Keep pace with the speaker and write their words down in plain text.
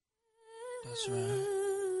That's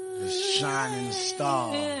right. The shining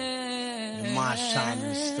star. You're my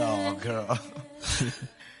shining star, girl.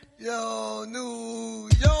 Yo, New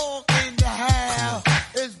York in the house.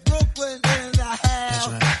 It's Brooklyn in the house.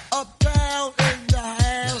 Right. Uptown in the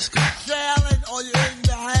house. Shaolin, are you in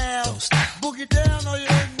the house? Boogie down, are you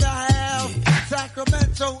in the house? Yeah.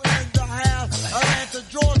 Sacramento in the house. Like Atlanta,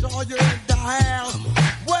 Georgia, are you in the house?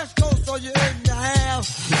 West Coast, are you in the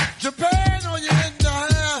house? Japan, are you in the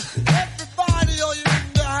house? Everybody, are you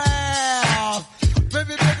in the house?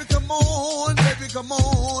 Baby, baby, come on. Baby, come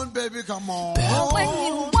on. Baby, come on. When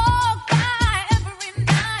you walk by every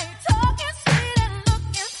night, talking sweet and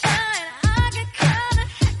looking fine, I get kinda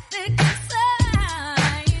hectic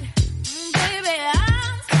inside. Baby,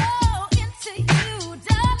 I'm so into you,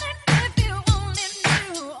 darling. If you only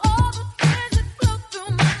knew all the things that flow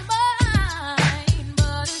through my mind,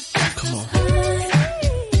 but it's just Come on.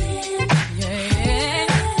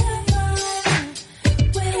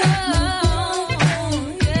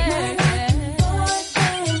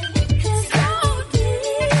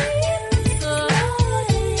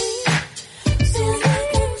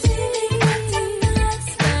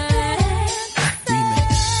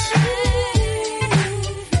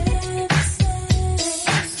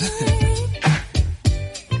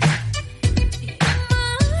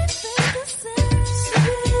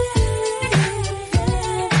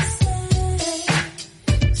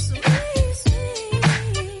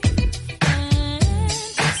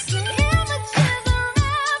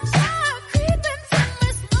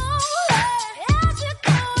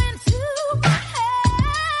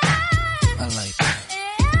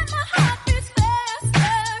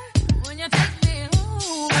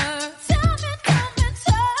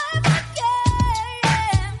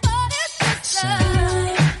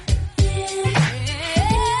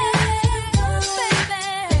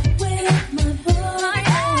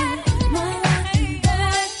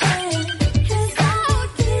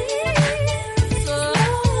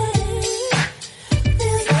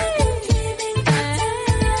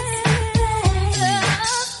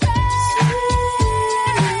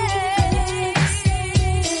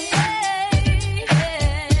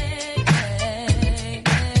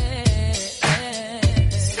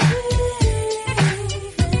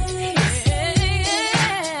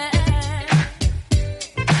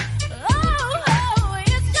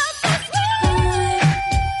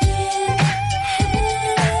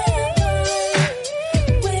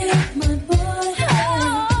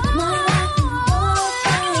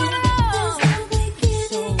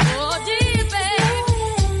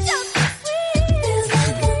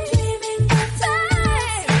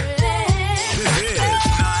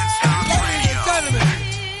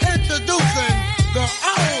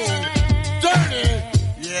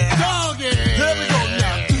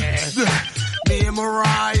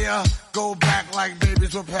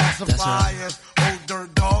 Pacifiers, old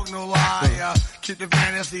dirt dog, no liar. Keep the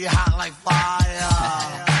fantasy hot like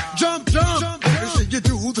fire. Jump, jump, let me see you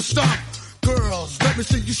do the stomp. Girls, let me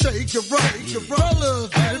see you shake your rump. Fellas,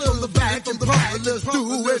 get it from the back and front. Let's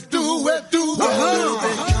do it, do it, do it. I'm a little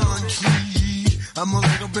bit country, I'm a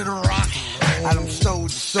little bit rock, and I'm soul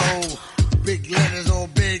to soul. Big letters, all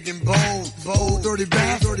big and bold. Bold, dirty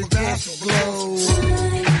bass, glow.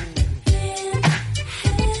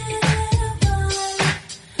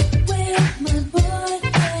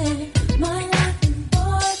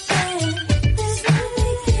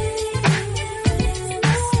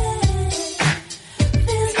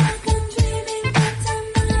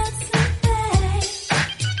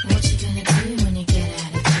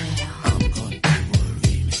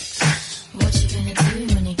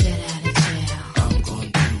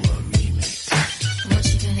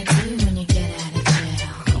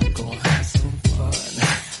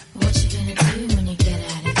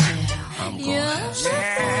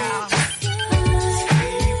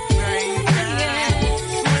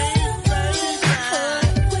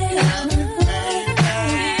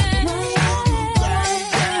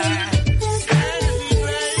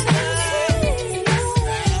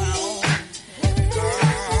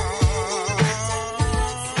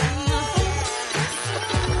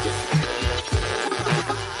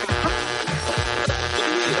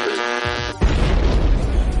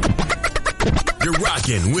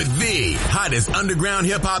 With the hottest underground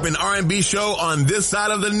hip-hop and R&B show on this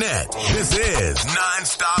side of the net. This is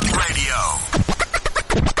NonStop Radio.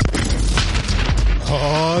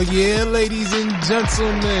 Oh yeah, ladies and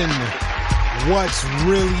gentlemen. What's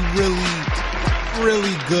really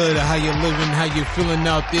good? How you living? How you feeling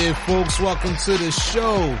out there, folks? Welcome to the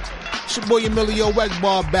show. It's your boy EMillio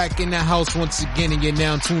EgBar back in the house once again, and you're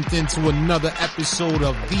now tuned into another episode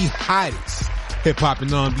of the hottest hip-hop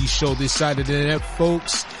and R&B show this side of the net,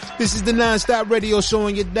 folks. This is the NonStop Radio Show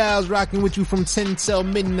on your dials, rocking with you from 10 till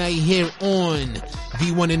midnight here on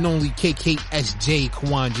the one and only KKSJ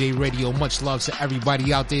Kwan J Radio. Much love to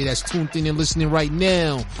everybody out there that's tuned in and listening right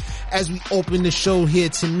now as we open the show here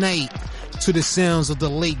tonight to the sounds of the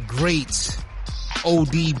late great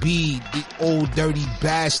ODB, the Old Dirty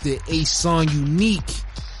Bastard, a song unique,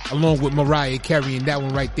 along with Mariah Carey, and that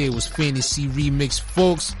one right there was Fantasy Remix,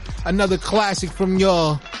 folks. Another classic from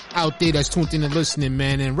y'all out there that's tuned in and listening,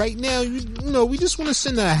 man. And right now, you know, we just want to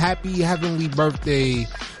send a happy heavenly birthday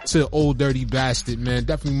to Old Dirty Bastard, man.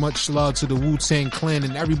 Definitely much love to the Wu-Tang Clan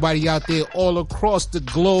and everybody out there all across the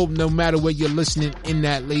globe, no matter where you're listening in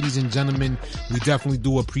that, ladies and gentlemen. We definitely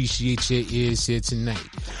do appreciate your ears here tonight.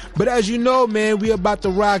 But as you know, man, we about to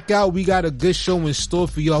rock out. We got a good show in store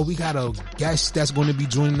for y'all. We got a guest that's going to be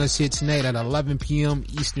joining us here tonight at 11 p.m.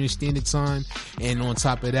 Eastern Standard Time. And on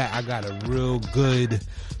top of that, I got a real good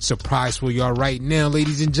surprise for y'all right now,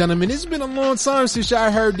 ladies and gentlemen. It's been a long time since I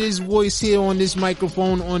heard this voice here on this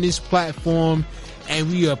microphone, on this platform, and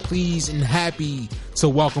we are pleased and happy to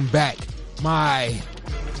welcome back my,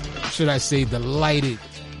 should I say, delighted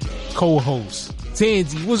co-host,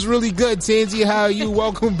 Tansy. What's really good, Tansy? How are you?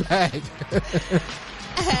 Welcome back.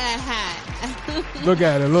 Look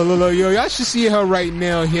at her. Look, yo, y'all should see her right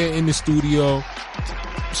now here in the studio.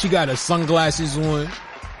 She got her sunglasses on.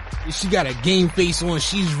 She got a game face on.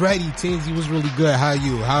 She's ready. Tansy was really good. How are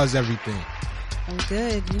you? How's everything? I'm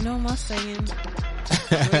good. You know my saying.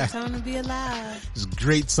 Great time to be alive. It's a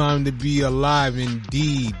great time to be alive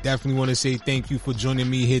indeed. Definitely want to say thank you for joining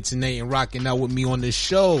me here tonight and rocking out with me on the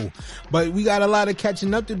show. But we got a lot of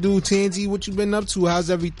catching up to do. Tansy, what you been up to?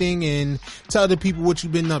 How's everything? And tell the people what you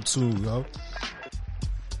been up to, yo.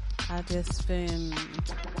 I just been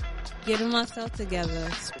getting myself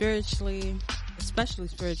together spiritually, especially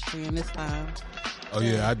spiritually in this time. Oh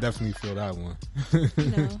yeah, I definitely feel that one.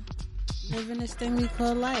 You know, living this thing we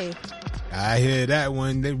call life. I hear that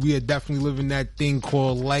one. We are definitely living that thing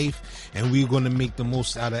called life, and we're going to make the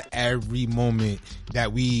most out of every moment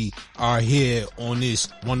that we are here on this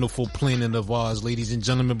wonderful planet of ours, ladies and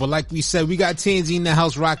gentlemen. But like we said, we got Tansy in the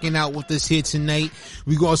house rocking out with us here tonight.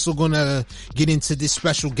 We're also going to get into this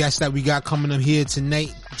special guest that we got coming up here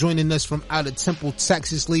tonight, joining us from out of Temple,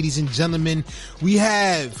 Texas, ladies and gentlemen. We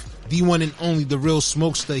have the one and only, the Real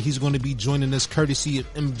Smokesta. He's going to be joining us courtesy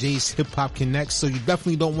of MJ's Hip Hop Connect. So you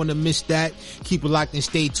definitely don't want to miss that. Keep it locked and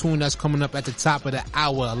stay tuned. That's coming up at the top of the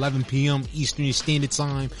hour, 11 p.m. Eastern Standard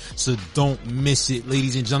Time. So don't miss it,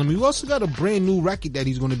 ladies and gentlemen. We also got a brand new record that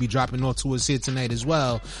he's going to be dropping off to us here tonight as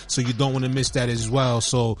well. So you don't want to miss that as well.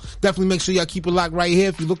 So definitely make sure y'all keep it locked right here.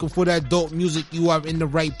 If you're looking for that dope music, you are in the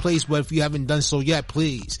right place. But if you haven't done so yet,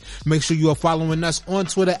 please make sure you are following us on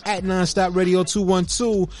Twitter at NonStop Radio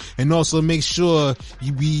 212. And also make sure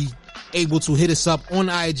you be able to hit us up on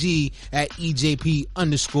IG at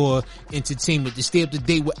EJP_entertainment to stay up to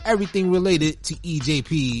date with everything related to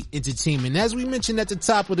EJP Entertainment. As we mentioned at the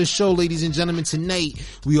top of the show, ladies and gentlemen, tonight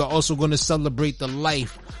we are also going to celebrate the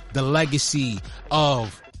life, the legacy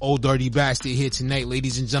of Old Dirty Bastard here tonight,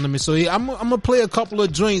 ladies and gentlemen. So yeah, I'm gonna play a couple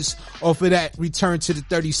of joints off of that Return to the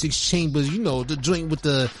 36 Chambers. You know, the joint with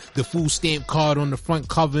the food stamp card on the front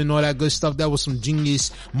cover and all that good stuff. That was some genius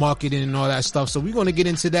marketing and all that stuff. So we're gonna get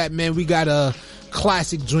into that, man. We got a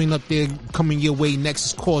classic joint up there coming your way next.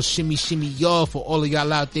 It's called Shimmy Shimmy Y'all. For all of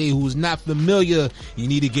y'all out there who's not familiar, you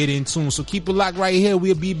need to get in tune. So keep it locked right here.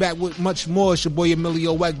 We'll be back with much more. It's your boy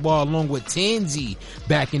EMillio EgBar along with Tansy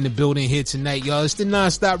back in the building here tonight, y'all. It's the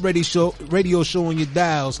NonStop Radio Show on your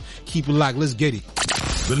dials. Keep it locked. Let's get it.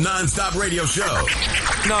 The NonStop Radio Show.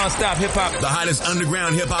 Non-stop hip-hop. The hottest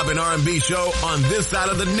underground hip-hop and R&B show on this side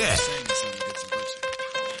of the net.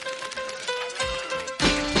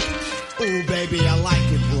 Oh, baby, I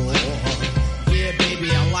like it raw. Yeah,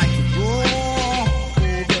 baby, I like it raw.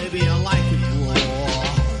 Oh, baby, I like it raw.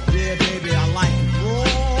 Yeah, baby, I like it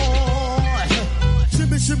raw.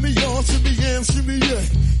 Shimmy, shimmy, y'all, shimmy, yam, shimmy, yeah.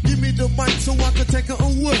 Give me the mic so I can take her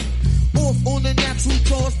away. Off on the natural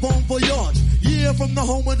charge, bon voyage. Yeah, from the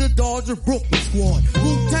home of the Dodger Brooklyn squad.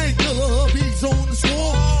 Wu-Tang killer, bees on the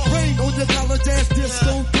score. Rain on your college ass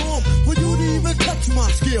disco dorm. For you to even touch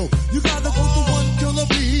my skill, you gotta go to one killer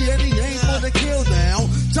bee, and he ain't gonna kill now.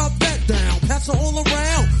 Chop that down, pass it all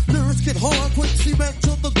around. Lyrics get hard, quick cement to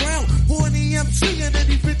the ground. For an EMC in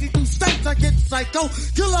any 52 states, I get psycho.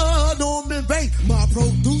 Killer, Norman Bates, my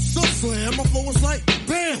producer, slam. My flow is like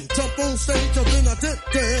bam, jump on stage, and then I dip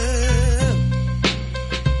there.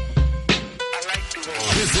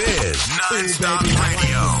 This is NonStop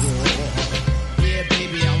Radio. Yeah,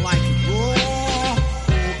 baby, I like it raw. Oh,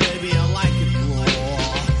 baby, I like it raw.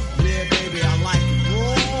 Yeah, baby, I like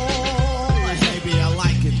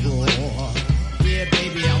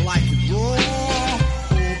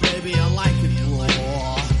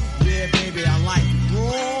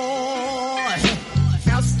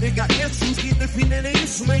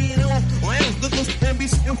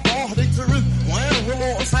and forth, they turn when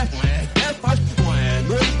rolls like that first one.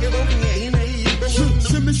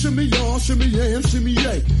 Shimmy, shimmy, y'all, shimmy, yeah, shimmy,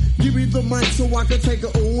 yeah. Give me the mic so I can take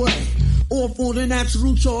it away. Or for the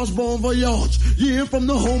natural charge, bon voyage. Yeah, from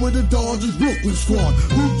the home of the Dodgers, Brooklyn squad.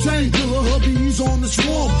 Wu-Tang killer hubbies on the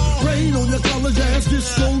swarm. Rain on your college ass, this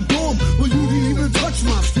so dumb. But you didn't even touch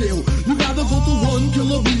my skill. You rather go to one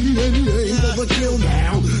killer bee and he ain't never kill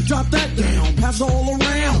now. Drop that down, pass all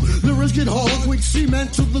around. Lyrics get hard, quick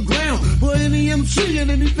cement to the ground. For any MC in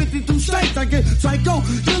any 52 states, I get psycho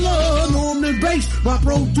killer, Norman bass. My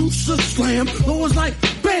producer slam. Though it's like,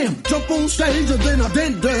 bam, jump on stage and then I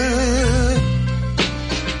did that.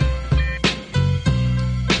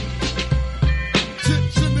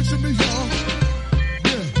 Shimmy, shimmy, y'all.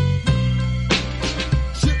 Yeah.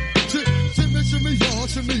 Shimmy, shimmy, y'all.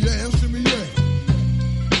 Shimmy, yeah, shimmy, yeah.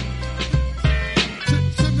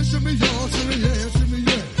 Shimmy, shimmy, y'all. Shimmy, yeah, shimmy,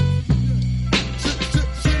 yeah.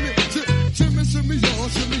 Shimmy, shimmy, y'all.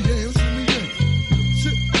 Shimmy, yeah, shimmy, yeah.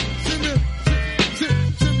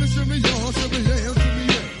 Shimmy, shimmy, y'all. Shimmy, yeah, shimmy,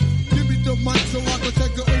 yeah. Give me the mic so I can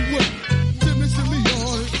take it away.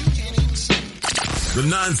 The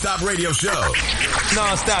NonStop Radio Show.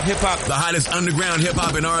 NonStop Hip Hop. The hottest underground hip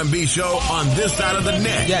hop and R&B show on this side of the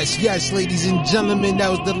net. Yes, yes, ladies and gentlemen, that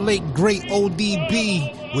was the late, great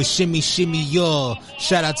ODB with Shimmy Shimmy Y'all.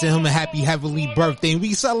 Shout out to him, a happy heavenly birthday. And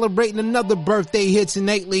we celebrating another birthday here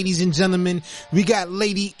tonight, ladies and gentlemen. We got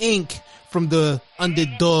Lady Ink from the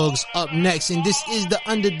Underdogs up next, and this is the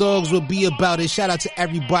Underdogs will be about it. Shout out to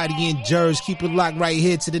everybody in Jersey. Keep it locked right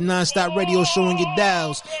here to the NonStop Radio Show on your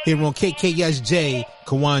dials here on KKSJ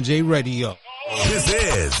Kawanje Radio. This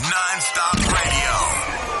is NonStop Radio.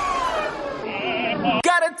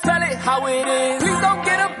 Gotta tell it how it is. Please don't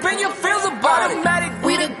get up in your feels about it. Automatic,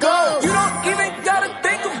 we the go. You don't even gotta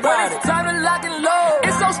think about it. Time to lock and load.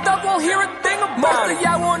 It's so stuff, won't hear a thing about it. Most of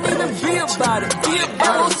y'all won't even be about it. Be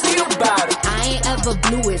about, won't see about it. I ain't ever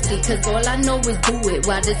blew it, see, cause all I know is do it.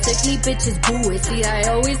 While the sickly bitches boo it. See, I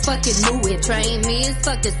always fucking knew it. Trying me is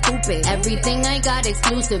fucking stupid. Everything I got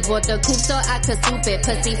exclusive. Bought the coupe so I could soup it.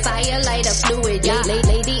 Pussy fire, lighter fluid. Yeah,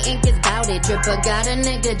 Lady Ink is bout it. Dripper got a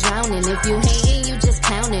nigga drowning. If you hating, you just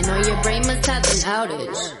counting. Or your brain must have an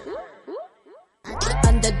outage.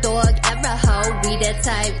 Underdog ever hoe, we that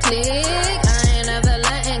type click. I ain't never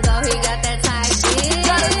letting go, he got that type dick.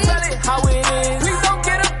 Gotta tell it how it is. Please don't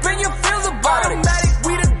get up in your feels about it. Automatic,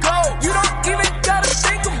 we the go. You don't even gotta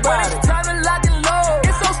think about it. Time to lock and load.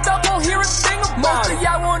 It's so stuff, won't hear a thing about it. Most of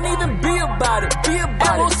y'all won't even be about it. Be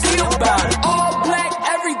about it, won't see about it. All black,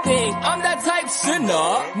 everything. I'm that type sinner.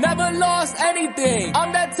 Never lost anything.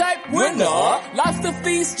 I'm that type winner. Lobster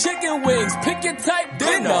feast, chicken wings. Pick your type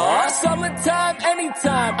dinner. Summertime,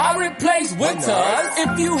 anytime. I replace winters.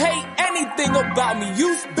 If you hate anything about me,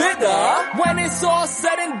 you's bitter. When it's all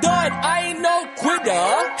said and done, I ain't no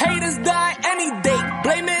quitter. Haters die any day.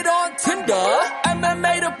 Blame it on Tinder.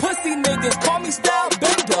 MMA the pussy niggas. Call me style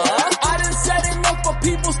bender. I done said enough, but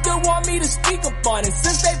people still want me to speak upon it.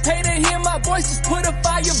 Since they pay to hear my voice, just put a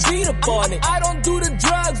fire beat upon it. I don't do the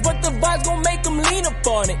drugs, but the vibes gon' make them lean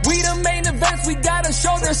upon it. We the main events, we gotta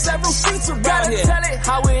show there's several seats around here. Tell it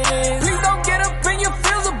how it is. Please don't get up in your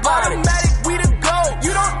feels about it. Automatic, we the go.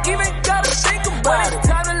 You don't even gotta think about it.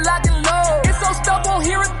 Time to lock and load. It's so stuff, won't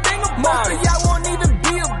hear a thing about it. Most of y'all won't even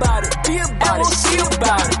be about it. Be about it, see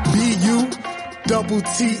about it.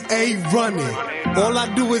 B-U-double-T-A running. All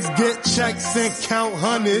I do is get checks and count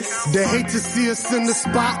hundreds. They hate to see us in the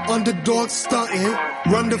spot, underdog stunting.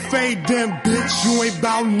 Run the fade, damn bitch, you ain't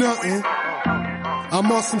bout nothing.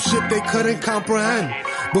 I'm on some shit they couldn't comprehend.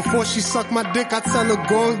 Before she suck my dick, I tell her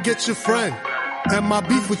go and get your friend. And my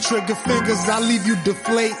beef with trigger fingers, I leave you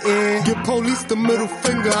deflating. Give police the middle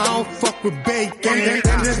finger, I don't fuck with bacon. And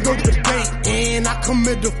there's no debating, I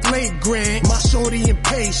commit the flagrant. My shorty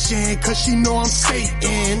impatient, cause she know I'm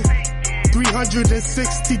Satan.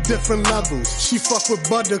 360 different levels. She fuck with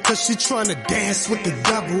butter cause she tryna dance with the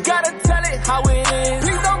devil. Gotta tell it how it is.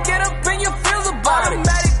 Please don't get up in your feels about it.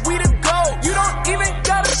 Automatic, we the go. You don't even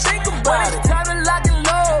gotta think about it. Time to lock and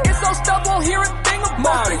load. It's so stuff, won't hear a thing about it.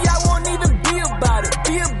 Most of y'all won't even be about it.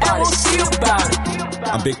 Be about it, see about it.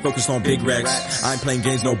 I'm big focused on big racks. I ain't playing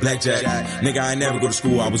games, no blackjack. Nigga, I ain't never go to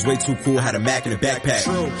school. I was way too cool, had a Mac in a backpack.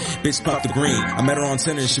 Bitch popped the green. I met her on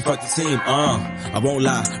Tinder and she fucked the team. I won't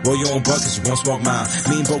lie. Roll your own buckets, you won't smoke mine.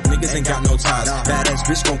 Me and broke niggas ain't got no ties. Badass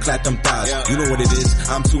bitch gon' clap them thighs. You know what it is,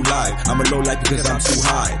 I'm too live. I'm a low life because I'm too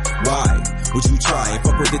high. Why? Would you try and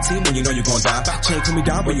fuck with the team when you know you're gonna die? Chain put me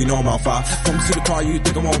down, but you know I'm on fire. Come to the car, you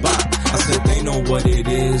think I won't buy? I said they know what it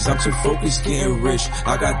is. I'm too focused getting rich.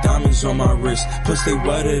 I got diamonds on my wrist, plus they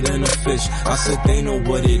wetter than a fish. I said they know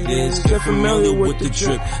what it is. Get familiar with the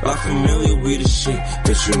drip, like familiar with the shit.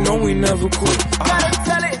 Bitch, you know we never quit. Gotta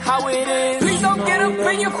tell it how it is. Please don't get up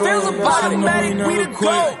in your feels about automatic, we the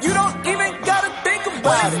go. You don't even gotta think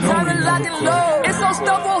about it. Time to lock and load. It's on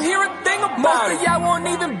stuff, won't hear a thing about it. Most of y'all won't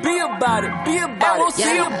even be about it. Be about it, won't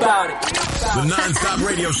see about it. The NonStop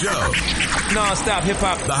Radio Show. Non-stop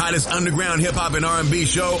hip-hop. The hottest underground hip-hop and R&B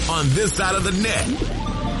show on this side of the net.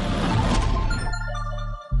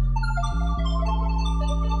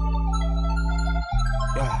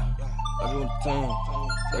 Everyone down.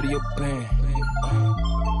 30 your band.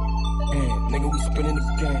 Nigga, we spinning the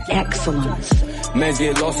game. Excellence. Mans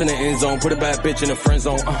get lost in the end zone. Put a bad bitch in the friend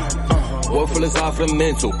zone. Work full is off the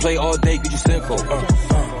mental. Play all day, get you sinful.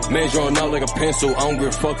 Man's drawing out like a pencil. I don't give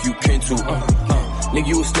a fuck, you can too. Nigga,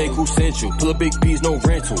 you a snake who sent you. Pull a big B's, no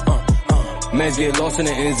rental. Mans get lost in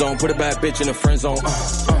the end zone. Put a bad bitch in the friend zone.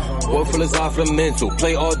 Work full is off the mental.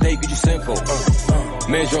 Play all day, get you sinful.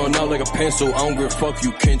 Man's drawing out like a pencil. I don't give a fuck,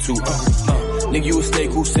 you can too. Nigga, you a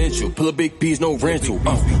snake who sent you. Pull a big B's, no rental.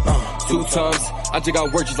 2 times. I just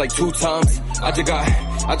got work just like 2 times. I just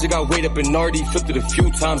got weight up and already flipped it a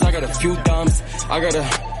few times. I got a few dimes. I got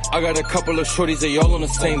a couple of shorties, they all on the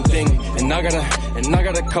same thing. And I got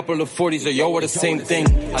a couple of 40s, they all are the same thing.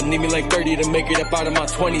 I need me like 30 to make it up out of my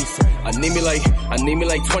 20s. I need me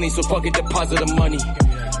like 20, so fuck it, deposit the money.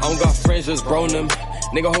 I don't got friends, just grown them.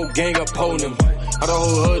 Nigga, whole gang up on him. How the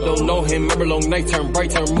whole hood don't know him. Remember long night turn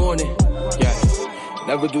bright, turn morning. Yeah.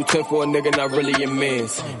 Never do 10 for a nigga, not really a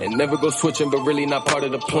man's. And never go switching, but really not part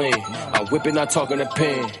of the plan. I whip it, not talking a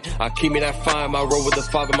pen. I keep me that fine, I roll with the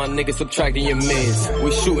 5 of my niggas, subtracting your mans.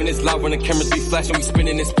 We shooting this live when the cameras be flashing, we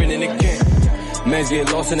spinning and spinning again. Mans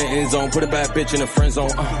get lost in the end zone, put a bad bitch in the friend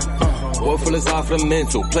zone. Work full is off the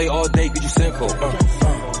mental, play all day, get you sinful.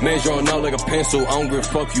 Man's drawing out like a pencil, I don't give a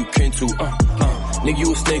fuck, you can too. Nigga,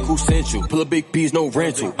 you a snake who sent you, pull a big B's, no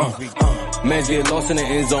rental. Mans get lost in the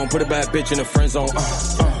end zone, put a bad bitch in the friend zone.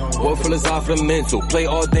 Work full is off the mental, play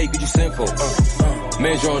all day, get you sinful.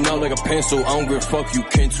 Man's drawing out like a pencil, I don't give a fuck, you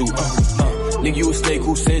can too. Nigga, you a snake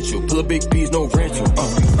who sent you, pull a big B's, no rental.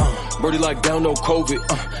 Birdie like down, no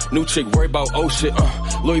COVID. New chick worry about oh shit.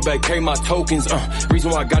 Louis back carry my tokens. Reason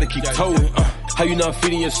why I gotta keep towing. How you not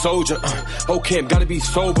feeding your soldier? Whole camp gotta be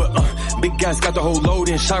sober. Big guys got the whole load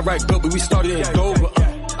in. Shot right built, but we started in Dover.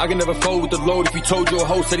 I can never fold with the load. If he told you a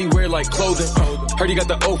hoe, said he wear like clothing. Heard he got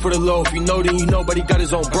the O for the low. If you know, then you know, but he got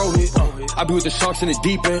his own bro hit. I be with the sharks in the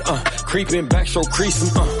deep end. Creeping, backstroke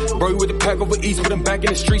creasing. Bro, you with the pack over east, put him back in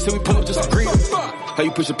the streets, so we pull up just to greet him. How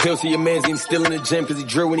you push a pill to your mans, he still in the gym, cause he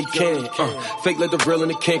drill when he can. Fake like the real in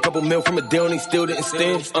the can, couple mil from a deal and he still didn't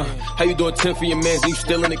stand. How you doing 10 for your mans, you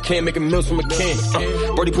still in the can, making meals from a can.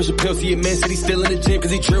 Brody push a pill to your man, said he still in the gym, cause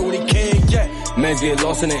he drill when he can, yeah. Mans get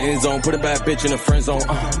lost in the end zone, put a bad bitch in the friend zone.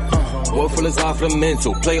 Work full is off the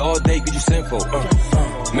mental, play all day, get you sinful.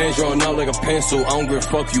 Man's drawing out like a pencil, I don't give a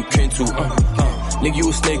fuck, you can too. Nigga, you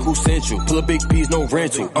a snake who sent you, pull a big B's, no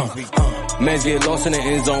rental. Mans get lost in the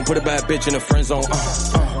end zone, put a bad bitch in the friend zone.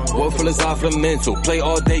 Work full is off the mental, play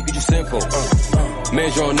all day, get you sinful.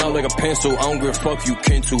 Man's drawing out like a pencil, I don't give a fuck, you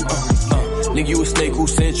can too. Nigga, you a snake who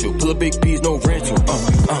sent you, pull a big B's, no rental.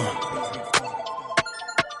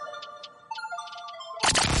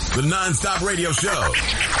 The NonStop Radio Show.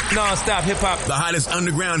 Non-stop hip-hop. The hottest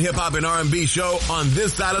underground hip-hop and R&B show on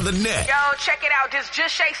this side of the net. Yo, check it out. This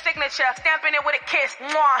Just Shake signature. Stamping it with a kiss.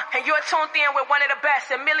 Mwah. And you're tuned in with one of the best.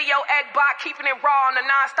 EMillio EgBar, keeping it raw on the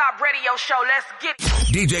NonStop Radio Show. Let's get it.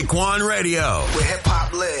 DJ Quan Radio. Where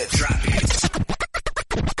hip-hop lives. Drop it.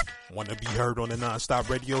 Want to be heard on the NonStop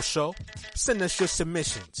Radio Show? Send us your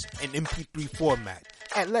submissions in MP3 format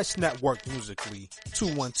at Let's Network Musically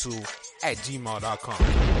 212@gmail.com.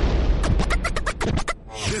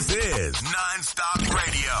 This is NonStop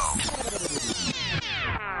Radio.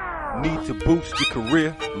 Need to boost your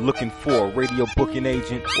career? Looking for a radio booking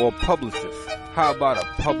agent or a publicist? How about a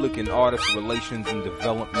public and artist relations and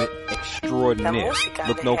development extraordinaire?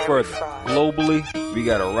 Look no further. Globally, we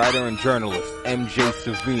got a writer and journalist, MJ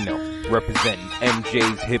Savino, representing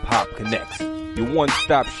MJ's Hip Hop Connects. Your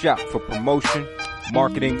one-stop shop for promotion,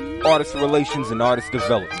 marketing, artist relations, and artist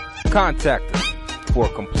development. Contact us for a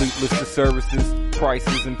complete list of services,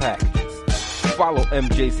 prices, and packages. Follow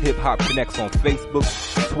MJ's Hip Hop Connects on Facebook,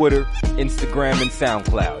 Twitter, Instagram, and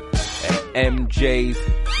SoundCloud at MJ's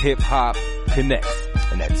Hip Hop Connects,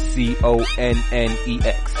 and that's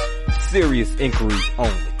CONNEX. Serious inquiries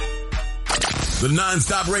only. The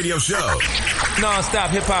NonStop Radio Show. Non-stop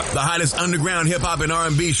hip-hop. The hottest underground hip-hop and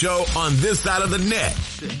R&B show on this side of the net.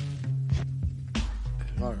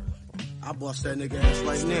 Alright. I bust that nigga ass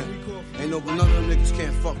right now. Ain't no, none of them niggas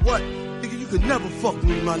can't fuck. What? Nigga, you could never fuck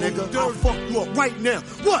me, my nigga. I'll fuck you up right now.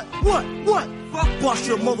 What? Bust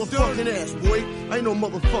your motherfucking ass, boy. Ain't no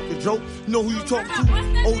motherfucking joke. You know who you talking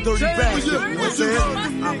to? Old dirty bastard. You know what I'm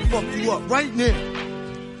saying? I'll fuck you up right now.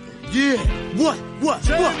 Yeah. What?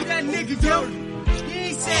 That nigga dirty.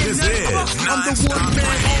 This is I'm the one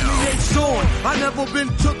man on me ain't showing. I never been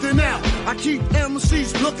tooken out. I keep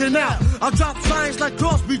MCs looking out. I drop signs like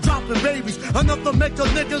Crosby dropping babies. Enough to make a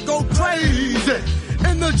nigga go crazy.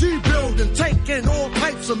 In the G building, taking all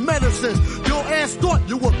types of medicines. Your ass thought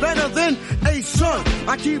you were better than a son.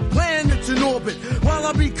 I keep planets in orbit while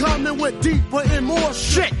I be coming with deeper and more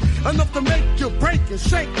shit. Enough to make you break and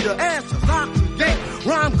shake your ass as I create.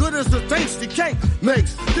 Rhyme good as the tasty cake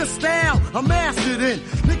makes. This style I'm mastered in.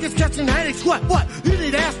 Niggas catching headaches, what? You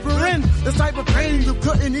need aspirin? This type of pain you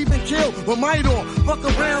couldn't even kill with Midor. Fuck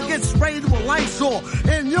around, get sprayed with Lysol.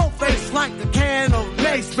 In your face like a can of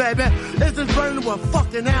mace, baby. Is it burning with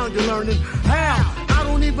fucking how you learning? How? I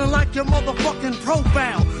don't even like your motherfucking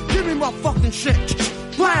profile. Give me my fucking shit.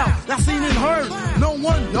 Wow, I seen and heard. No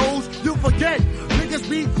one knows, you forget. Niggas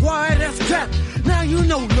be quiet as kept. Now you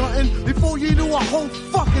know nothing before you do a whole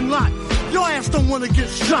fucking lot. Your ass don't wanna get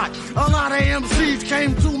shot. A lot of MCs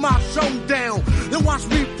came to my showdown. Then watch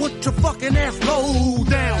me put your fucking ass low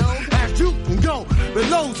down. As you can go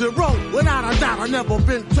below zero. Without a doubt, I never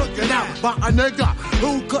been taken out by a nigga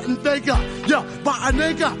who couldn't figure. Yeah, by a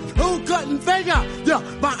nigga who couldn't figure. Yeah,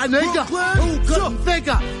 by a nigga who couldn't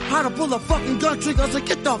figure how to pull a fucking gun trigger. So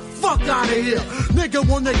get the fuck out of here. Nigga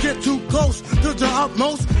wanna get too close to the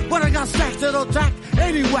utmost. But I got stacks that'll attack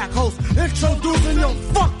any whack host. Introducing your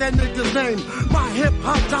fuck that nigga's name. My hip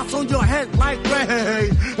hop drops on your head like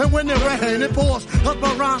rain. And when it rain, it pours up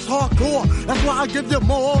my rhymes hardcore. That's why I give you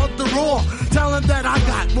more of the raw. Tell them that I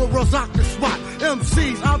got will rock the spot.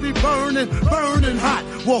 MCs, I'll be burning hot.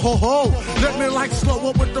 Whoa, ho, ho. Let me like slow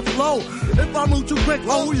up with the flow. If I move too quick,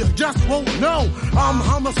 oh, you just won't know. I'm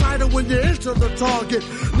homicidal when you enter the target.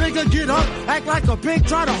 Nigga, get up, act like a pig,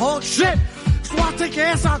 try to hog shit. So I take your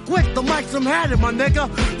ass out quick, the mic's some had it, my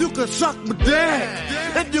nigga. You can suck my dick.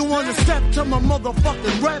 If you wanna step to my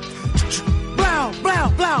motherfucking rep, blow,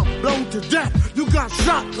 blown to death. You got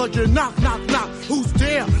shot cause you knock. Who's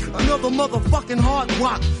there? Another motherfucking hard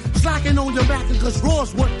rock. Slacking on your back cause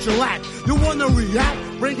raw's what you lack. You wanna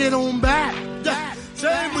react? Bring it on back. Yeah.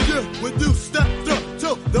 Shame with you when you stepped up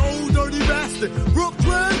to the old dirty bastard.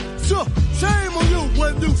 Brooklyn, so shame on you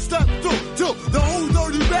when you stepped up to the old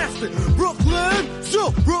dirty bastard. Brooklyn,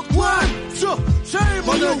 so shame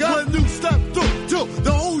on you when you stepped up to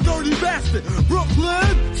the old dirty bastard.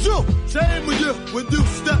 Brooklyn, so shame on you when you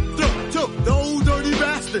stepped up to the old dirty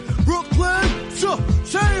bastard. Brooklyn, so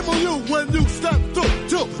shame on you when you stepped up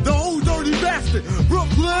to the old dirty bastard.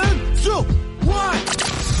 Brooklyn, so what?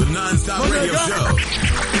 The NonStop Radio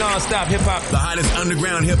Show. Non-stop hip-hop. The hottest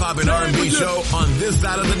underground hip-hop and R&B show on this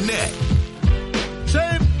side of the net.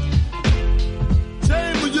 Shame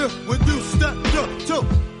with you when you stepped up to.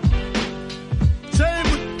 Shame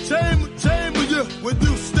with you when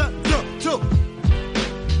you stepped up to.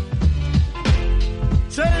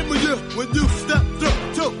 Shame with you when you stepped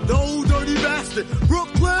up to the old dirty bastard.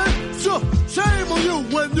 Brooklyn, so shame on you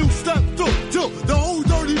when you stepped up to the old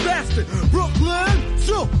dirty bastard. Brooklyn,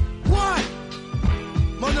 so what?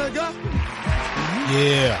 My nigga?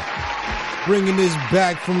 Yeah. Bringing this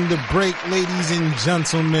back from the break, ladies and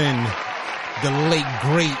gentlemen. The late,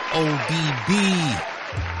 great ODB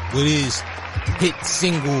with his hit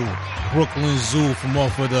single, Brooklyn Zoo, from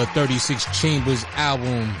off of the 36 Chambers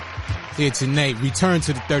album. Here tonight, return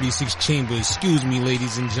to the 36 Chambers. Excuse me,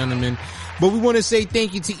 ladies and gentlemen. But we want to say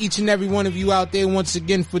thank you to each and every one of you out there once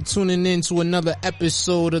again for tuning in to another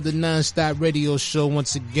episode of the NonStop Radio Show.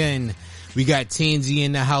 Once again, we got Tansy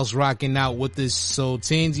in the house rocking out with us. So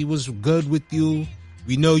Tansy, what's good with you?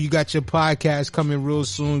 We know you got your podcast coming real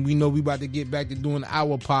soon. We know we about to get back to doing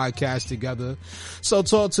our podcast together. So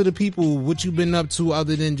talk to the people. What you been up to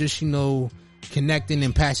other than just, connecting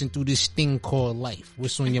and passing through this thing called life?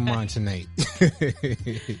 What's on your mind tonight?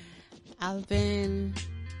 I've been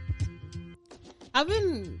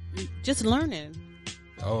just learning.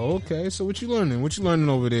 Oh, okay. So what you learning? What you learning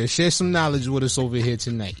over there? Share some knowledge with us over here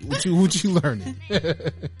tonight. What you learning?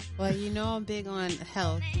 Well, I'm big on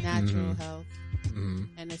health, natural health. Mm-hmm.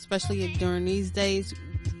 And especially during these days,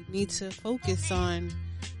 we need to focus on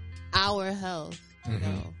our health,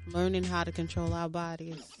 learning how to control our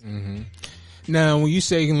bodies. Mm-hmm. Now, when you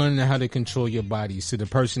say learning how to control your body, to the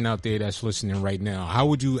person out there that's listening right now, how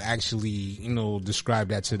would you actually, describe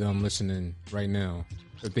that to them listening right now,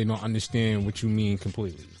 if they don't understand what you mean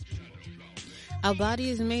completely? Our body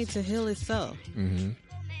is made to heal itself. Mm-hmm.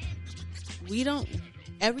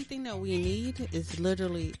 Everything that we need is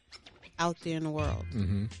literally out there in the world.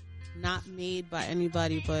 Mm-hmm. Not made by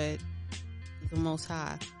anybody but the Most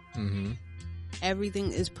High. Mm-hmm.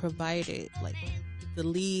 Everything is provided, like the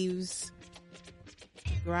leaves,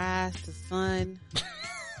 the grass, the sun.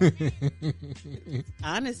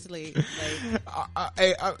 Honestly,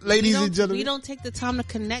 ladies and gentlemen, we don't take the time to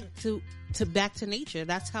connect to back to nature.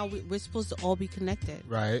 That's how we're supposed to all be connected.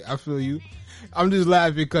 Right, I feel you. I'm just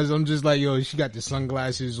laughing because I'm just like, yo, she got the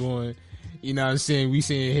sunglasses on. You know what I'm saying? We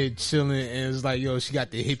sitting here chilling, and it's like, yo, she got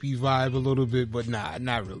the hippie vibe a little bit, but nah,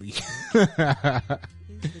 not really.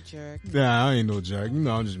 He's a jerk. Nah, I ain't no jerk.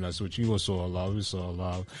 I'm just messing with you. It's all love. It's all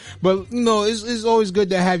love. But, it's always good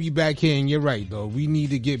to have you back here, and you're right, though. We need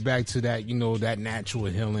to get back to that, that natural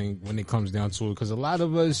healing when it comes down to it, because a lot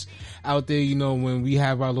of us out there, when we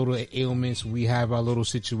have our little ailments, we have our little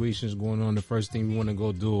situations going on, the first thing we want to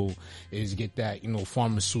go do is get that,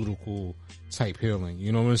 pharmaceutical type healing.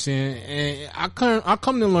 You know what I'm saying? And I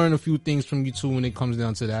come to learn a few things from you too when it comes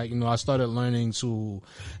down to that. I started learning to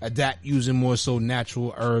adapt using more so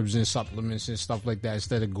natural herbs and supplements and stuff like that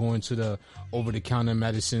instead of going to the over the counter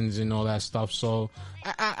medicines and all that stuff. So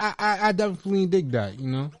I definitely dig that,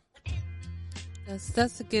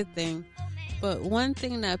 That's a good thing. But one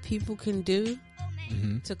thing that people can do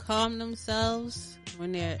to calm themselves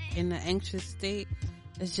when they're in an anxious state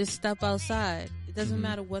is just step outside. It doesn't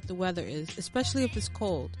matter what the weather is, especially if it's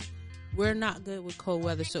cold. We're not good with cold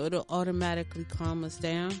weather, so it'll automatically calm us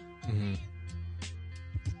down. Mm-hmm.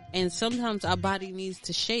 And sometimes our body needs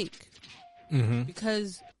to shake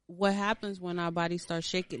because what happens when our body starts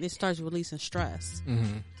shaking, it starts releasing stress.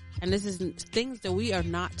 Mm-hmm. And this is things that we are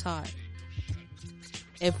not taught.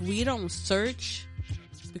 If we don't search,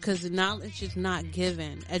 because the knowledge is not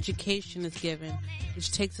given, education is given,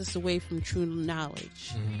 which takes us away from true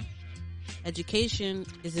knowledge. Mm-hmm. Education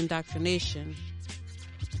is indoctrination.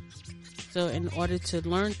 So in order to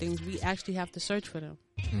learn things, we actually have to search for them.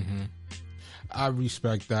 Mm-hmm. I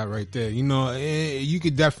respect that right there. You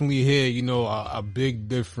could definitely hear, a big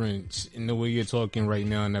difference in the way you're talking right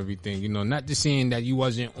now and everything. Not just saying that you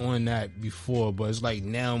wasn't on that before, but it's like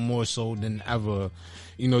now more so than ever.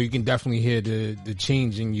 You can definitely hear the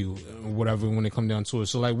change in you, whatever, when it come down to it.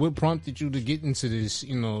 So, like, what prompted you to get into this,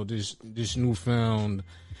 this newfound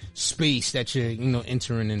space that you're,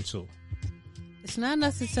 entering into? It's not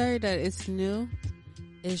necessary that it's new.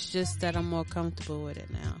 It's just that I'm more comfortable with it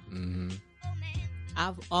now. Mm-hmm.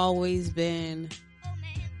 I've always been,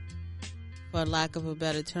 for lack of a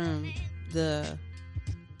better term, the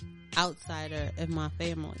outsider in my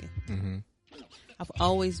family. Mm-hmm. I've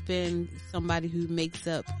always been somebody who makes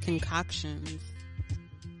up concoctions,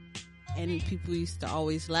 and people used to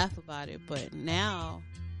always laugh about it. But now,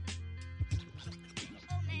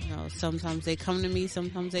 sometimes they come to me,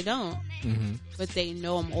 sometimes they don't. Mm-hmm. But they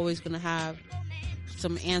know I'm always going to have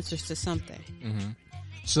some answers to something. Mm-hmm.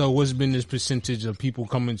 So what's been this percentage of people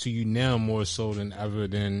coming to you now more so than ever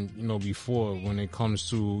than, before when it comes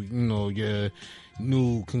to, your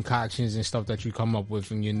new concoctions and stuff that you come up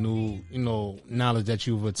with and your new, knowledge that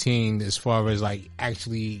you've attained as far as like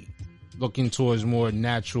actually looking towards more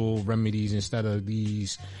natural remedies instead of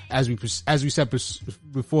these, as we said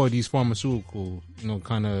before, these pharmaceutical,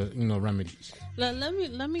 kind of, remedies? Let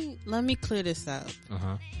me clear this up.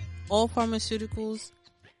 Uh-huh. All pharmaceuticals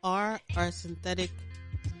are a synthetic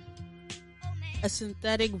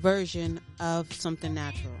version of something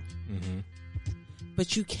natural. Mm-hmm.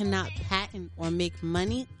 But you cannot patent or make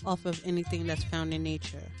money off of anything that's found in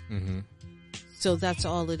nature. Mm-hmm. So that's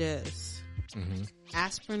all it is. Mm-hmm.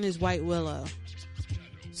 Aspirin is white willow.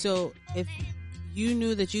 So if you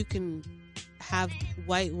knew that you can have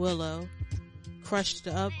white willow crushed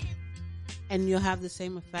up and you'll have the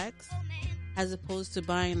same effects as opposed to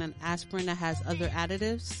buying an aspirin that has other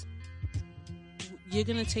additives, you're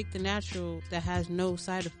going to take the natural that has no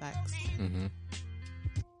side effects. Mm-hmm.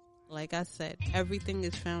 Like I said, everything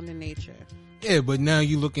is found in nature. Yeah, but now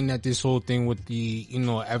you're looking at this whole thing with the,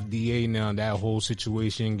 FDA now, that whole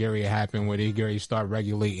situation Gary happened where they Gary start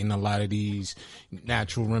regulating a lot of these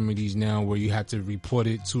natural remedies now where you have to report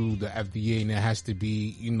it to the FDA and it has to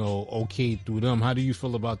be, okay through them. How do you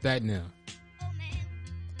feel about that now?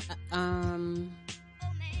 I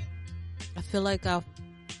feel like the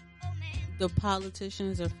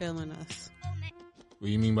politicians are failing us. What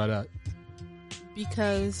do you mean by that?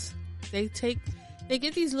 Because they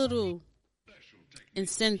get these little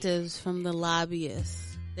incentives from the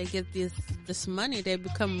lobbyists. They get this money. They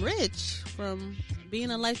become rich from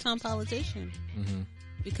being a lifetime politician. Mm-hmm.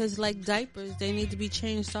 Because like diapers, they need to be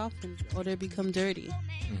changed often or they become dirty.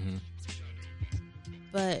 Mm-hmm.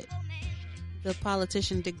 But the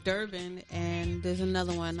politician Dick Durbin, and there's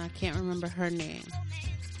another one, I can't remember her name.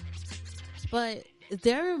 But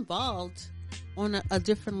they're involved on a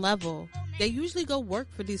different level. They usually go work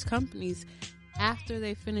for these companies after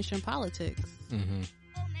they finish in politics. Mm-hmm.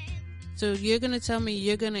 So you're going to tell me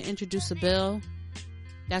you're going to introduce a bill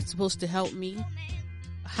that's supposed to help me?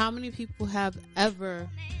 How many people have ever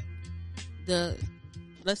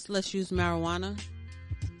let's use marijuana?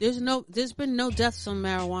 There's been no deaths on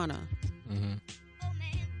marijuana. Mm-hmm.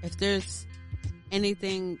 If there's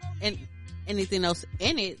anything else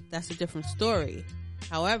in it, that's a different story.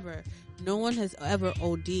 However, no one has ever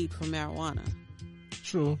OD'd from marijuana.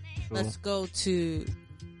 True. Let's go to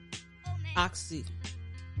Oxycontin.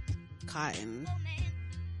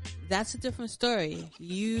 That's a different story.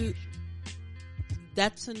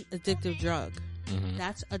 That's an addictive drug. Mm-hmm.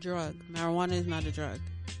 That's a drug. Marijuana is not a drug.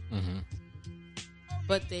 Mm-hmm.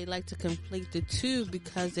 But they like to conflate the two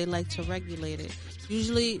because they like to regulate it.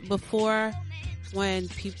 Usually before, when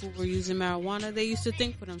people were using marijuana, they used to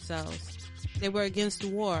think for themselves. They were against the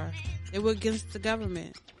war. They were against the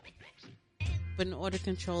government. But in order to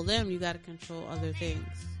control them, you got to control other things.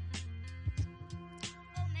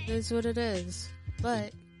 It is what it is.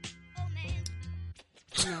 But,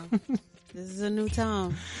 this is a new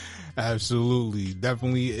time. Absolutely.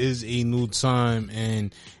 Definitely is a new time,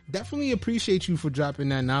 and definitely appreciate you for dropping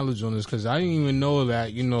that knowledge on us, because I didn't even know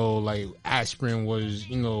that, like aspirin was,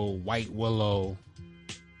 white willow.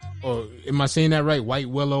 Or am I saying that right? White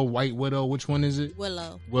willow, white widow, which one is it?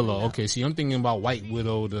 Willow. Okay, see, I'm thinking about white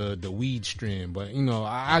widow, the weed strain, but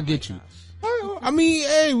I get you. I mean,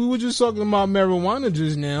 hey, we were just talking about marijuana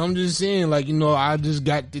just now. I'm just saying, I just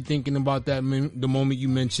got to thinking about that the moment you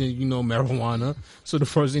mentioned, marijuana. So the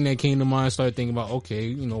first thing that came to mind, I started thinking about,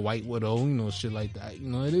 okay, white widow, shit like that.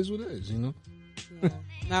 It is what it is, Yeah.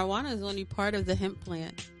 Marijuana is only part of the hemp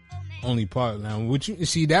plant. Only part now. Which you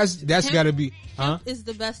see, that's got to be, Hemp is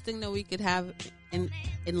the best thing that we could have in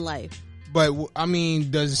life. But I mean,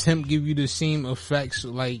 does hemp give you the same effects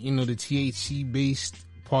like the THC based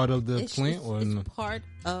part of the plant, or it's part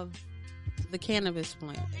of the cannabis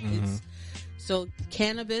plant? Mm-hmm. So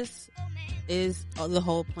cannabis is the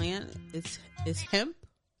whole plant. It's hemp.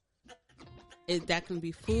 That can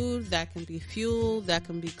be food. That can be fuel. That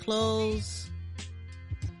can be clothes.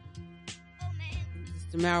 It's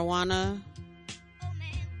the marijuana.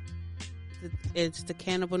 It's the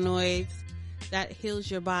cannabinoids that heals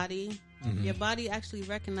your body. Mm-hmm. Your body actually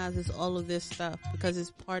recognizes all of this stuff because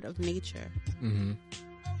it's part of nature. Mm-hmm.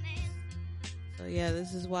 So yeah,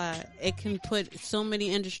 this is why it can put so many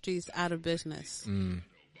industries out of business. No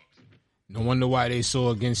wonder why they so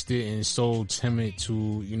against it and so timid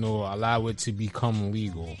to, allow it to become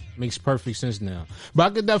legal. Makes perfect sense now. But I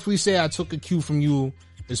could definitely say I took a cue from you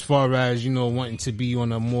as far as, wanting to be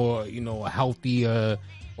on a more, a healthier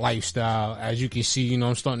lifestyle. As you can see,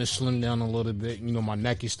 I'm starting to slim down a little bit. My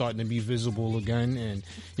neck is starting to be visible again, and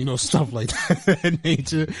stuff like that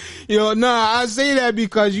nature. I say that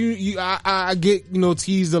because I get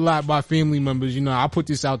teased a lot by family members. I put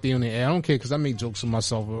this out there on the air. I don't care because I make jokes of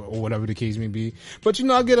myself or whatever the case may be. But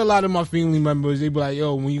I get a lot of my family members. They be like,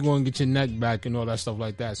 "Yo, when you going to get your neck back and all that stuff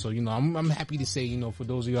like that." So I'm happy to say, for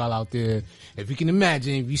those of y'all out there, if you can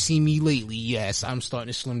imagine, if you see me lately, yes, I'm starting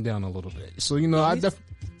to slim down a little bit. So I definitely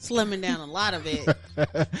slimming down a lot of it.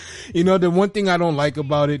 The one thing I don't like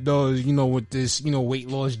about it though is, with this, weight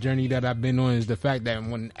loss journey that I've been on, is the fact that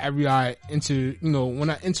whenever I when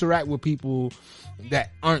I interact with people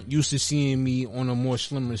that aren't used to seeing me on a more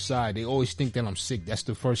slimmer side, they always think that I'm sick. That's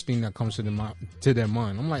the first thing that comes to their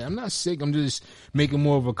mind. I'm like, I'm not sick. I'm just making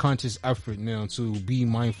more of a conscious effort now to be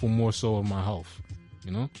mindful more so of my health,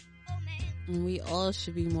 And we all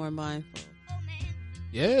should be more mindful.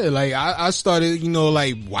 Yeah, I started,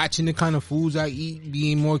 watching the kind of foods I eat,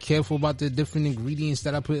 being more careful about the different ingredients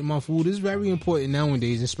that I put in my food is very important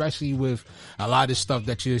nowadays, especially with a lot of stuff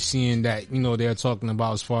that you're seeing that, they're talking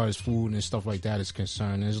about as far as food and stuff like that is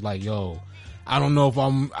concerned. It's like, yo, I don't know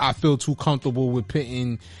if I feel too comfortable with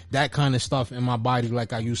putting that kind of stuff in my body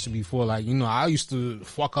like I used to before. I used to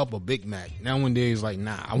fuck up a Big Mac. Nowadays,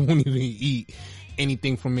 nah, I won't even eat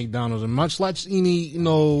anything from McDonald's, and much like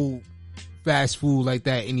any, fast food like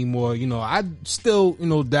that anymore. I still,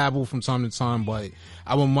 dabble from time to time, but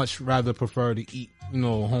I would much rather prefer to eat,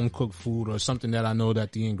 home cooked food or something that I know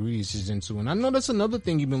that the ingredients is into. And I know that's another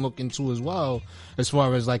thing you've been looking to as well, as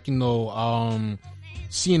far as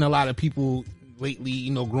seeing a lot of people lately,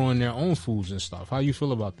 you know, growing their own foods and stuff. How you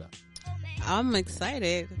feel about that? I'm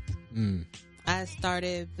excited. I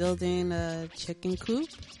started building a chicken coop.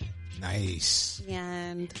 Nice.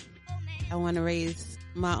 And I want to raise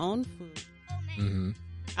my own food.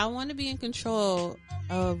 I want to be in control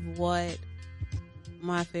of what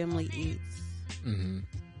my family eats.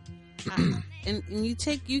 And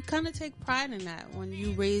you kind of take pride in that when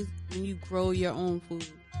you grow your own food.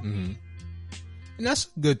 And that's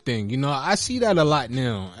a good thing. You know, I see that a lot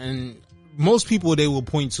now. And most people, they will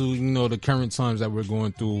point to, you know, the current times that we're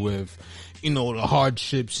going through with, you know, the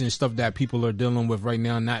hardships and stuff that people are dealing with right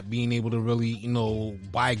now, not being able to really, you know,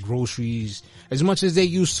 buy groceries as much as they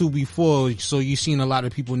used to before. So you've seen a lot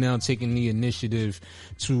of people now taking the initiative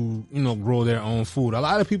to, you know, grow their own food. A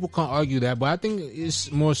lot of people can't argue that, but I think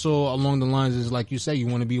it's more so along the lines is like you say, you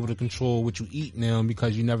want to be able to control what you eat now,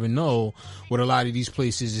 because you never know what a lot of these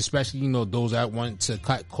places, especially, you know, those that want to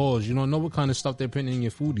cut costs, you don't know what kind of stuff they're putting in your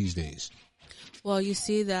food these days. Well, you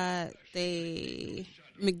see that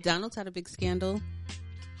McDonald's had a big scandal.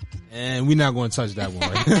 And we're not going to touch that one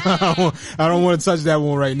right now. I don't want to touch that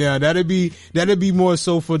one right now. That'd be more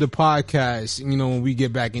so for the podcast, you know, when we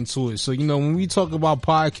get back into it. So, you know, when we talk about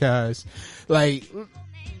podcasts, like,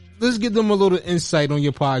 let's give them a little insight on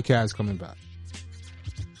your podcast coming back.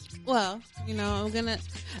 Well, you know,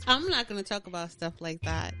 I'm not gonna talk about stuff like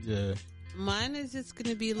that. Yeah. Mine is just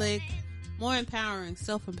gonna be like more empowering,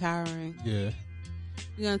 self-empowering. Yeah.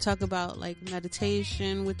 We're going to talk about like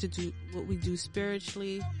meditation, what we do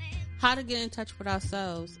spiritually, how to get in touch with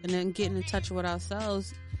ourselves. And then getting in touch with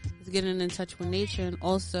ourselves is getting in touch with nature, and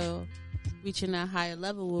also reaching that higher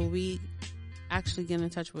level where we actually get in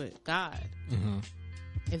touch with God.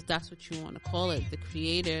 If that's what you want to call it, the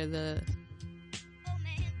creator, the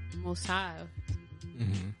most high.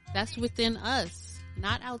 That's within us,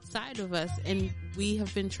 not outside of us. And we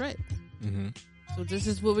have been tricked. So this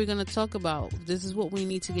is what we're going to talk about. This is what we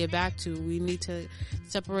need to get back to. We need to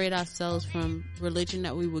separate ourselves from religion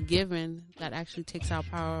that we were given that actually takes our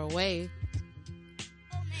power away,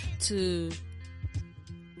 to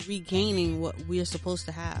regaining what we are supposed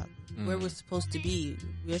to have, where we're supposed to be.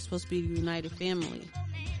 We're supposed to be a united family.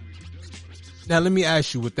 Now, let me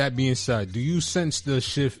ask you, with that being said, do you sense the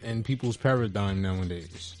shift in people's paradigm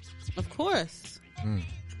nowadays? Of course.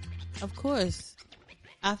 Of course.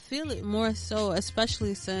 I feel it more so,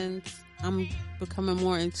 especially since I'm becoming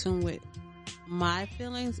more in tune with my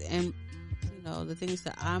feelings and, you know, the things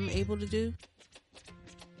that I'm able to do.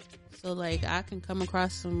 So, like, I can come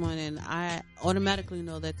across someone and I automatically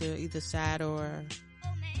know that they're either sad or,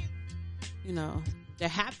 you know, they're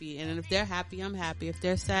happy. And if they're happy, I'm happy. If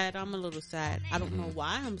they're sad, I'm a little sad. I don't know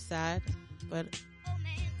why I'm sad, but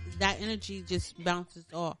that energy just bounces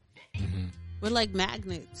off. We're like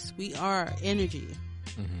magnets. We are energy.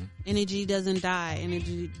 Energy doesn't die.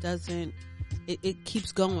 Energy doesn't, it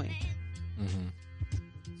keeps going.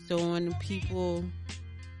 So when people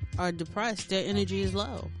are depressed, their energy is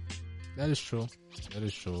low. That is true. That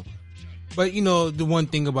is true. But, you know, the one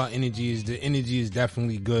thing about energy is the energy is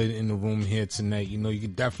definitely good in the room here tonight. You know, you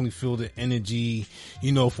can definitely feel the energy,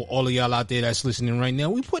 you know, for all of y'all out there that's listening right now.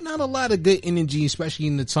 We putting out a lot of good energy, especially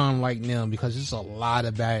in the time right now, because there's a lot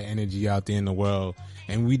of bad energy out there in the world.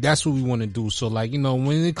 And that's what we want to do. So, like, you know,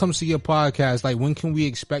 when it comes to your podcast, like, when can we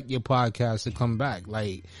expect your podcast to come back?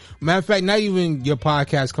 Like, matter of fact, not even your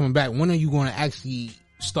podcast coming back. When are you going to actually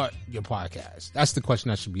start your podcast? That's the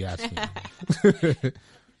question I should be asking.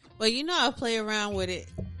 Well, you know, I play around with it,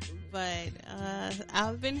 but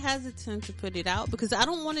I've been hesitant to put it out because I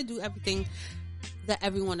don't want to do everything that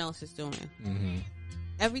everyone else is doing.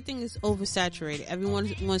 Everything is oversaturated.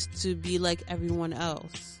 Everyone wants to be like everyone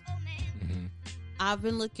else. I've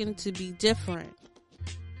been looking to be different,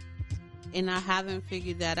 and I haven't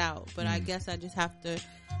figured that out. But I guess I just have to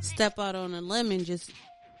step out on a limb and just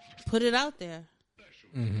put it out there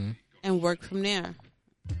and work from there.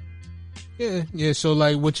 Yeah. So,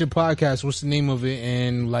 like, what's your podcast? What's the name of it?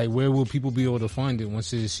 And, like, where will people be able to find it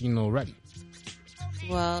once it's, you know, ready?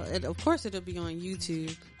 Well, of course it'll be on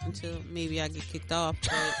YouTube until maybe I get kicked off.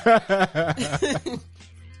 But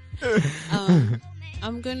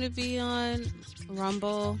I'm going to be on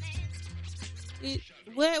Rumble,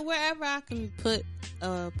 wherever I can put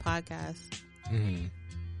a podcast.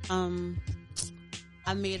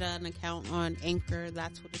 I made an account on Anchor.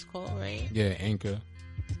 That's what it's called, right? Yeah, Anchor.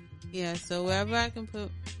 Yeah, so wherever I can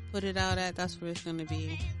put it out at, that's where it's going to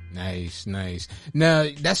be. Nice. Now,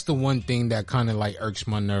 that's the one thing that kind of like irks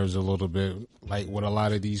my nerves a little bit, like with a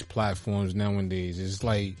lot of these platforms nowadays. It's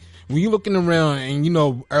like, when you're looking around and, you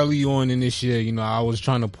know, early on in this year, you know, I was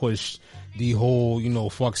trying to push the whole, you know,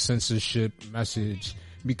 fuck censorship message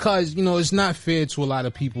because, you know, it's not fair to a lot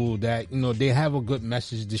of people that, you know, they have a good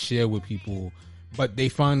message to share with people, but they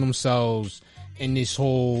find themselves in this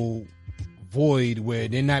whole void where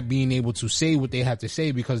they're not being able to say what they have to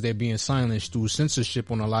say because they're being silenced through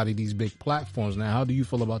censorship on a lot of these big platforms. Now, how do you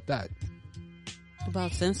feel about that?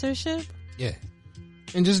 About censorship? Yeah.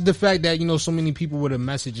 And just the fact that, you know, so many people with a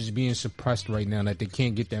message is being suppressed right now that they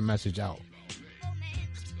can't get their message out.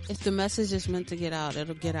 If the message is meant to get out,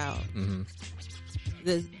 it'll get out. Mm-hmm.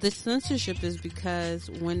 The censorship is because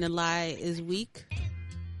when the lie is weak,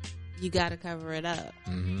 you got to cover it up.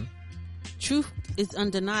 Mm-hmm. Truth is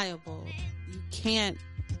undeniable.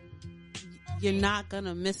 You're not going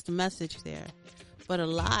to miss the message there. But a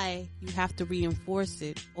lie, you have to reinforce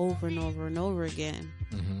it over and over and over again.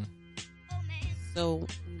 Mm-hmm. So,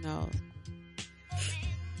 you know,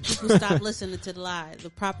 people stop listening to the lie. The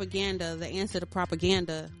propaganda, the answer to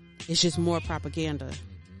propaganda is just more propaganda.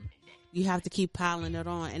 Mm-hmm. You have to keep piling it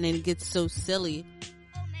on, and then it gets so silly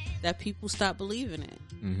that people stop believing it.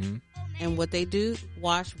 Mm-hmm. And what they do,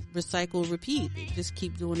 wash, recycle, repeat. They just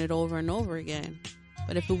keep doing it over and over again.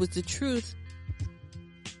 But if it was the truth,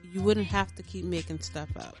 you wouldn't have to keep making stuff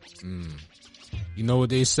up. You know what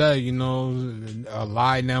they say, you know, a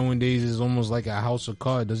lie nowadays is almost like a house of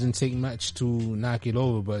cards. It doesn't take much to knock it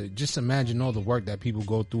over, but just imagine all the work that people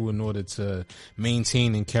go through in order to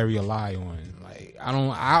maintain and carry a lie on. Like, I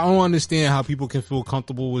don't understand how people can feel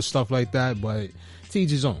comfortable with stuff like that, but to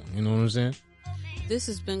each his own, you know what I'm saying? This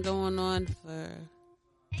has been going on for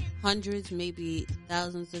hundreds, maybe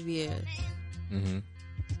thousands of years. Mm-hmm.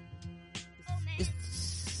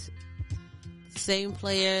 It's the same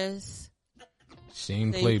players.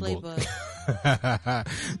 Same playbook.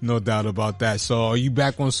 No doubt about that. So are you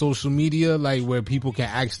back on social media, like where people can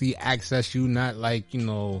actually access you, not like, you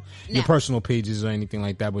know, your personal pages or anything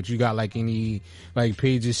like that, but you got like any like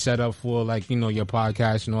pages set up for like, you know, your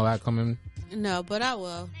podcast and all that coming? No, but I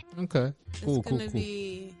will. Okay. Cool, it's gonna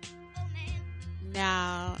be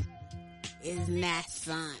now is not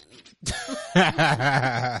son.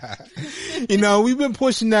 You know, we've been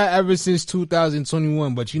pushing that ever since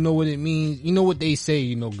 2021, but you know what it means? You know what they say,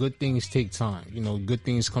 you know, good things take time. You know, good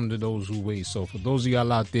things come to those who wait. So for those of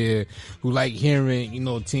y'all out there who like hearing, you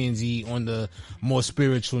know, TNZ on the more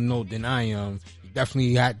spiritual note than I am,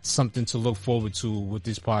 definitely had something to look forward to with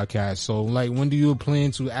this podcast. So like, when do you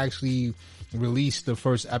plan to actually release the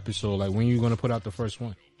first episode? Like, when are you going to put out the first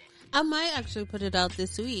one? I might actually put it out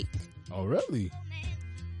this week. Oh, really?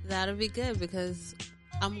 That'll be good because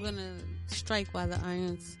I'm gonna strike while the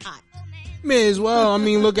iron's hot. May as well. I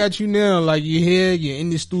mean, look at you now. Like, you're here, you're in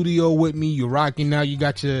the studio with me, you're rocking now. You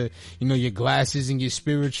got your, you know, your glasses and your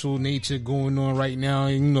spiritual nature going on right now.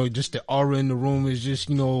 And, you know, just the aura in the room is just,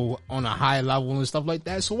 you know, on a high level and stuff like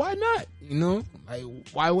that. So why not? You know, like,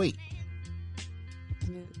 why wait?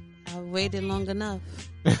 I've waited long enough.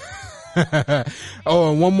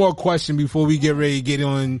 Oh, and one more question before we get ready to get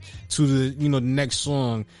on to the, you know, the next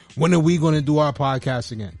song. When are we going to do our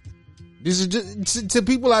podcast again? This is just to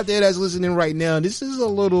people out there that's listening right now. This is a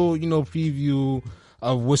little, you know, preview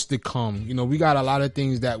of what's to come. You know, we got a lot of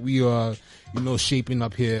things that we are, you know, shaping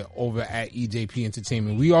up here over at EJP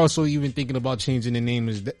Entertainment. We also even thinking about changing the name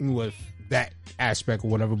with that aspect or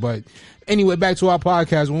whatever. But anyway, back to our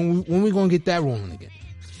podcast. When we going to get that rolling again?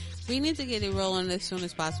 We need to get it rolling as soon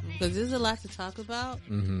as possible because there's a lot to talk about,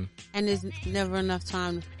 mm-hmm. and there's never enough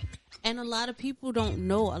time. And a lot of people don't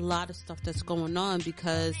know a lot of stuff that's going on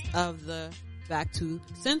because of the back to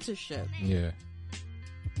censorship. Yeah.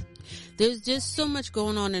 There's just so much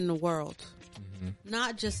going on in the world. Mm-hmm.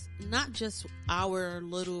 Not just our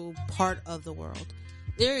little part of the world.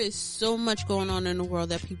 There is so much going on in the world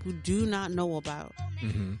that people do not know about.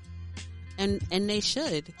 Mm-hmm. And they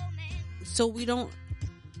should. So we don't,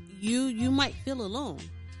 you might feel alone.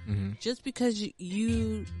 Mm-hmm. Just because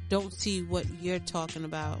you don't see what you're talking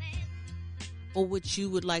about or what you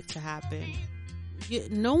would like to happen.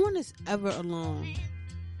 No one is ever alone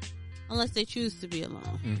unless they choose to be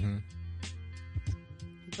alone. Mm-hmm.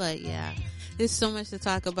 But yeah, there's so much to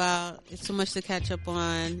talk about. There's so much to catch up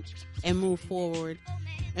on and move forward.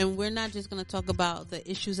 And we're not just going to talk about the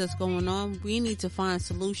issues that's going on. We need to find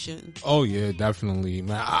solutions. Oh yeah, definitely,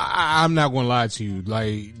 man. I'm not going to lie to you.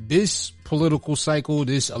 Like, this political cycle,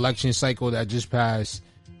 this election cycle that just passed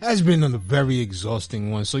has been a very exhausting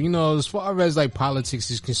one. So, you know, as far as like politics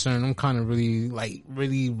is concerned, I'm kind of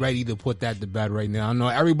really ready to put that to bed right now. I know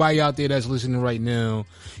everybody out there that's listening right now,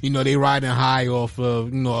 you know, they riding high off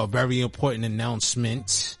of, you know, a very important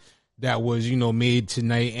announcement that was, you know, made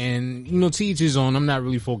tonight. And, you know, to each his own. I'm not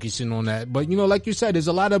really focusing on that. But, you know, like you said, there's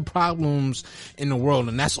a lot of problems in the world,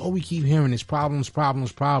 and that's all we keep hearing is problems.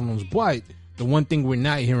 But The one thing we're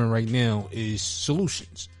not hearing right now is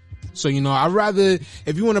solutions. So, you know, I'd rather,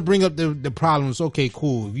 if you want to bring up the problems, okay,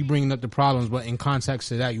 cool. If you're bringing up the problems, but in context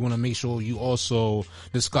to that, you want to make sure you also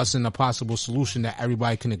discussing a possible solution that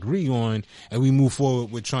everybody can agree on, and we move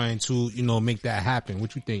forward with trying to, you know, make that happen.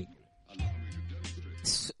 What you think?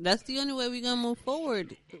 That's the only way we're going to move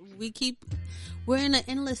forward. We're in an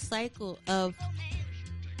endless cycle of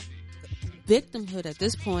victimhood at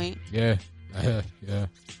this point. Yeah.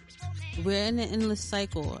 We're in an endless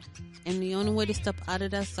cycle. And the only way to step out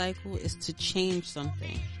of that cycle is to change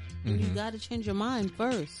something. And you got to change your mind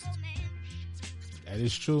first. That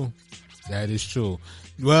is true. That is true.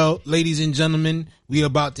 Well, ladies and gentlemen, we are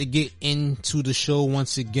about to get into the show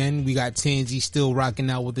once again. We got Tansy still rocking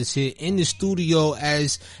out with us here in the studio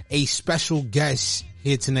as a special guest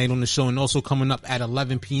here tonight on the show, and also coming up at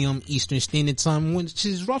 11 p.m. Eastern Standard Time, which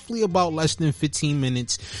is roughly about less than 15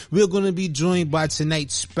 minutes. We're going to be joined by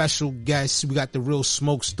tonight's special guest. We got the Real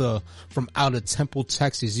Smokesta from out of Temple,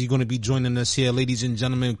 Texas. He's going to be joining us here, ladies and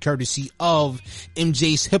gentlemen, courtesy of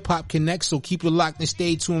MJ's Hip Hop Connect. So keep it locked and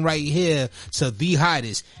stay tuned right here to the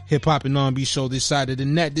hottest hip hop and R&B show this side of the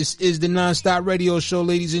net. This is the NonStop Radio Show,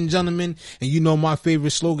 ladies and gentlemen, and you know my favorite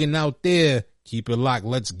slogan out there. Keep it locked.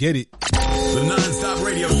 Let's get it. The NonStop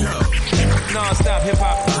Radio Show. Non-stop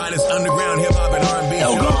hip-hop. The hottest underground hip-hop and R&B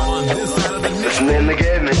show on this side of the net. Listen in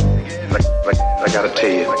again, man. I gotta tell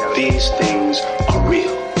you, these things are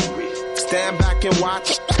real. Stand back and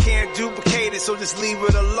watch. Can't duplicate it, so just leave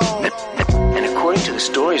it alone. And according to the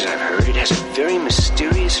stories I've heard, it has a very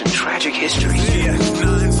mysterious and tragic history.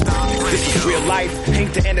 This is real life,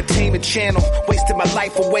 ain't the entertainment channel. Wasted my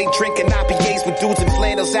life away drinking IPAs with dudes in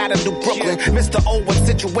flannels out of New Brooklyn. Mr. O with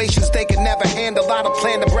situations they can never handle. I don't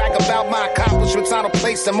plan to brag about my accomplishments. I don't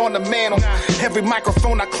place them on the mantle. Every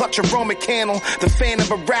microphone I clutch a Roman candle. The fan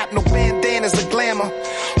of a rap, no bandanas or glamour.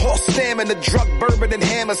 Horse stamina, drug, bourbon and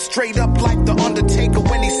hammer. Straight up like the Undertaker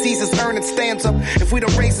when he sees his earning stands up. If we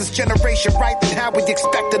don't raise this generation right, then how we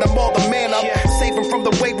expected them all to man up? Save them from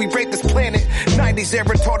the way we rape this planet. 90s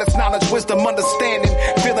era taught us knowledge, wisdom, understanding.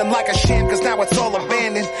 Feeling like a sham cause now it's all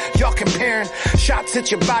abandoned. Y'all comparing, shots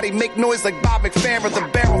hit your body, make noise like Bob McFerrin. The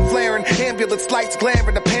barrel flaring, ambulance lights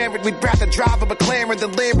glaring apparent. We'd rather drive a McLaren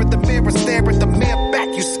than leer at the mirror, stare at the man back,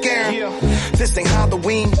 you scaring. This ain't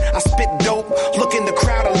Halloween, I spit dope, look in the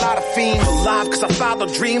crowd, a lot of fiends. Alive cause I follow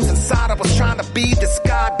dreams, inside I was trying to be this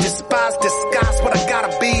God, despise, disguise what I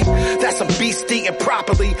gotta be. That's a beast eating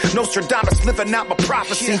properly, Nostradamus living out my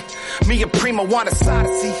prophecy. Me and Primo want a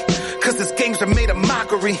odyssey, cause this games are made of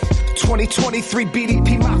mockery. 2023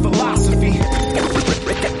 BDP, my philosophy.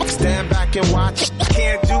 Stand back and watch.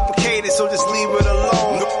 Can't duplicate it, so just leave it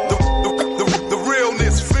alone. The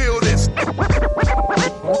realness, feel this.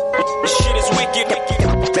 This shit is wicked.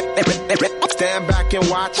 Stand back and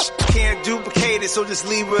watch. Can't duplicate it, so just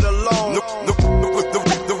leave it alone.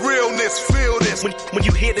 The realness, feel this. When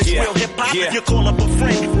you hear this real hip hop, you call up a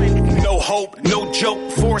friend. No hope, no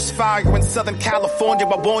joke. Forest fire in Southern California.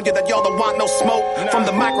 I warn you that y'all don't want no smoke. From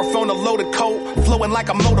the microphone, a loaded coat, flowing like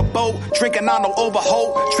a motorboat, drinking on no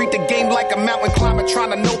overhaul. Treat the game like a mountain climber, trying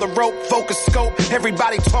to know the rope. Focus scope.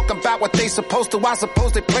 Everybody talking about what they supposed to. I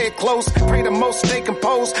suppose they play it close. Pray the most, stay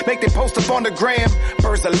composed. Make them post up on the gram.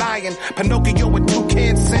 Birds are lying. Pinocchio with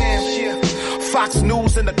Toucan Sam. Fox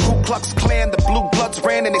News and the Ku Klux Klan. The Blue Bloods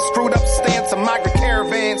ran and they screwed up stands of migrant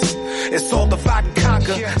caravans. It's all divide and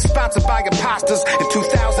conquer. Sponsored by imposters. In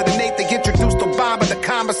 2008 they introduced Obama to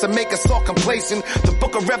commerce and make us all complacent. The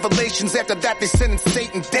book of Revelations, after that they sent in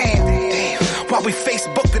Satan. Damn. While we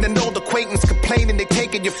Facebooking an old acquaintance complaining they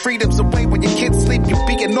taking your freedoms away when your kids sleep. You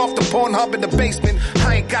beating off the Pornhub in the basement.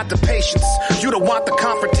 I ain't got the patience. You don't want the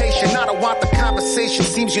confrontation. I don't want the conversation.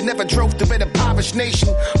 Seems you never drove through an impoverished nation.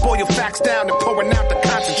 Boil your facts down and pouring out the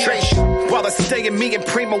concentration. While it's staying me and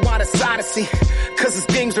Primo want a odyssey. Cause his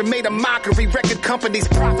games are made of mockery. Record companies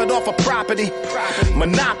profit off of property.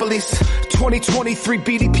 Monopolies. 2023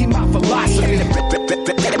 BDP, my philosophy.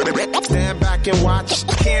 Stand back and watch.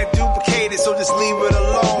 Can't duplicate it, so just leave it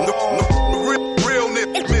alone. The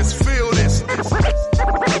realness, feel this.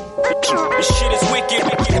 This shit is wicked.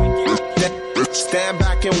 Stand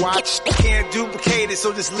back and watch. Can't duplicate it,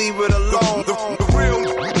 so just leave it alone. The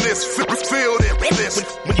realness, feel this.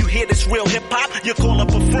 When you hear this real hip hop, you call up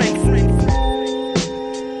a friend.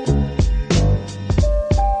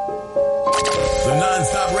 The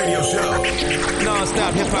NonStop Radio Show.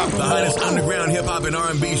 Non-stop hip hop. The hottest underground hip hop and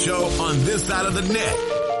R&B show on this side of the net.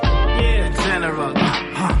 Yeah, General.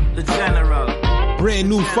 The General. Brand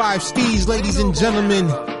new 5 Steez, ladies and gentlemen.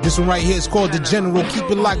 This one right here is called The General.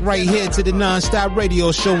 Keep it locked right here to the NonStop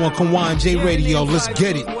Radio Show on Kawan J Radio. Let's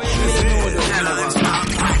get it. This is NonStop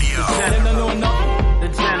Radio.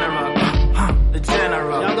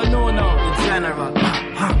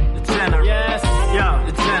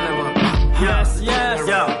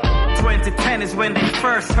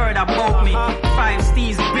 heard about me. 5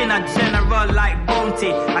 Steve's been a general like Bounty.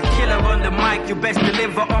 A killer on the mic, you best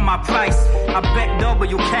deliver on my price. I bet double,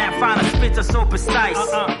 you can't find a spitter so precise.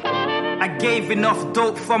 I gave enough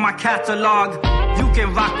dope for my catalog. You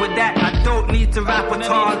can rock with that, I don't need to rap at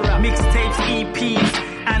all. Mixtapes, EPs,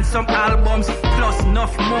 and some albums, plus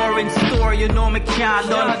enough more in store, you know me can't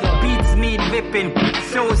done. Beats need ripping,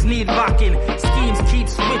 shows need rocking, schemes keep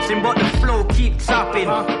switching, but the flow keep chopping.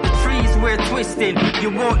 The trees we're twisting,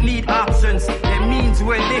 you won't need options, it means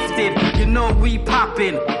we're lifted, you know we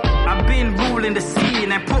popping. I've been ruling the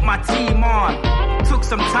scene and put my team on. Took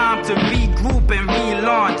some time to regroup and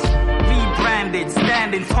relaunch. Rebranded,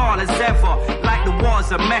 standing tall as ever, like the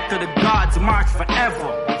walls of Mecca, the gods march forever.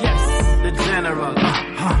 Yes, the general,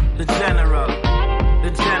 the general,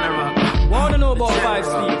 the general. Wanna know about 5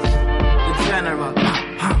 Steves? The general,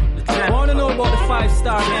 the general. Wanna know about the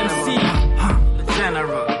 5-star MC? The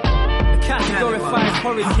general, the Category 5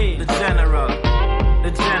 Hurricane. The general,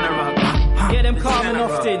 the general. Yeah, them call me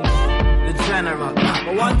enough things. The general,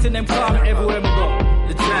 but one thing them call me everywhere we go.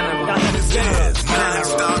 The general. That's the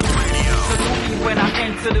NonStop Radio. Salute me when I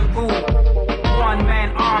enter the room. One-man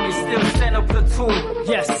army, still send a platoon.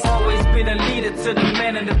 Yes, always been a leader to the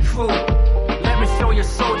men and the crew. Let me show your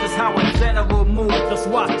soldiers how a general move. Just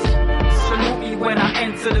what? Salute me when I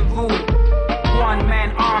enter the room.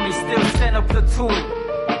 One-man army, still send a platoon.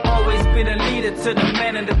 Always been a leader to the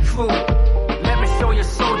men and the crew. Let me show your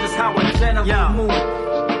soldiers how a general move.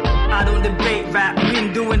 I don't debate rap,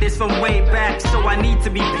 been doing this from way back, so I need to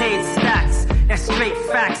be paid stats. That's straight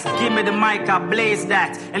facts. Give me the mic, I blaze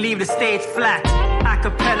that and leave the stage flat.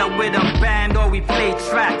 Acapella with a band or we play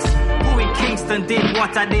tracks. Who in Kingston did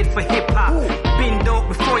what I did for hip hop? Been dope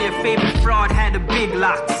before your favorite fraud had the big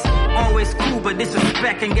locks. Always cool but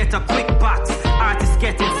disrespect and get a quick box. Artists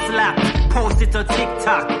getting slapped, post it on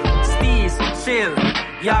TikTok. Steez, chill,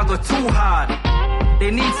 y'all go too hard. There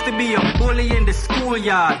needs to be a bully in the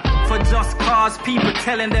schoolyard. For just cause people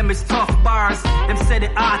telling them it's tough bars. Them say the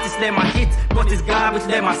artists them I hit, but it's garbage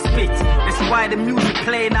them I spit. That's why the music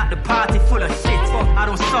playing at the party full of shit. I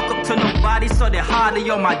don't suck up to nobody, so they're hardly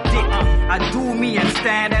on my dick. I do me and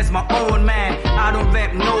stand as my own man. I don't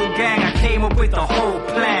rep no gang, I came up with the whole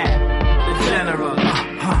plan. The general,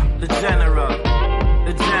 the general,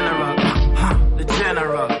 the general, the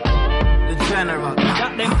general, the general.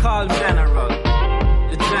 That them call me general.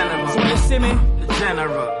 The general. So when you see me, the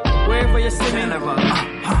general. Wherever you see me, general.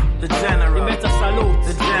 The general. You better salute.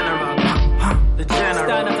 The general. The general.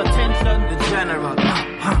 Stand at attention. The general.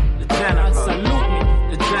 The general. And salute me.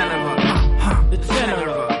 The general. The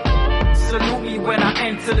general. Salute me when I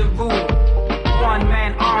enter the room.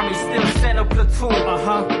 One-man army, still send a platoon.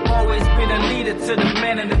 Always been a leader to the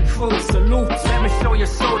men and the crew. Salute. Let me show your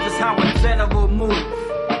soldiers how a general move.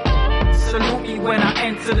 Salute me when I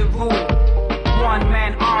enter the room.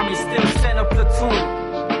 One-man army, still send a platoon.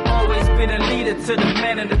 Always been a leader to the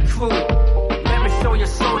men and the crew. Let me show your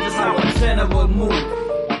soldiers how a general move.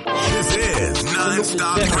 This is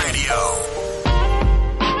NonStop Radio.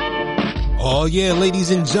 Oh yeah, ladies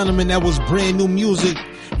and gentlemen, that was brand new music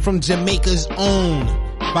from Jamaica's own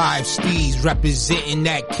 5 Steves representing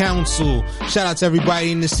that council. Shout out to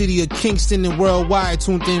everybody in the city of Kingston and worldwide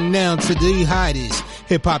tuned in now to the hottest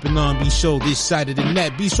hip hop and R&B show this side of the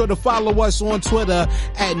net. Be sure to follow us on Twitter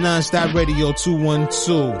at NonStop Radio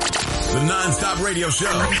 212. The NonStop Radio Show.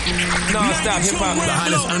 NonStop hip hop. The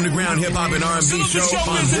hottest underground hip hop and R&B show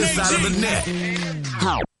on this side of the net.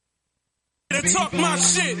 How? To talk my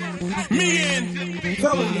shit. Me and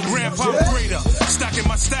Grandpa Greater stacking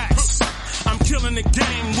my stacks. I'm killing the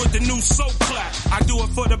game with the new soul clap. I do it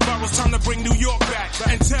for the boroughs, time to bring New York back.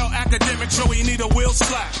 And tell academic Joe he need a wheel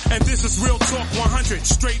slap. And this is Real Talk 100,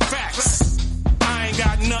 straight facts. I ain't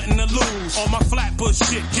got nothing to lose. On my flatbush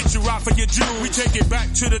shit, get you out for your jewels. We take it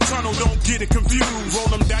back to the tunnel, don't get it confused. Roll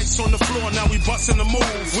them dice on the floor, now we bustin' the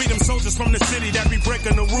move. We them soldiers from the city that be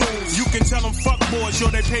breaking the rules. You can tell them fuck boys, yo,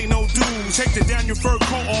 they pay no dues. Take the Daniel fur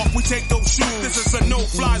coat off, we take those shoes. This is a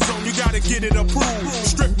no-fly zone, you gotta get it approved.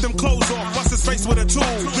 Strip them clothes off, bust his face with a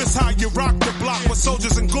tool. This how you rock the block with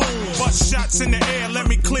soldiers and goons. Bust shots in the air, let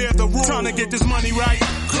me clear the room. Time to get this money right,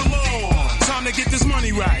 come on. Time to get this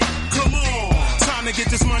money right, come on. Time to get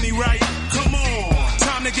this money right, come on.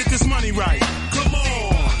 Time to get this money right, come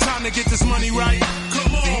on. Time to get this money right,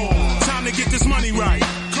 come on. Time to get this money right,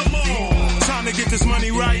 come on. Time to get this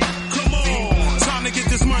money right, come on. Time to get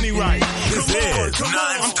this money right. This is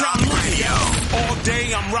NonStop Radio. All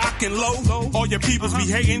day I'm rocking low. All your peoples be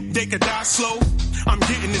hating, they could die slow. I'm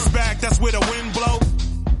getting this back, that's where the wind blow.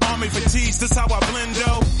 Army fatigues, this how I blend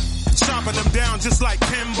though. Chopping them down just like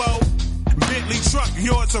Kimbo. Bentley truck,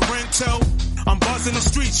 yours a rental. I'm buzzing the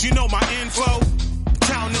streets, you know my info.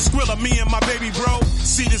 Counting the Skrilla, me and my baby bro.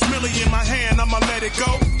 See this milli in my hand, I'ma let it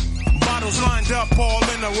go. Bottles lined up all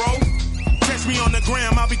in a row. Catch me on the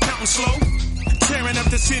gram, I'll be counting slow. Tearing up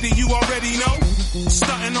the city, you already know.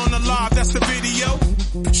 Stunting on the live, that's the video.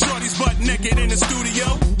 Shorty's butt naked in the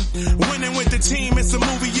studio. Winning with the team, it's a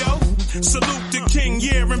movie, yo. Salute the king,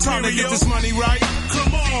 yeah, Imperial. Time to get this money right.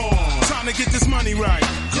 Come on. Time to get this money right.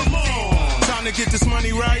 Come on. Time to get this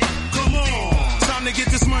money right. Come on. Time to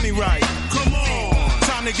get this money right. Come on.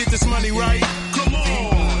 Time to get this money right. Come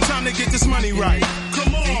on. Time to get this money right.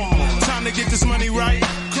 Come on. Time to get this money right.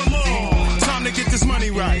 Come on. Time to get this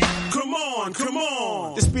money right. Come on, come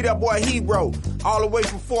on. This be that boy Hero, all the way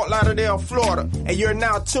from Fort Lauderdale, Florida. And you're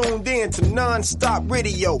now tuned in to NonStop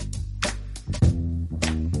Radio.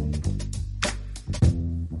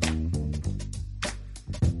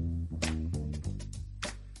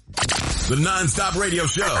 The NonStop Radio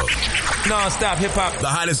Show. Non-stop hip-hop. The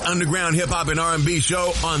hottest underground hip-hop and R&B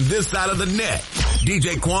show on this side of the net.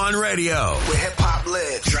 DJ Quan Radio. Where hip-hop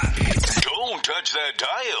lives. Drop it. Don't touch that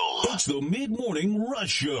dial. It's the Mid-Morning Rush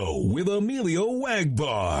Show with EMillio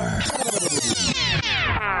EgBar.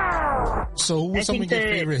 So who were some of your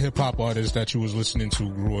favorite hip-hop artists that you was listening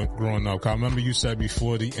to growing up? I remember you said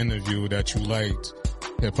before the interview that you liked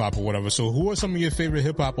hip-hop or whatever. So who are some of your favorite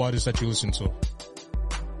hip-hop artists that you listen to?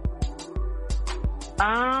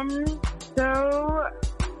 So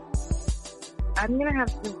I'm gonna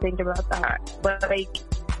have to think about that, but like,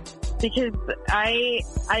 because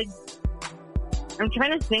I'm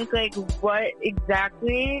trying to think like what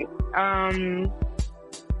exactly,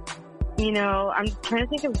 you know, I'm trying to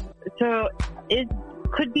think of, so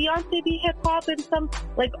could Beyonce be hip hop in some,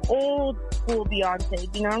 like, old school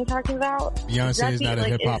Beyonce? Do you know what I'm talking about? Beyonce is not a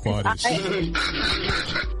hip hop artist.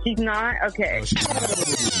 She's not? Okay. No, she's not.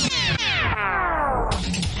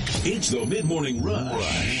 It's the Mid-Morning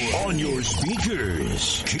Rush on your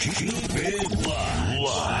speakers. Keep it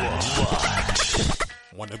locked.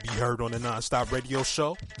 Want to be heard on the NonStop Radio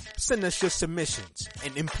Show? Send us your submissions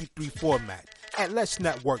in MP3 format at Let's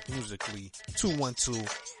Network Musically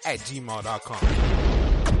 212@gmail.com.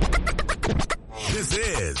 This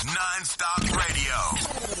is NonStop Radio.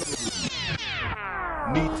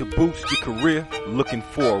 Need to boost your career? Looking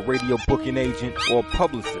for a radio booking agent or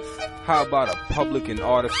publicist? How about a public and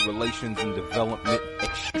artist relations and development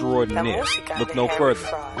extraordinaire? Look no further.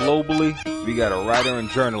 Globally, we got a writer and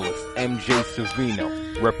journalist, MJ Savino,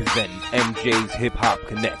 representing MJ's Hip Hop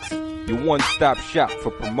Connects. Your one-stop shop for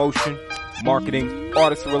promotion, marketing,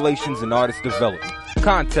 artist relations, and artist development.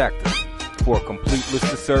 Contact us for a complete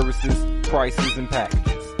list of services, prices, and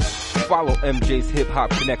packages. Follow MJ's Hip Hop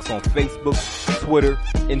Connects on Facebook, Twitter,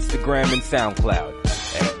 Instagram, and SoundCloud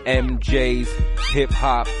at MJ's Hip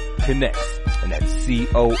Hop Connects, and that's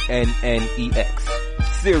CONNEX.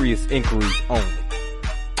 Serious inquiries only.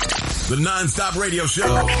 The NonStop Radio Show.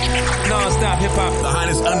 Non-stop hip-hop. The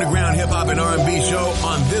hottest underground hip-hop and R&B show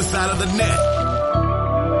on this side of the net.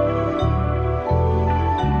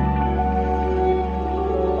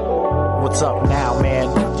 What's up now, man?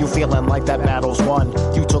 You feeling like that battle's won?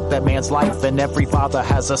 You took that man's life, and every father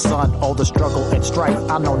has a son. All the struggle and strife,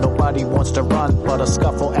 I know nobody wants to run, but a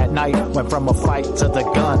scuffle at night went from a fight to the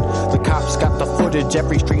gun. The cops got the footage,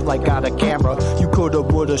 every street light got a camera. You coulda,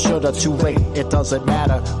 woulda, shoulda, too late, it doesn't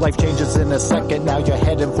matter. Life changes in a second, now you're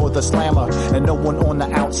heading for the slammer, and no one on the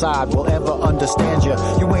outside will ever understand you.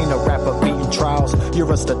 You ain't a rapper beating trials,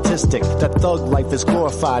 you're a statistic. That thug life is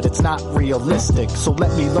glorified, it's not realistic. So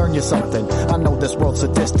let me learn you something, I know this world's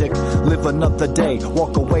sadistic. Live another day,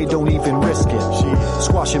 walk away, don't even risk it.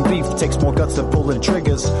 Squashing beef takes more guts than pulling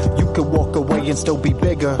triggers. You could walk away and still be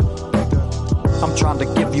bigger. I'm trying to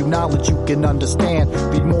give you knowledge you can understand.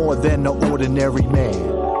 Be more than an ordinary man.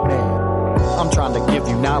 I'm trying to give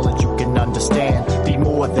you knowledge you can understand. Be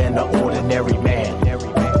more than an ordinary man.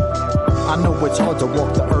 I know it's hard to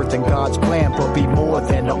walk the earth in God's plan, but be more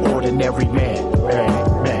than an ordinary man.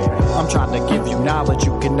 I'm trying to give you knowledge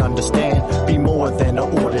you can understand. Be more than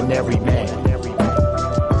an ordinary man.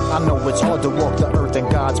 I know it's hard to walk the earth in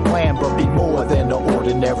God's plan, but be more than an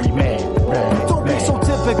ordinary man. Don't be so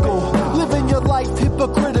typical, living your life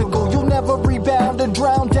hypocritical. You'll never rebound and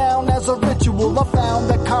drown down as a ritual. I found found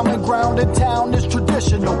that common ground in town is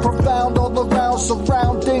traditional, profound all around,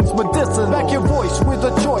 surroundings medicinal. Back your voice with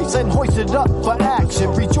a choice and hoist it up for action.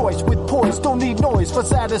 Rejoice with poise, don't need noise for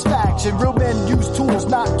satisfaction. Real men use tools,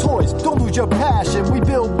 not toys. Don't lose your passion. We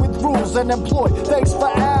build with rules and employ. Thanks for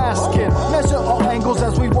asking. Measure all angles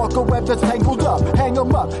as we walk a web that's tangled up. Hang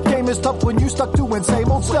 'em up. Game is tough when you stuck doing same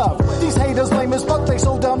old stuff. These haters lame as fuck. They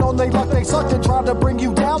so down on they luck. They suck and try to bring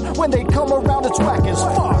you down. When they come around, it's whack as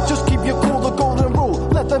fuck. Just keep your cool, the golden rule.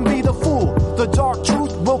 Let them be the fool. The dark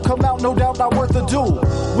truth will come out, no doubt, not worth a duel.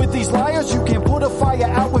 With these liars, you can put a fire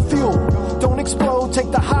out with fuel. Don't explode,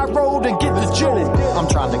 take the high road and get the jewel. I'm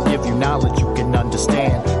trying to give you knowledge you can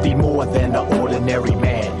understand. Be more than an ordinary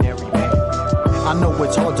man. I know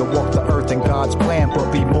it's hard to walk the earth in God's plan,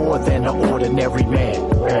 but be more than an ordinary man.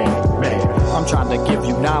 I'm trying to give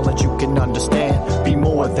you knowledge you can understand. Be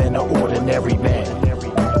more than an ordinary man.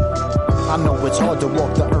 I know it's hard to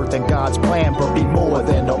walk the earth in God's plan, but be more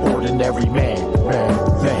than an ordinary man.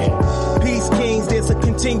 Peace kings, there's a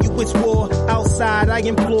continuous war. Outside, I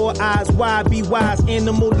implore eyes wide, be wise.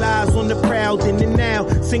 Animal lives on the prowl, in and now.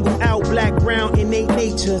 Single out, black, brown, innate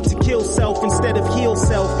nature. To kill self instead of heal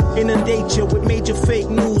self. Inundate you with major fake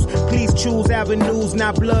news. Please choose avenues,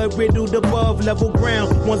 not blood riddled above level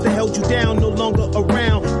ground. Ones that held you down, no longer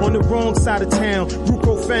around. On the wrong side of town, root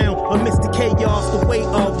profound. Amidst the chaos, the weight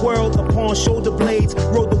of world upon shoulder blades.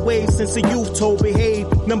 Rode the waves since a youth told behave.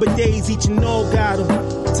 Number days, each and all got 'em.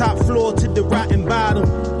 Top floor to the rotten bottom.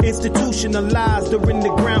 Institutionalized, they're in the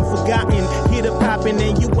ground forgotten. Hit a poppin'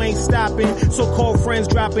 and you ain't stopping. So-called friends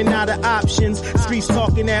dropping out of options. Streets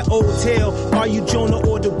talking that old tale. Are you Jonah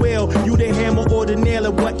or the whale? You the hammer or the nail?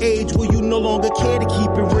 At what age will you no longer care to keep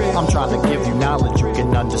it real? I'm trying to give you knowledge you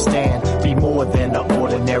can understand. Be more than an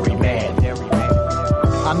ordinary man.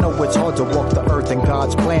 I know it's hard to walk the earth in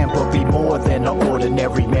God's plan, but be more than an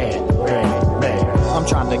ordinary man. I'm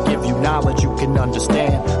trying to give you knowledge you can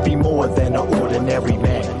understand. Be more than an ordinary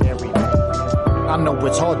man. I know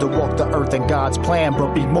it's hard to walk the earth in God's plan,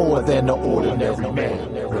 but be more than an ordinary man.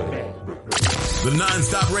 The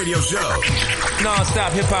NonStop Radio Show.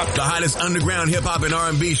 Non-stop hip-hop. The hottest underground hip-hop and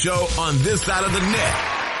R&B show on this side of the net.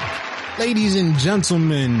 Ladies and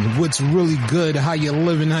gentlemen, what's really good? How you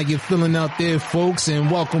living? How you feeling out there, folks?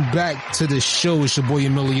 And welcome back to the show. It's your boy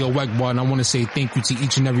EMillio EgBar, and I want to say thank you to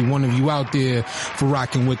each and every one of you out there for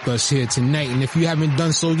rocking with us here tonight. And if you haven't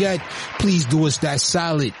done so yet, please do us that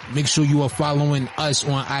solid. Make sure you are following us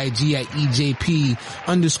on IG at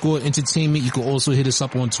EJP_entertainment. You can also hit us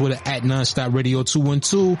up on Twitter at NonStop Radio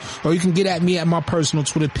 212, or you can get at me at my personal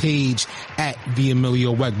Twitter page at the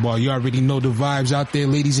EMillio EgBar. You already know the vibes out there,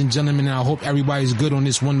 ladies and gentlemen. And I hope everybody's good on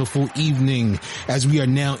this wonderful evening as we are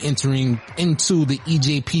now entering into the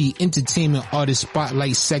EJP Entertainment Artist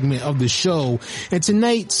Spotlight segment of the show. And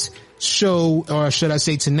tonight's show, or should I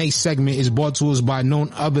say tonight's segment, is brought to us by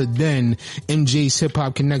none other than MJ's Hip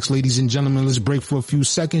Hop Connects. Ladies and gentlemen, let's break for a few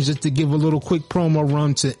seconds just to give a little quick promo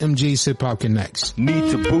run to MJ's Hip Hop Connects. Need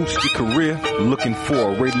to boost your career? Looking for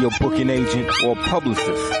a radio booking agent or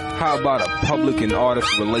publicist? How about a public and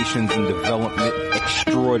artist relations and development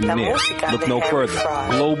extraordinaire? Look no further.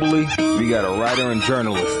 Globally, we got a writer and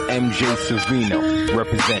journalist, MJ Savino,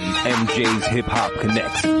 representing MJ's Hip Hop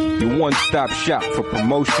Connects. Your one-stop shop for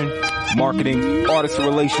promotion, marketing, artist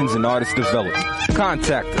relations, and artist development.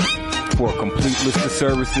 Contact us for a complete list of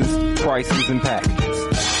services, prices, and packages.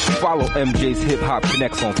 Follow MJ's Hip Hop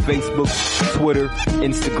Connects on Facebook, Twitter,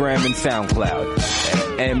 Instagram, and SoundCloud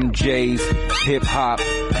at MJ's Hip Hop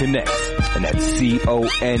Connects, and that's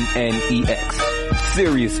CONNEX.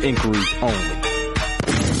 Serious inquiries only.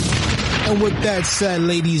 And with that said,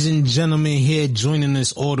 ladies and gentlemen, here joining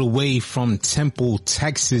us all the way from Temple,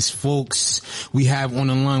 Texas, folks, we have on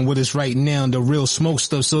the line with us right now the Real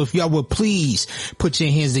Smokesta. So if y'all would please put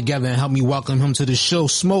your hands together and help me welcome him to the show.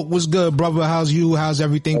 Smoke, what's good, brother? How's you? How's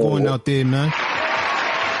everything going out there, man?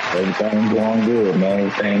 Everything going good, man.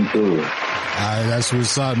 Everything good. Alright, that's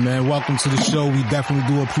what's up, man. Welcome to the show. We definitely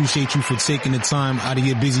do appreciate you for taking the time out of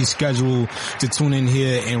your busy schedule to tune in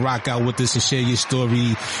here and rock out with us and share your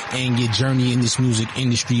story and your journey in this music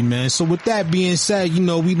industry, man. So with that being said, you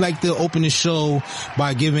know, we'd like to open the show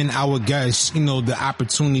by giving our guests, you know, the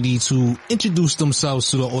opportunity to introduce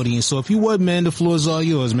themselves to the audience. So if you would, man, the floor is all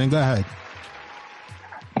yours, man. Go ahead.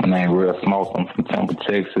 My name is Real Smokesta. I'm from Temple,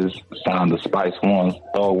 Texas. Signed to Spice One's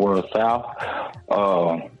Third World South.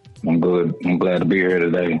 I'm good. I'm glad to be here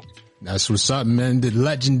today. That's what's up, man. The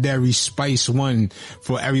legendary Spice One.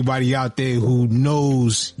 For everybody out there who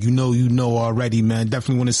knows, you know already, man.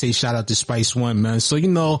 Definitely want to say shout out to Spice One, man. So, you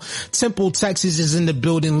know, Temple, Texas is in the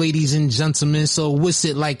building, ladies and gentlemen. So what's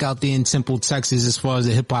it like out there in Temple, Texas as far as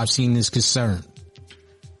the hip hop scene is concerned?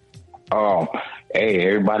 Hey,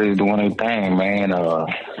 everybody's doing their thing, man.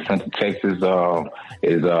 Central Texas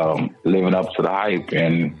is living up to the hype,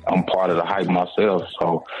 and I'm part of the hype myself.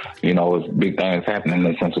 So, it's big things happening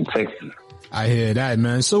in Central Texas. I hear that,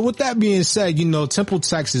 man. So with that being said, Temple,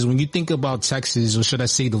 Texas, when you think about Texas, or should I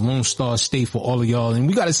say the Lone Star State for all of y'all, and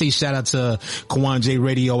we got to say shout out to Kwan J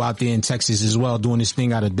Radio out there in Texas as well, doing this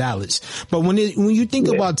thing out of Dallas. But when you think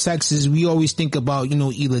about Texas, we always think about,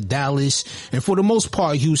 either Dallas, and for the most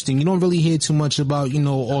part, Houston. You don't really hear too much about,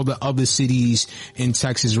 all the other cities in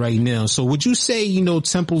Texas right now. So would you say,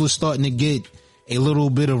 Temple is starting to get a little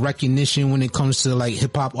bit of recognition when it comes to like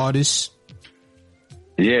hip hop artists?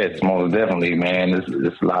 Yes, most definitely, man.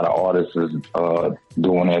 There's a lot of artists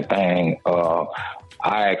doing their thing. I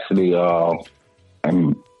actually,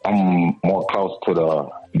 I'm more close to the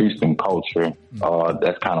Houston culture.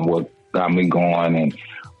 That's kind of what got me going, and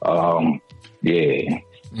yeah.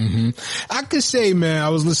 Mm-hmm. I could say, man, I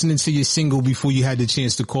was listening to your single before you had the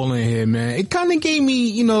chance to call in here, man. It kind of gave me,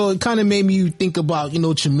 it kind of made me think about,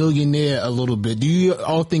 EMillio a little bit. Do you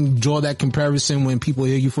all think draw that comparison when people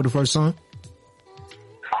hear you for the first time?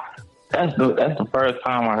 That's the first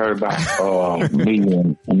time I heard about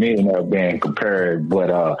Millionaire being compared.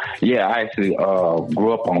 But yeah, I actually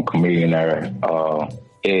grew up on Millionaire.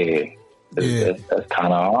 Yeah. That's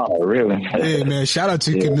kind of honor, really. Yeah, man. Shout out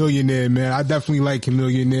to EMillio, man. I definitely like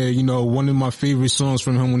EMillio. One of my favorite songs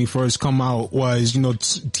from him when he first come out was,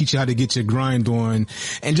 teach you how to get your grind on.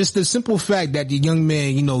 And just the simple fact that the young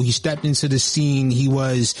man, he stepped into the scene. He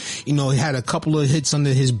was, he had a couple of hits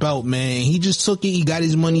under his belt, man. He just took it. He got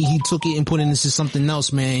his money. He took it and put it into something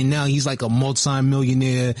else, man. And now he's like a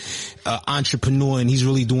multi-millionaire entrepreneur, and he's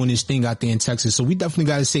really doing his thing out there in Texas. So we definitely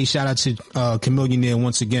got to say shout out to EMillio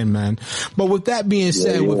once again, man. But with that being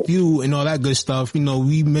said, with you and all that good stuff,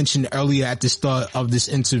 we mentioned earlier at the start of this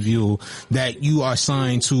interview that you are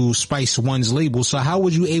signed to Spice One's label. So how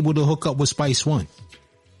were you able to hook up with Spice One?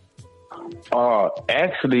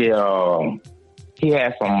 Actually, he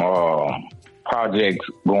had some projects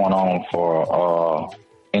going on for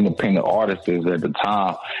independent artists at the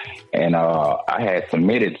time, and I had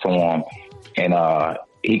submitted to him, and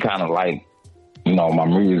he kind of liked, my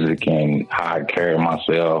music and how I carry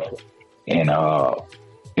myself. And,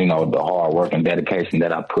 the hard work and dedication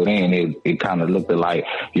that I put in, it kind of looked like,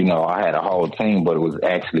 I had a whole team, but it was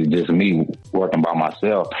actually just me working by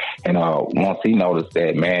myself. And once he noticed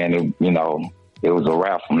that, man, it was a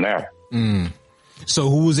wrap from there. Mm. So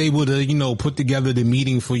who was able to, put together the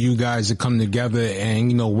meeting for you guys to come together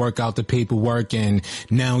and, work out the paperwork, and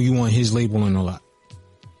now you on his label and all that?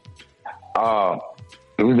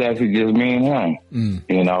 It was actually just me and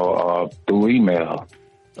him, through email.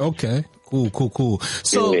 Okay. Cool.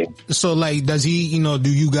 So like, does he, do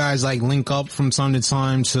you guys like link up from time to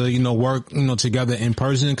time to, work, together in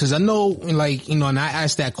person? Cause I know like, and I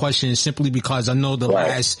asked that question simply because I know the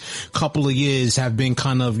last couple of years have been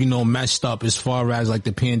kind of, messed up as far as like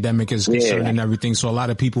the pandemic is concerned and everything. So a lot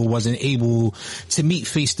of people wasn't able to meet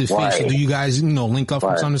face to face. So do you guys, link up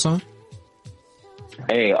from time to time?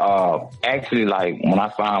 Hey, actually, like when I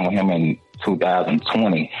signed with him in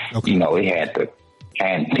 2020, he had the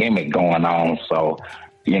pandemic going on, so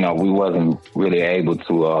we wasn't really able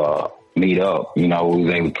to meet up. We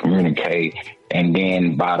was able to communicate, and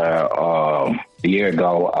then about a year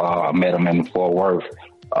ago, I met him in Fort Worth.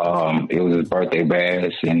 It was his birthday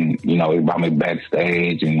bash, and he brought me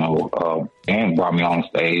backstage, and brought me on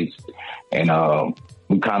stage, and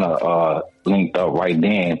we kind of linked up right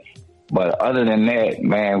then. But other than that,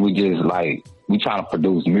 man, we just we trying to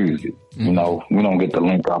produce music. We don't get to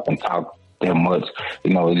link up and talk that much.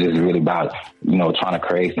 It's just really about trying to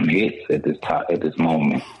create some hits at this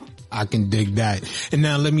moment. I can dig that. And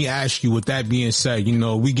now let me ask you, with that being said,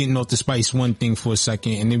 we getting off the Spice One thing for a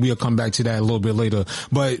second, and then we'll come back to that a little bit later.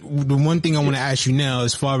 But the one thing I want to ask you now,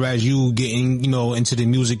 as far as you getting, into the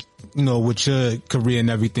music, with your career and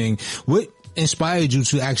everything, what inspired you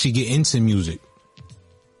to actually get into music?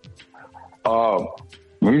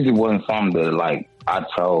 Music wasn't something that I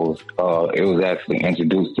chose. It was actually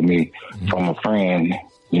introduced to me from a friend,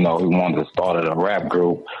 who wanted to start a rap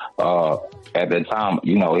group. At the time,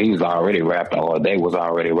 he was already rapping, or they was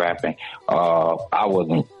already rapping. I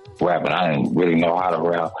wasn't rapping. I didn't really know how to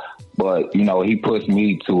rap. But, he pushed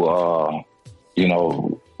me to,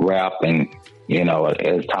 rap, and,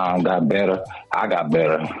 as time got better, I got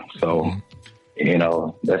better. So,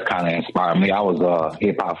 that's kind of inspired me. I was a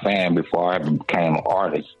hip hop fan before I became an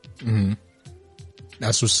artist. Mm-hmm.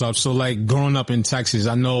 That's what's up. So like growing up in Texas,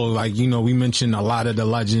 I know like, you know, we mentioned a lot of the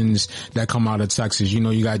legends that come out of Texas. You know,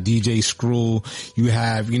 you got DJ Screw, you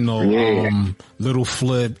have, you know, Little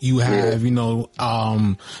Flip, you have, you know,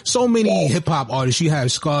 so many hip hop artists. You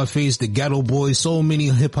have Scarface, the Ghetto Boys, so many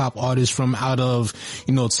hip hop artists from out of,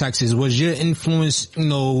 you know, Texas. Was your influence, you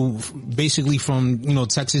know, basically from, you know,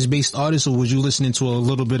 Texas based artists, or was you listening to a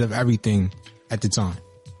little bit of everything at the time?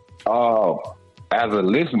 As a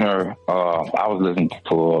listener, I was listening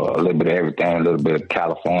to a little bit of everything, a little bit of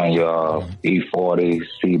California, E40,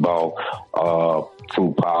 SIBO,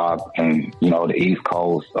 Tupac, and, you know, the East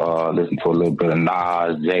Coast, listened to a little bit of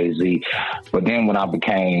Nas, Jay-Z. But then when I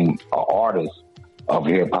became an artist of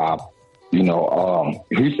hip-hop, you know,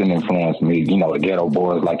 Houston influenced me. You know, the Ghetto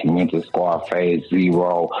Boys, like you mentioned, Scarface,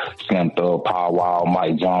 Zero, Slim Thug, Pow Wow,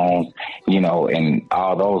 Mike Jones, you know, and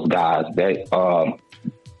all those guys,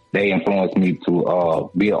 they influenced me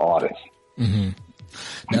to be an artist. Mm-hmm.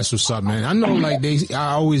 That's what's up, man. I know, like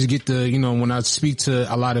I always get the, you know, when I speak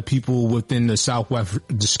to a lot of people within the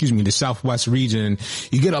Southwest region,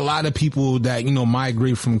 you get a lot of people that, you know,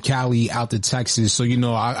 migrate from Cali out to Texas. So, you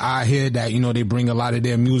know, I hear that, you know, they bring a lot of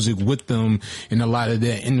their music with them and a lot of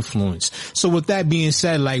their influence. So with that being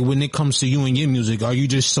said, like when it comes to you and your music, are you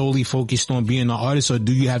just solely focused on being an artist, or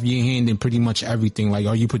do you have your hand in pretty much everything? Like,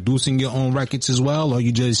 are you producing your own records as well, or are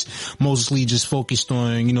you just mostly just focused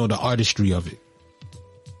on, you know, the artistry of it?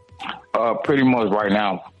 Pretty much right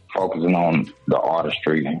now, focusing on the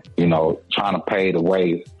artistry, you know, trying to pave the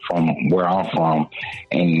way from where I'm from.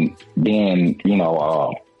 And then, you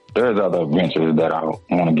know, there's other ventures that I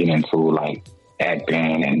want to get into, like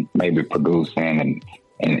acting and maybe producing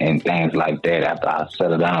and things like that after I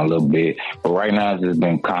settle down a little bit. But right now, it's just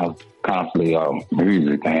been constantly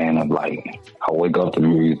music, man. I'm like, I wake up to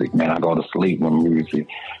music, man. I go to sleep with music.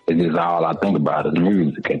 It's just all I think about is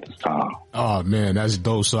music at this time. Oh man, that's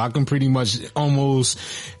dope. So I can pretty much almost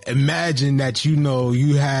imagine that, you know,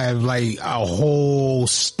 you have like a whole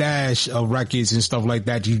stash of records and stuff like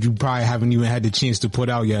that you probably haven't even had the chance to put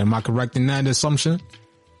out yet. Am I correct in that assumption?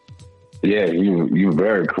 Yeah, you're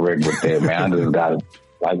very correct with that, man. I just got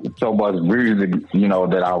like so much music, you know,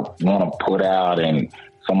 that I want to put out, and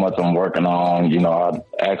so much I'm working on. You know,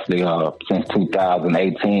 actually, since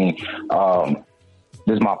 2018,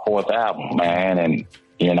 this is my 4th album, man, and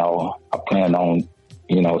you know, I plan on,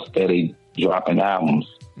 you know, steady dropping albums.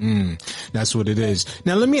 That's what it is.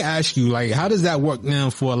 Now, let me ask you, like, how does that work now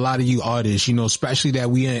for a lot of you artists, you know, especially that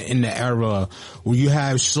we are in the era where you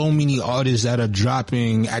have so many artists that are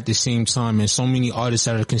dropping at the same time and so many artists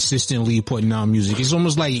that are consistently putting out music. It's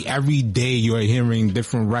almost like every day you're hearing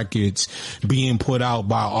different records being put out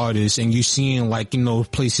by artists, and you're seeing, like, you know,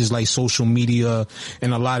 places like social media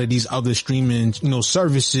and a lot of these other streaming, you know,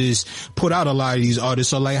 services put out a lot of these artists.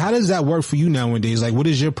 So, like, how does that work for you nowadays? Like, what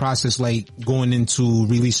is your process like going into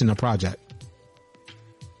releasing a project?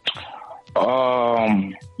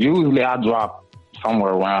 Usually I drop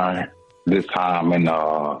somewhere around this time in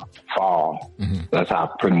fall. That's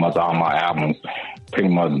how pretty much all my albums, pretty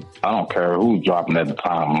much, I don't care who's dropping at the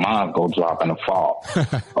time, mine go drop in the fall.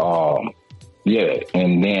 Yeah,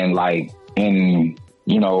 and then like in,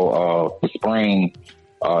 you know, the spring,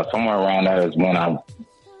 somewhere around that is when I,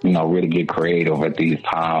 you know, really get creative at these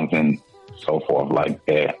times and so forth like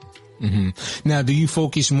that. Now, do you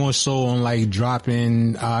focus more so on like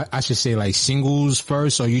dropping, I should say like singles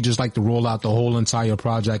first, or you just like to roll out the whole entire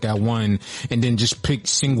project at one and then just pick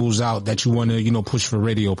singles out that you want to, you know, push for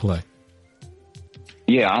radio play?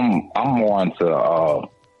 Yeah, I'm more into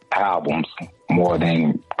albums more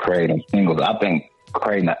than creating singles. I think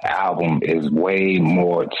creating an album is way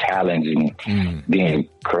more challenging than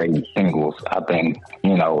creating singles. I think,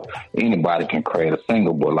 you know, anybody can create a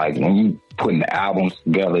single, but like when you putting the albums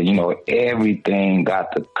together, you know, everything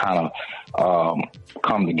got to kind of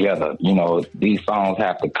come together. You know, these songs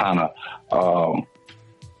have to kind of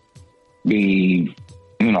be,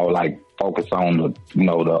 you know, like focus on the, you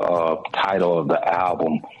know, the title of the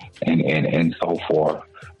album and so forth.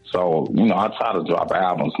 So, you know, I try to drop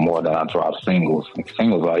albums more than I drop singles.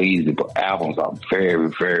 Singles are easy, but albums are very,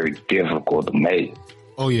 very difficult to make.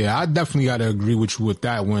 Oh yeah, I definitely got to agree with you with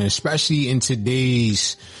that one, especially in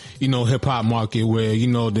today's, you know, hip hop market where, you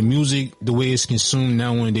know, the music, the way it's consumed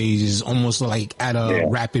nowadays is almost like at a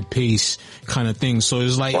rapid pace kind of thing. So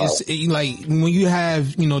it's like, like when you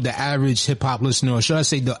have, you know, the average hip hop listener, or should I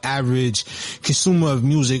say the average consumer of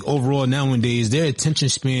music overall nowadays, their attention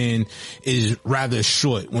span is rather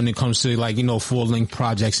short when it comes to like, you know, full length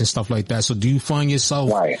projects and stuff like that. So do you find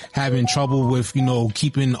yourself having trouble with, you know,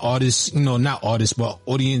 keeping artists, you know, not artists, but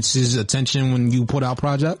audiences' attention when you put out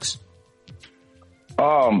projects?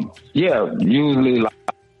 Yeah, usually like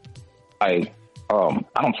I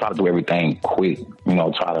don't try to do everything quick,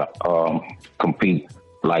 try to compete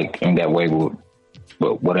like in that way with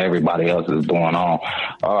what everybody else is doing on.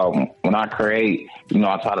 When I create,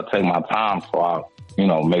 I try to take my time, so I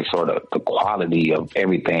make sure that the quality of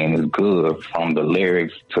everything is good, from the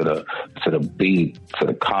lyrics to the beat to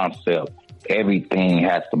the concept. Everything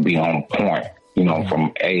has to be on point,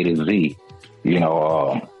 from A to Z.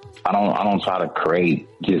 I don't try to create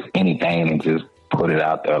just anything and just put it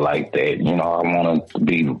out there like that. I want it to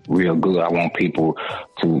be real good. I want people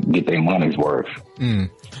to get their money's worth.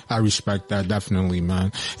 I respect that, definitely,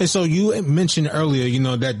 man. And so you mentioned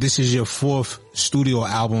earlier, that this is your 4th studio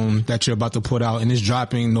album that you're about to put out, and it's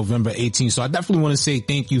dropping November 18th. So I definitely want to say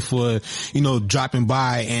thank you for, dropping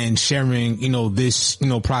by and sharing, this,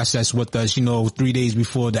 process with us, 3 days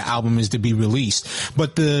before the album is to be released.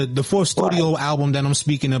 But the 4th studio album that I'm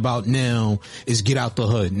speaking about now is Get Out the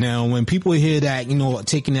Hood. Now, when people hear that,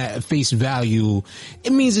 taking that at face value,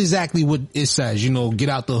 it means exactly what it says, get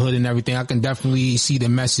out the hood and everything. I can definitely see the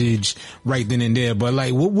message right then and there. But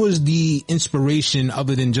like, what was the inspiration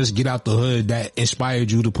other than just Get Out the Hood that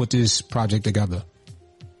inspired you to put this project together?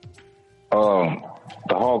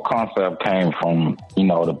 The whole concept came from,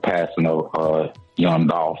 the passing of young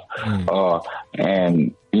Dolph.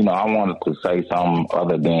 And, I wanted to say something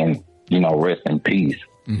other than, rest in peace.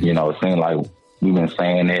 It seemed like we've been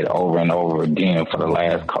saying it over and over again for the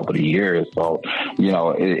last couple of years. So,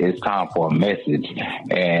 it's time for a message.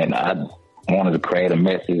 And I wanted to create a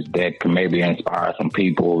message that could maybe inspire some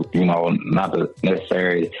people, not to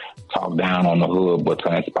necessarily talk down on the hood, but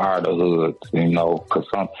to inspire the hood,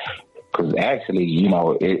 because actually,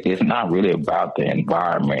 it's not really about the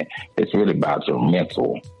environment. It's really about your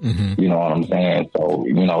mental. You know what I'm saying? So,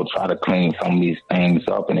 try to clean some of these things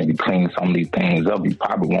up. And if you clean some of these things up, you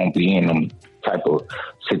probably won't be in them type of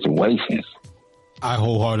situations. I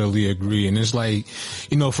wholeheartedly agree. And it's like,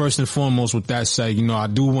 first and foremost, with that said, I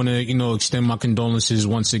do want to, extend my condolences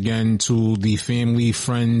once again to the family,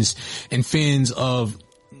 friends, and fans of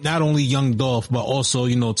not only Young Dolph, but also,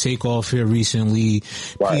 Takeoff here recently,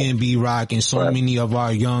 P&B Rock, and so many of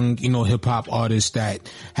our young, hip hop artists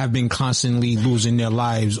that have been constantly losing their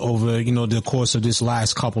lives over, the course of this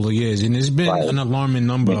last couple of years. And there's been an alarming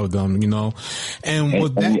number of them, And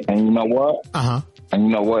with that. And you know what? And you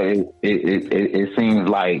know what? It seems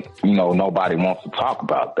like, nobody wants to talk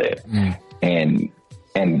about that.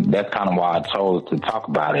 And that's kind of why I chose to talk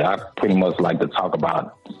about it. I pretty much like to talk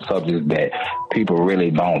about subjects that people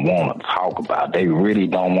really don't want to talk about. They really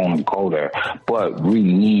don't want to go there, but we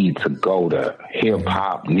need to go there. Hip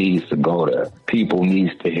hop needs to go there. People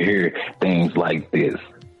needs to hear things like this.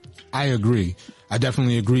 I agree. I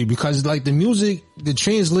definitely agree, because like the music,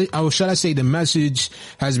 the message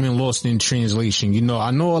has been lost in translation.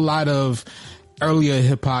 I know a lot of earlier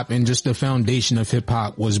hip hop and just the foundation of hip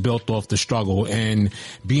hop was built off the struggle and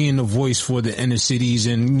being the voice for the inner cities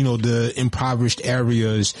and, the impoverished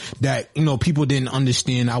areas that, people didn't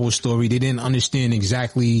understand our story. They didn't understand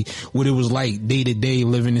exactly what it was like day to day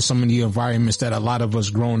living in some of the environments that a lot of us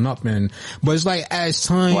grown up in. But it's like, as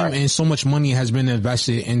time and so much money has been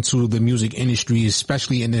invested into the music industry,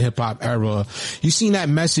 especially in the hip hop era, you've seen that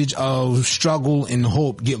message of struggle and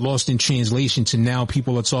hope get lost in translation to now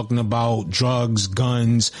people are talking about drugs,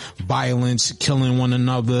 guns, violence, killing one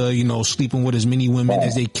another, sleeping with as many women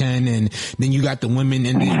as they can. And then you got the women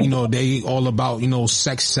and, they all about,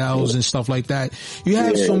 sex cells and stuff like that. You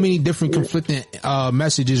have so many different conflicting,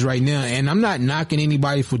 messages right now. And I'm not knocking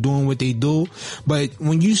anybody for doing what they do, but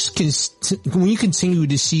when you continue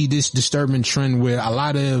to see this disturbing trend where a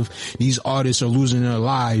lot of these artists are losing their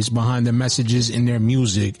lives behind the messages in their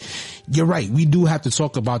music, you're right. We do have to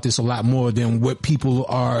talk about this a lot more than what people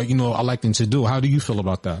are, electing to do. How do you feel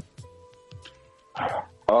about that?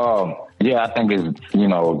 Yeah, I think it's,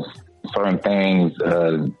 certain things,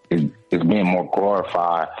 it's being more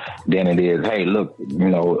glorified than it is. Hey, look,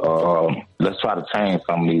 let's try to change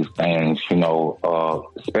some of these things,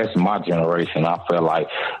 especially my generation. I feel like,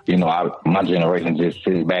 my generation just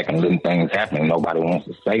sits back and letting things happen and nobody wants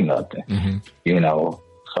to say nothing,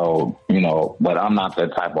 So, but I'm not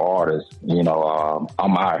that type of artist,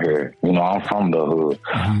 I'm out here, I'm from the hood,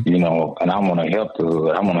 and I want to help the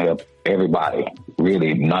hood. I want to help everybody,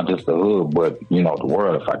 really, not just the hood, but, the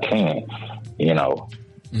world if I can,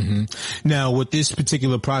 Now, with this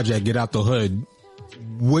particular project, Get Out the Hood,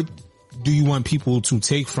 what do you want people to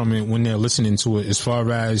take from it when they're listening to it, as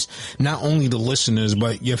far as not only the listeners,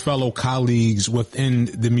 but your fellow colleagues within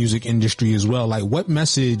the music industry as well? Like, what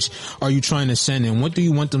message are you trying to send, and what do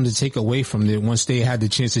you want them to take away from it once they had the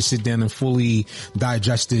chance to sit down and fully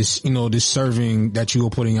digest this, this serving that you were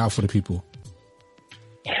putting out for the people?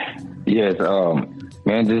 Yes,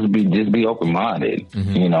 man, just be open-minded.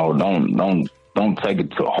 Don't take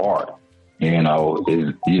it to heart.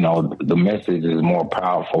 The message is more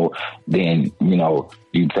powerful than,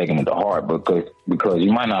 you taking it to heart, because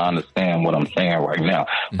you might not understand what I'm saying right now,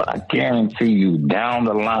 but I guarantee you down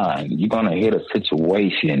the line, you're going to hit a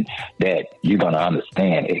situation that you're going to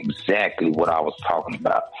understand exactly what I was talking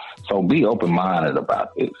about. So be open-minded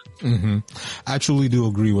about this. I truly do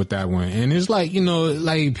agree with that one. And it's like,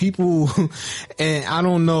 like people, and I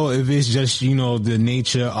don't know if it's just, the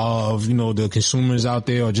nature of, the consumers out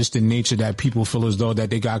there, or just the nature that people feel as though that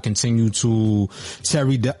they got to continue to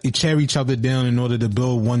tear each other down in order to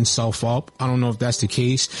build oneself up. I don't know if that's the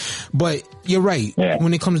case, but you're right. Yeah.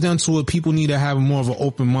 When it comes down to it, people need to have more of an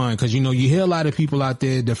open mind, because, you hear a lot of people out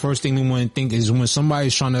there, the first thing they want to think is when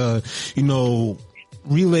somebody's trying to,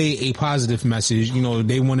 relay a positive message,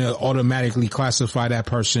 they want to automatically classify that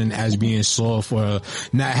person as being soft, or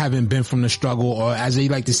not having been from the struggle, or as they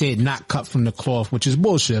like to say, not cut from the cloth, which is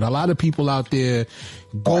bullshit. A lot of people out there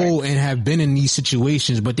go and have been in these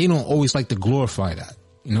situations, but they don't always like to glorify that,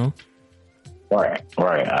 Right.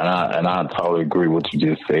 And I totally agree with what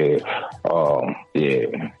you just said.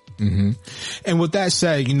 Yeah. And with that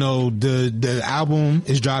said, the album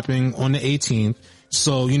is dropping on the 18th.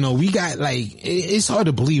 So, we got it's hard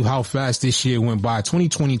to believe how fast this year went by.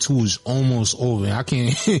 2022 is almost over. I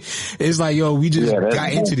can't, it's like, we just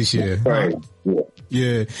got into this year. Right?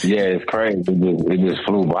 Yeah, it's crazy. It just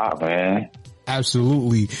flew by, man.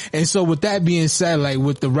 Absolutely. And so with that being said,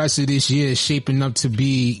 with the rest of this year shaping up to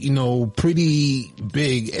be, pretty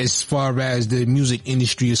big as far as the music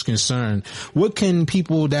industry is concerned, what can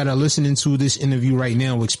people that are listening to this interview right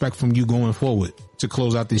now expect from you going forward to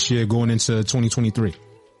close out this year, going into 2023?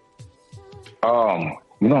 We're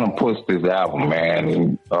going to push this album,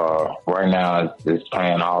 man. Right now it's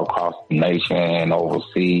playing all across the nation and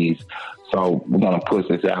overseas. So we're going to push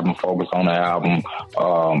this album, focus on the album,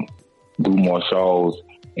 do more shows,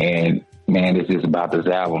 and man, it's just about this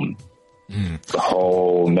album the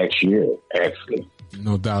whole next year, actually.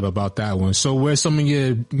 No doubt about that one. So where some of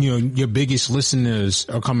your biggest listeners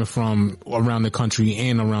are coming from around the country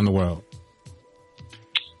and around the world?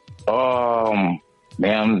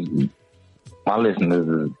 Man, my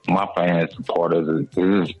listeners, my fans, supporters,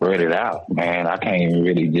 is spread it out, man. I can't even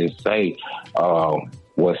really just say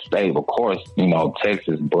what state. Of course,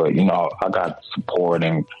 Texas, but I got support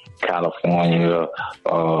in California,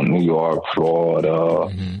 New York, Florida,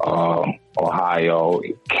 Ohio,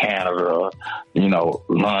 Canada,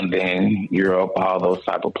 London, Europe, all those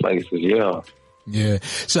type of places. Yeah.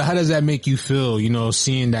 So how does that make you feel,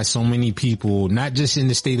 seeing that so many people, not just in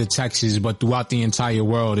the state of Texas, but throughout the entire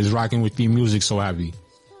world, is rocking with your music so heavy?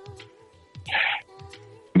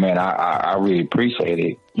 Man, I really appreciate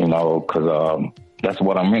it, because that's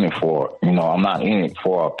what I'm in it for. I'm not in it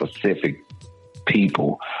for a specific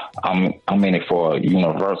people. I'm in it for a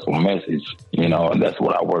universal message, and that's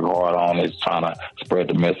what I work hard on, is trying to spread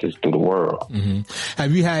the message through the world.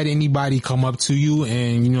 Have you had anybody come up to you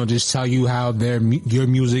and, just tell you how your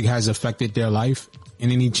music has affected their life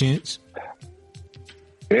in any chance?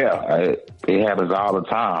 Yeah, it happens all the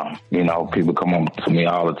time. People come up to me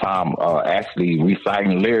all the time, actually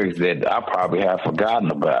reciting lyrics that I probably have forgotten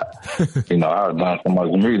about. I've done so much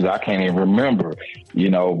music I can't even remember,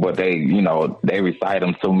 but they recite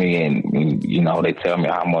them to me, and they tell me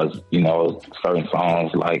how much, certain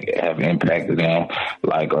songs have impacted them.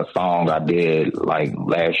 Like a song I did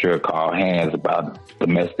last year called Hands, about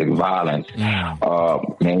domestic violence. Man,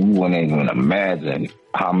 you wouldn't even imagine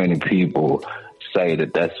how many people say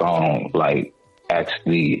that song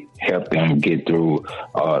actually helped them get through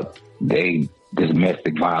this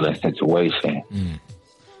domestic violence situation.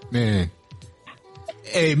 Man,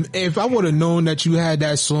 hey, if I would have known that you had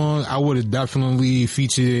that song, I would have definitely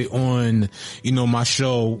featured it on, my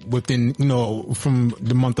show within, from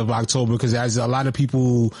the month of October, because as a lot of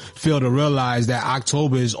people fail to realize that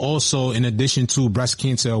October is also, in addition to Breast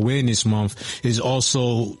Cancer Awareness Month, is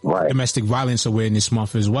also Domestic Violence Awareness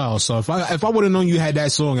Month as well. So if I would have known you had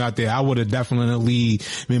that song out there, I would have definitely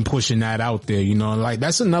been pushing that out there,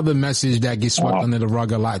 that's another message that gets swept under the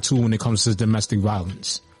rug a lot too when it comes to domestic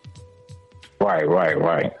violence.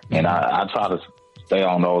 Right. And I try to stay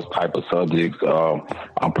on those type of subjects.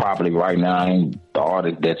 I'm probably right now ain't the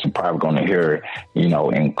artist that you're probably going to hear, you know,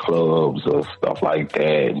 in clubs or stuff like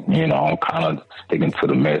that. You know, I'm kind of sticking to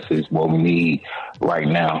the message, what we need right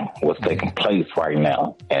now, what's taking place right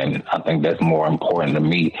now. And I think that's more important to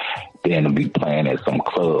me than to be playing at some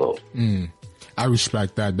club. I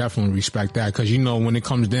respect that. Definitely respect that. Cause you know, when it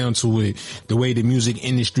comes down to it, the way the music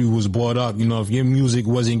industry was brought up, you know, if your music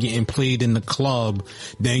wasn't getting played in the club,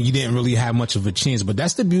 then you didn't really have much of a chance. But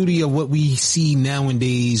that's the beauty of what we see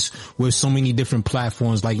nowadays with so many different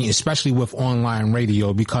platforms, like especially with online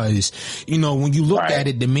radio, because, you know, when you look at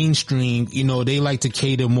it, the mainstream, you know, they like to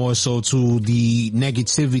cater more so to the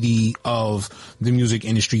negativity of the music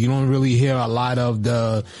industry. You don't really hear a lot of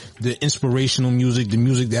the inspirational music, the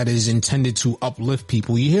music that is intended to uplift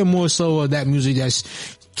people. You hear more so of that music that's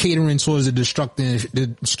catering towards the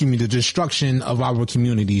destruction of our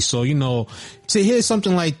community. So, you know, to hear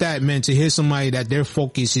something like that, man, to hear somebody that their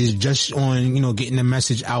focus is just on, you know, getting the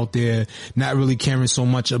message out there, not really caring so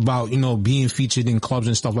much about, you know, being featured in clubs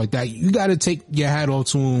and stuff like that, you got to take your hat off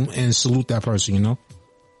to him and salute that person, you know?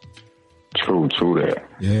 True that.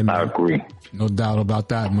 Yeah, man. I agree. No doubt about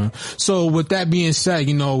that, man. So with that being said,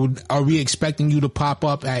 you know, are we expecting you to pop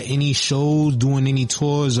up at any shows, doing any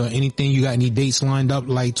tours or anything? You got any dates lined up?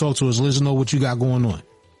 Like, talk to us. Let us know what you got going on.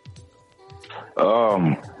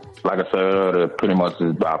 Like I said, pretty much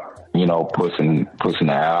is about, you know, pushing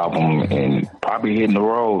the album and probably hitting the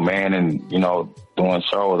road, man, and, you know, doing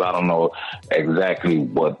shows. I don't know exactly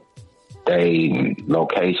what day,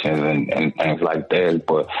 locations and things like that,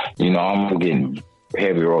 but, you know, I'm getting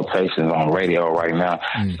heavy rotations on radio right now.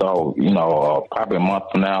 So, you know, probably a month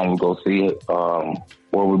from now, we'll go see it,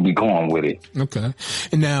 where we'll be going with it. Okay.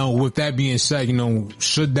 And now with that being said, you know,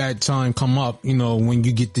 should that time come up, you know, when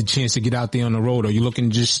you get the chance to get out there on the road, are you looking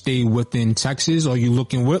to just stay within Texas? Or are you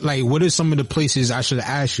looking what are some of the places I should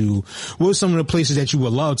ask you? What are some of the places that you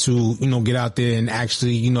would love to, you know, get out there and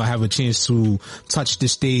actually, you know, have a chance to touch the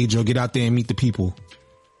stage or get out there and meet the people?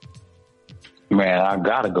 Man, I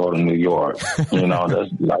gotta go to New York. You know, that's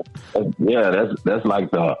like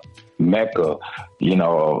the Mecca, you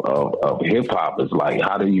know, of hip hop. It's like,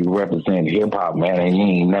 how do you represent hip hop, man? And you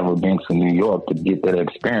ain't never been to New York to get that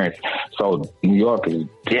experience. So New York is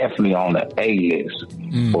definitely on the A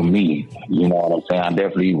list for me. You know what I'm saying? I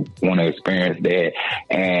definitely want to experience that,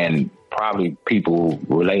 and probably people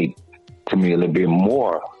relate to me a little bit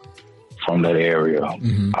more from that area.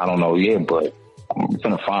 I don't know yet, but I'm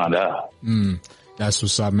gonna find out. That's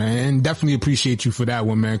what's up, man. And definitely appreciate you for that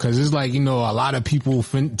one, man. Cause it's like, you know, a lot of people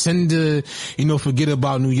tend to, you know, forget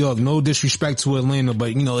about New York. No disrespect to Atlanta,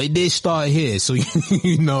 but, you know, it did start here. So,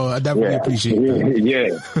 you know, I definitely appreciate that.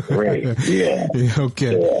 Yeah. Right. Yeah.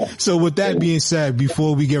 Okay. Yeah. So with that being said,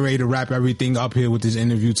 before we get ready to wrap everything up here with this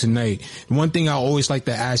interview tonight, one thing I always like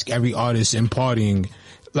to ask every artist in partying,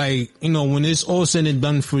 like, you know, when it's all said and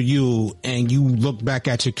done for you and you look back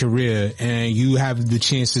at your career and you have the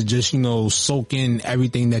chance to just, you know, soak in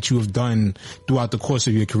everything that you have done throughout the course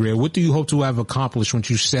of your career, what do you hope to have accomplished once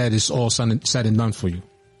you said it's all said and done for you?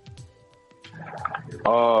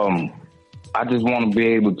 I just want to be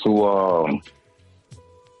able to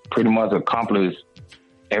pretty much accomplish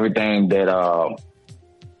everything that I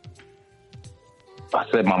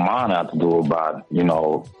set my mind out to do about, you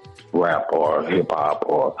know, rap or hip hop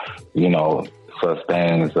or, you know, such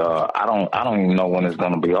things. I don't even know when it's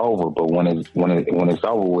gonna be over, but when it's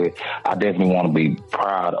over with, I definitely want to be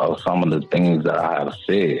proud of some of the things that I have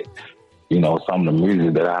said. You know, some of the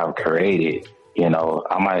music that I have created. You know,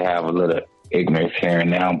 I might have a little ignorance here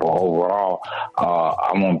and now, but overall,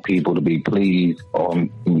 I want people to be pleased, or,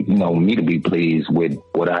 you know, me to be pleased with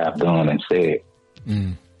what I have done and said.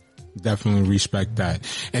 Definitely respect that.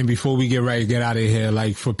 And before we get ready to get out of here,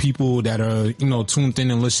 like for people that are, you know, tuned in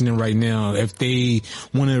and listening right now, if they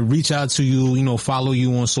want to reach out to you, you know, follow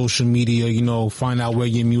you on social media, you know, find out where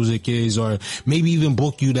your music is, or maybe even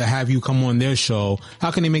book you to have you come on their show, how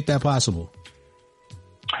can they make that possible?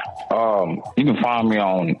 You can find me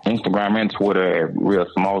on Instagram and Twitter at Real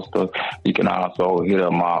Smokesta. You can also hit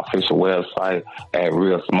up my official website at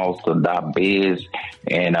realsmokesta.biz,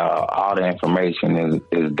 and all the information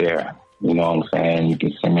is there. You know what I'm saying? You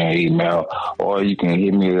can send me an email, or you can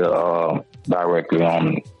hit me directly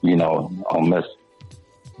on, you know, on message.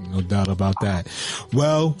 No doubt about that.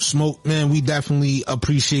 Well, Smoke, man, we definitely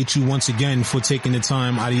appreciate you once again for taking the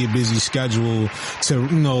time out of your busy schedule to,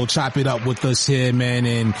 you know, chop it up with us here, man,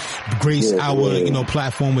 and grace our, you know,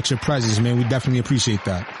 platform with your presence, man. We definitely appreciate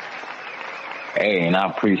that. Hey, and I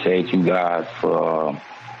appreciate you guys for,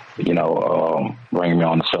 you know, bringing me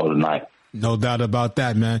on the show tonight. No doubt about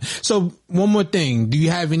that, man. So one more thing. Do you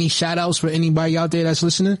have any shout outs for anybody out there that's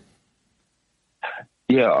listening?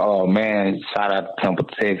 Yeah, man, shout out to Temple,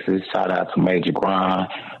 Texas. Shout out to Major Grind.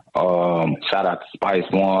 Shout out to Spice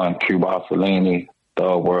One, Cuba Fellini,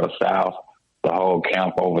 Thug World South, the whole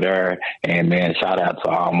camp over there. And, man, shout out to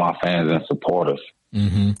all my fans and supporters.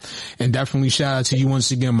 Mm-hmm. And definitely shout out to you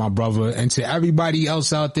once again, my brother. And to everybody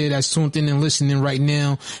else out there that's tuned in and listening right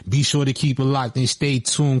now, be sure to keep it locked and stay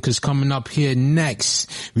tuned, because coming up here next,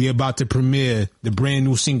 we about to premiere the brand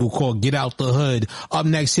new single called Get Out the Hood. Up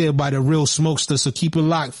next here by the Real Smokesta. So keep it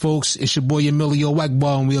locked, folks. It's your boy EMillio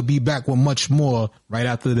EgBar, and we'll be back with much more right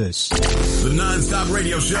after this. The NonStop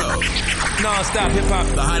Radio Show. NonStop Hip Hop.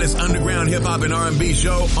 The hottest underground hip hop and R&B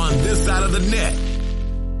show on this side of the net.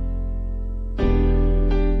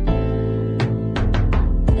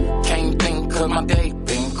 Cause my day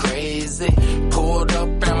been crazy. Pulled up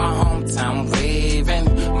in my hometown waving.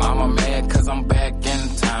 Mama mad cause I'm back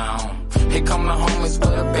in town. Here come the homies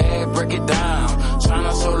with a bag, break it down.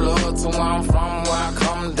 Tryna show love to where I'm from, where I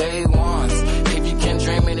come day ones. If you can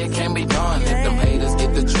dream it, it can be done. If them haters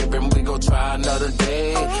get the trippin', we go try another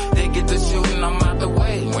day. They get the shooting, I'm out the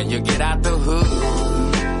way. When you get out the hood,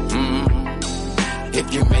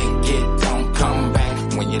 if you make it, don't come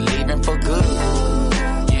back. When you're leaving for good,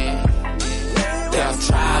 they'll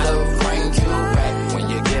try to bring you back when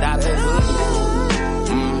you get out the hood.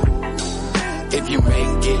 If you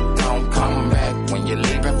make it, don't come back when you're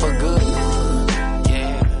leaving for good.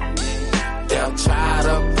 Yeah, they'll try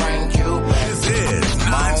to bring you back. This is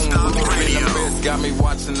NonStop Radio. Got me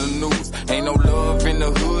watching the news. Ain't no love in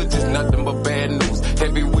the hood, just nothing but bad news.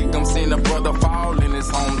 Every week I'm seeing a brother fall in his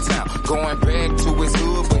hometown. Going back to his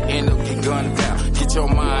hood, but end up get gunned down. Get your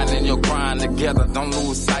mind and your grind together, don't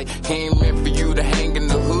lose sight. He ain't meant for you to hang in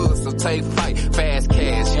the hood, so take flight. Fast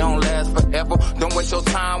cash, you don't last forever. Don't waste your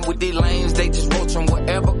time with these lanes, they just roaching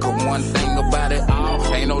whatever. Cause one thing about it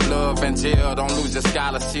all, ain't no love in jail. Don't lose your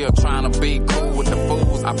scholarship trying to be cool with the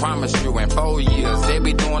fools. I promise you in 4 years, they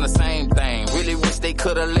be doing the same thing. Really wish they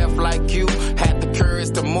could've left like you. Had the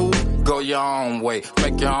courage to move, go your own way.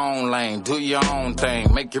 Make your own lane, do your own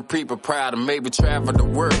thing. Make your people proud and maybe travel the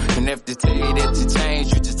world. And if they tell you that you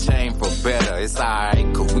change, you just change for better. It's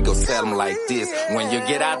alright, cause we gon' sell them like this. When you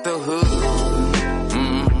get out the hood,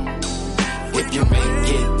 if you make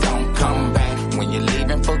it, don't come back. When you're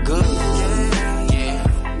leaving for good, yeah,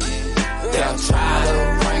 they'll try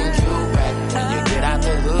to bring you back. When you get out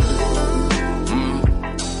the hood,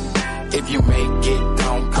 if you make it,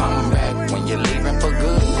 don't come back. When you're leaving for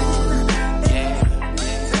good, yeah,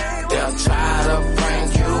 they'll try to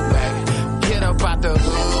bring you back. Get up out the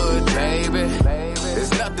hood, baby.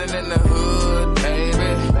 There's nothing in the hood,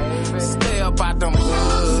 baby. Stay up out them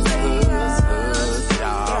hoods,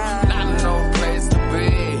 y'all. Not no place to be.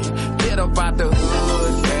 Get up out the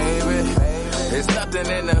hood, baby. There's nothing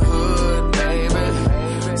in the hood,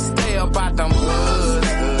 baby. Stay up out them hoods,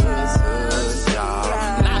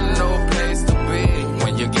 y'all. Not no place to be.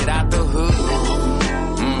 When you get out the hood,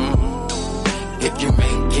 if you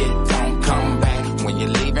make it, don't come back. When you're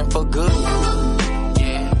leaving for good,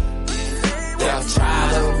 yeah, they'll try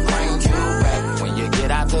to bring you back. When you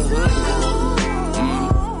get out the hood,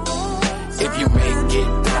 if you make it,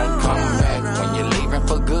 don't come back. When you're leaving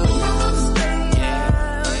for good,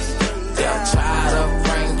 yeah, they'll try to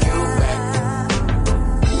bring you back.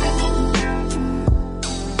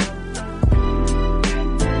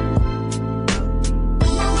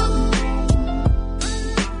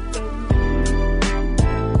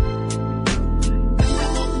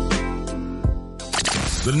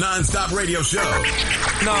 The NonStop Radio Show.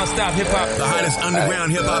 NonStop Hip Hop. The hottest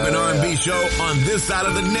underground hip hop and R&B show on this side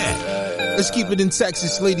of the net. Let's keep it in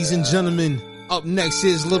Texas, ladies and gentlemen. Up next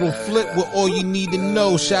is Little Flip with All You Need to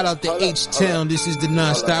Know. Shout out to H-Town. This is the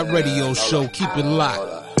NonStop Radio Show. Keep it locked.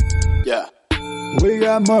 Yeah. We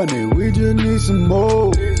got money, we just need some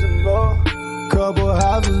more. Couple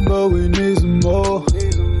houses, but we need some more.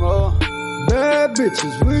 Bad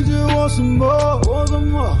bitches, we just want some more.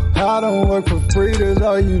 I don't work for free, that's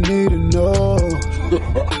all you need to know.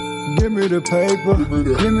 Give me the paper,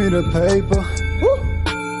 give me the paper.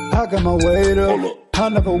 I got my waiter, I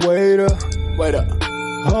never wait up.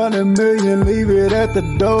 100 million, leave it at the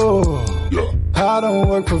door. I don't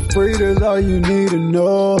work for free, that's all you need to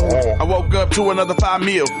know. I woke up to another 5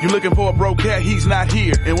 mil. You looking for a broke cat, he's not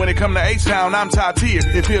here. And when it come to H-Town, I'm top tier.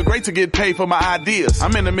 It feel great to get paid for my ideas.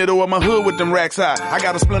 I'm in the middle of my hood with them racks out. I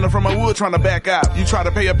got a splinter from my wood trying to back out. You try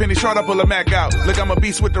to pay a penny short, I pull a Mac out. Look, I'm a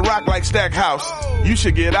beast with the rock like Stackhouse. You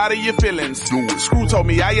should get out of your feelings. Screw told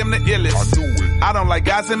me I am the illest. I don't like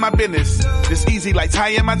guys in my business. It's easy like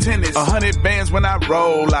tying my tennis. 100 bands when I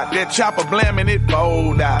roll out. That chopper blamming it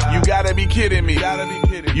fold out. You gotta be kidding me.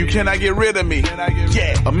 You cannot get rid of me.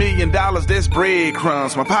 Yeah, $1 million, that's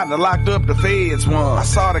breadcrumbs. My partner locked up, the feds won. I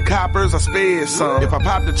saw the coppers, I spared some. If I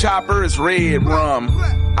pop the chopper, it's red rum.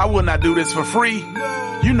 I will not do this for free.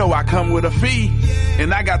 You know I come with a fee.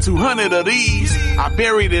 And I got 200 of these. I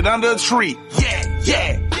buried it under a tree.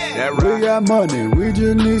 Yeah. That right. We got money, we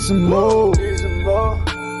just need some more.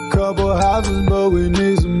 Couple houses, but we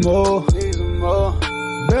need some more.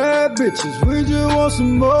 Bad bitches, we just want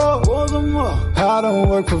some more. I don't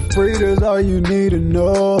work for free, that's all you need to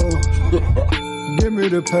know. Give me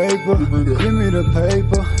the paper, give me the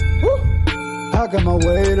paper. I got my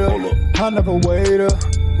waiter, I never waiter.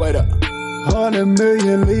 Wait up. 100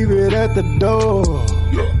 million, leave it at the door.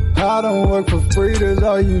 I don't work for free, that's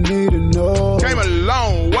all you need to know. Came a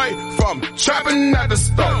long way from trapping at the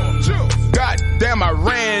store. Goddamn, I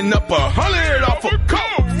ran up 100 off a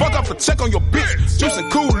coat. Fuck up a check on your bitch. Juice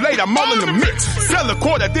and Kool-Aid, I'm all in the mix. Sell a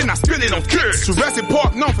quarter, then I spit it on kids. Jurassic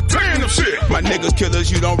Park known for tearing them shit. My niggas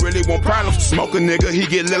killers, you don't really want problems. Smoke a nigga, he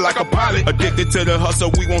get lit like a pilot. Addicted to the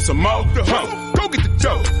hustle, we want some more. Go get the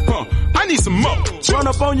dough. I need some more. Run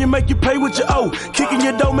up on you, make you pay with your O. Kicking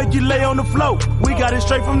your dough, make you lay on the floor. We got it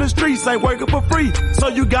straight from the streets, ain't working for free. So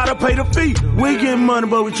you gotta pay the fee. We getting money,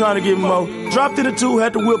 but we trying to get more. Dropped in the 2,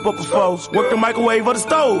 had to whip up a foes. Work the microwave or the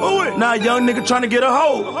stove. Now a young nigga trying to get a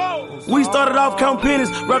hoe. We started off counting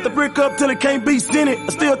pennies, wrapped the brick up till it can't be scented. I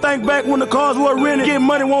still think back when the cars were rented. Getting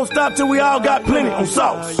money won't stop till we all got plenty on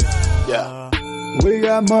sauce. Yeah. We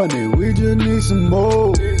got money, we just need some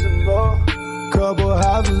more. Couple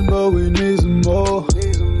houses, but we need some more.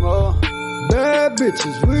 Bad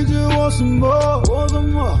bitches, we just want some more.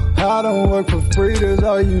 I don't work for free, that's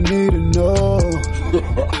all you need to know.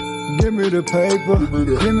 Give me the paper,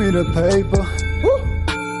 give me the paper.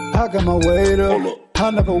 I got my waiter,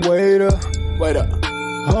 I never waiter. Wait up.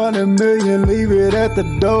 100 million, leave it at the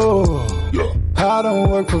door. I don't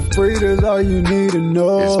work for free, that's all you need to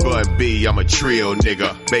know. It's Bun B, I'm a trill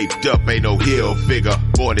nigga. Baked up, ain't no hill figure.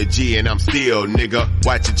 Born a G and I'm still nigga.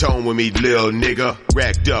 Watch your tone with me, lil nigga.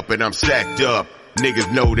 Racked up and I'm sacked up.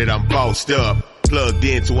 Niggas know that I'm bossed up. Plugged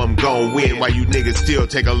in so I'm gon' win while you niggas still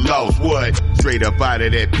take a loss. What? Straight up out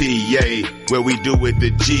of that PA, where we do it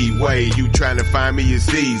the G-way. You tryna find me,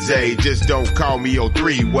 it's easy. Just don't call me your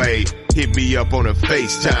 3-way. Hit me up on a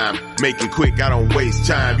FaceTime. Make it quick, I don't waste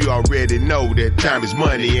time. You already know that time is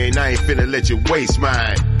money and I ain't finna let you waste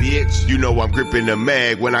mine. Bitch, you know I'm gripping the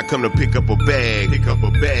mag when I come to pick up a bag.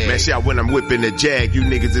 Mash out when I'm whipping the jag. You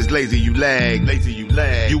niggas is lazy, you lag.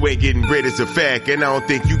 You ain't getting bread, it's a fact. And I don't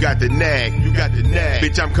think you got the knack.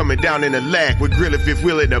 Bitch, I'm coming down in the lack with grill if fifth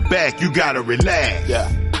wheel in the back. You gotta relax.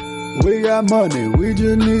 Yeah. We got money, we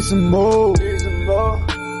just need some more.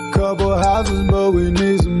 Couple houses, but we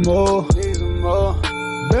need some more.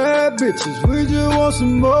 Bad bitches, we just want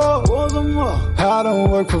some more. I don't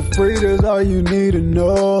work for free, that's all you need to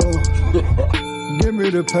know. Give me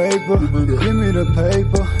the paper, give me the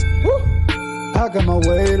paper. I got my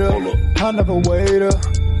waiter, I never waiter.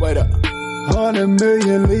 Wait up. 100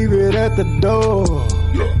 million, leave it at the door.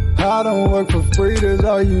 I don't work for free, that's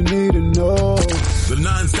all you need to know. The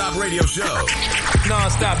NonStop Radio Show.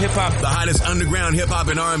 Non-stop hip-hop. The hottest underground hip-hop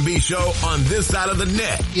and R&B show on this side of the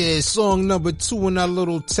net. Yeah, song number 2 in our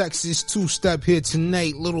little Texas 2-step here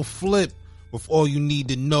tonight. Little flip with All You Need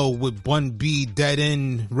to Know with Bun B, Dead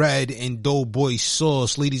End, Red, and Doughboy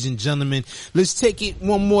Sauce. Ladies and gentlemen, let's take it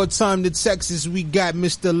one more time to Texas. We got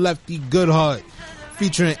Mr. Lefty Goodheart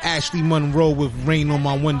featuring Ashley Monroe with Rain on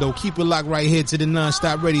My Window. Keep it locked right here to the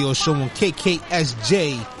Non-Stop Radio Show on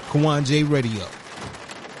KKSJ, Kawon Radio.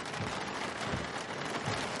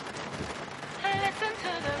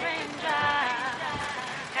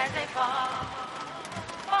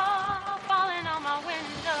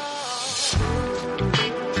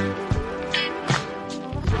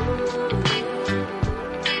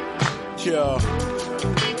 Yeah.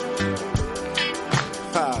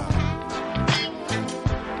 Ha.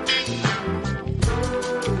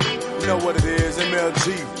 You know what it is, MLG.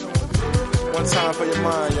 One time for your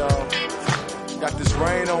mind, y'all. Got this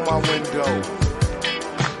rain on my window.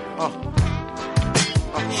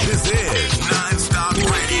 This is NonStop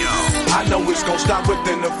Radio. I know it's gonna stop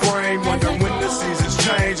within the frame. Wondering when the seasons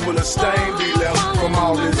change, will a stain be left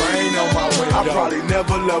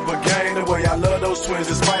never love again the way I love those twins.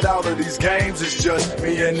 Despite all of these games, it's just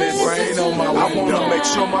me and this rain on my window. I wanna make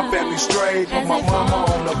sure my family's straight. Put my mama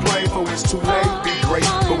on the plane for it's too late. Be great,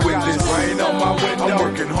 but with this rain on my window, I'm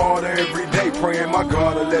working harder every day, praying my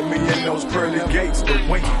God to let me in those pearly gates. But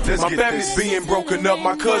wait, let's my family's being broken up,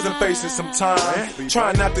 my cousin facing some time.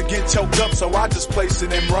 Trying not to get choked up, so I just place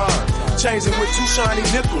it in rhyme. Changing with 2 shiny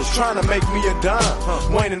nickels, trying to make me a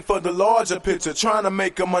dime. Waiting for the larger picture, trying to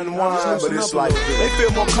make them unwind. But it's like they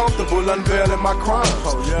feel more comfortable unveiling my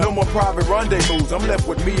crimes. No more private rendezvous, I'm left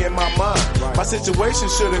with me and my mind. My situation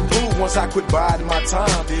should improve once I quit biding my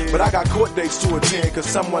time. But I got court dates to attend cause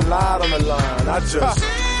someone lied on the line. I just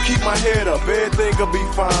keep my head up, everything will be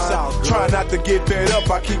fine. Try not to get fed up,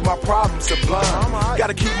 I keep my problems sublime.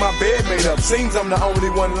 Gotta keep my bed made up, seems I'm the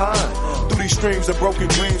only one lying. Through these streams of broken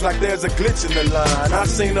dreams like there's a glitch in the line. I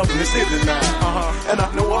seen up in the city line, and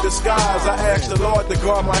I know up the skies. I asked the Lord to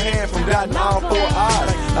guard my hand from dotting all 4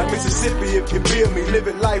 eyes. Like Mississippi, if you feel me,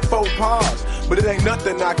 living life 4 paws. But it ain't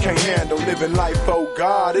nothing I can't handle, living life for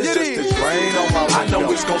God. It's just this rain on my window. I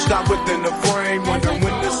know it's gonna stop within the frame. Wondering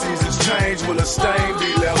when the seasons change, will a stain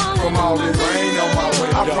be left from all this rain on my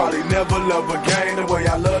window? I'll probably never love again the way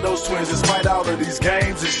I love those twins. Despite all of these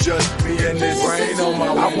games, it's just me and this rain on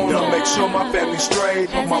my window. I wanna make sure my family's straight.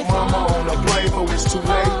 Put my mama on the plane for it's too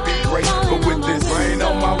late. Be great, but with this rain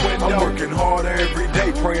on my window, I'm working harder every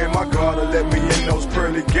day, praying my God to let me in those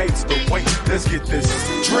pearly gates. But wait, let's get this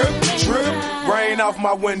drip, rain off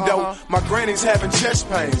my window. My granny's having chest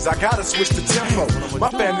pains, I gotta switch the tempo. My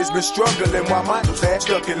family's been struggling while my dad's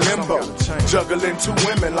stuck in limbo. Juggling 2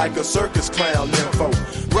 women like a circus clown nympho.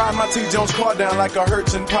 Ride my T. Jones car down like a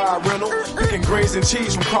Hertz and Pie rental. Picking greens and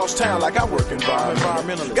cheese from cross town like I work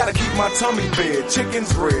environmental. Gotta keep my tummy fed,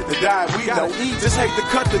 chicken's bread, the diet we know. Just hate to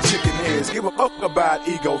cut the chicken heads, give a fuck about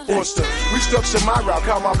ego. Forced to restructure my route,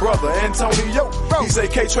 call my brother Antonio. He say,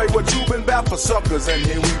 K-Trey, what you been about for suckers? And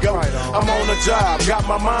here we go. I'm on a job, got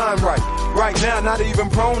my mind right. Right now, not even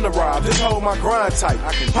prone to rob. Just hold my grind tight.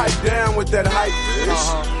 I can pipe down with that hype,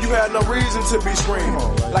 bitch. You had no reason to be screaming.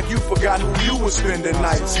 Like you forgot who you was spending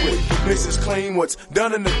nights with. Mrs. Clean, what's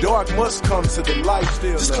done in the dark must come to the light.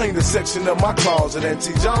 Just clean the section of my closet and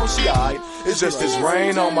T. Jones, she alright. It's just this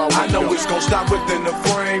rain on my window. I know it's gonna stop within the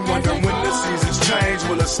frame. Wondering when the seasons change,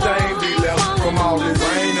 will a stain be left from all this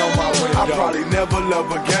rain on my window? I'll probably never love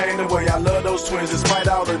again the way I love those twins. Despite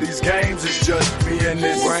all of these games, it's just me and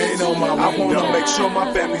this rain on my window. I wanna make sure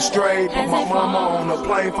my family's straight. Put my mama on the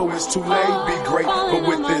plane for it's too late. Be great, but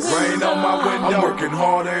with this rain on my window, I'm working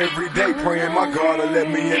harder every day, praying my God to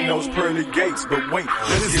let me in those pearly gates. But wait,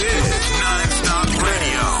 let's get this NonStop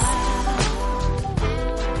Radio.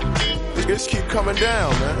 Just keep coming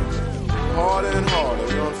down, man. Harder and harder,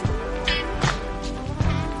 you know what I'm saying?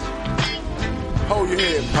 Hold your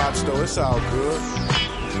head, Pops, though. It's all good.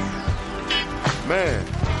 Man,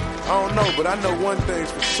 I don't know, but I know one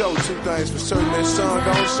thing's for sure, 2 things for certain. That sun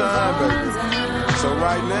gon' shine, baby. So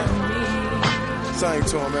right now, sing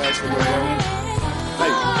to him, ask for the road.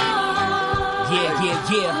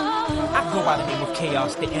 Yeah. I go by the name of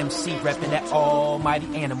Chaos, the MC, reppin' that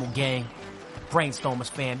almighty animal gang. Brainstormers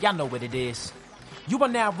fam, y'all know what it is. You are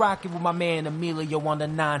now rocking with my man EMillio on the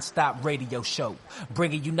NonStop Radio Show,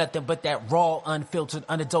 bringing you nothing but that raw, unfiltered,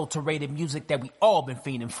 unadulterated music that we all been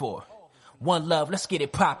fiending for. One love, let's get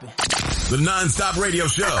it poppin'. The NonStop Radio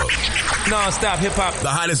Show. Non-stop hip-hop. The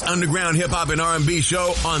hottest underground hip-hop and R&B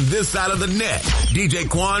show on this side of the net. DJ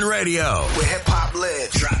Quan Radio. Where hip-hop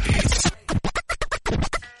lives. Drop it.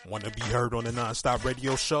 Want to be heard on the NonStop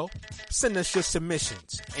Radio Show? Send us your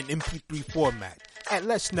submissions in MP3 format at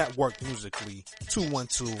Let's Network Musically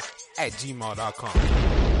 212@gmail.com.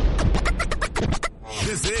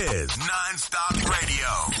 This is NonStop Radio.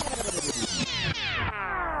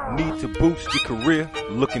 Need to boost your career?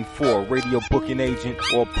 Looking for a radio booking agent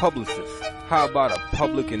or publicist? How about a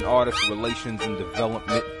public and artist relations and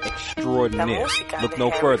development extraordinaire? Look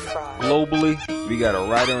no further. Globally, we got a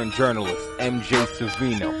writer and journalist, MJ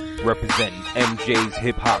Savino, representing MJ's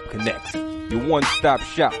Hip Hop Connects. Your one-stop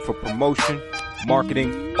shop for promotion,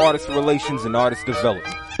 marketing, artist relations, and artist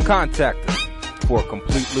development. Contact us for a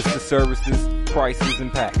complete list of services, prices,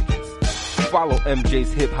 and packages. Follow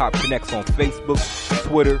MJ's Hip Hop Connects on Facebook,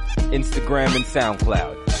 Twitter, Instagram, and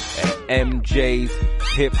SoundCloud at MJ's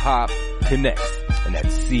Hip Hop Connects, and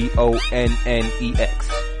that's CONNEX.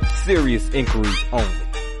 Serious inquiries only.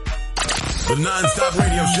 The NonStop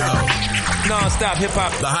Radio Show. Non-stop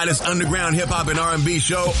hip-hop. The hottest underground hip-hop and R&B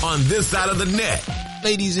show on this side of the net.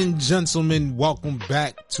 Ladies and gentlemen, welcome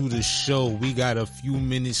back to the show. We got a few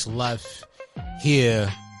minutes left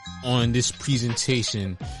here on this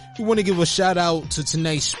presentation. We want to give a shout out to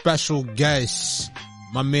tonight's special guest,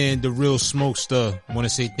 my man, the Real Smokesta. I want to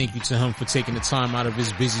say thank you to him for taking the time out of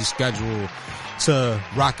his busy schedule to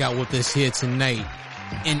rock out with us here tonight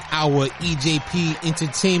in our EJP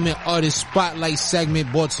Entertainment Artist Spotlight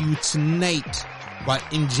segment, brought to you tonight by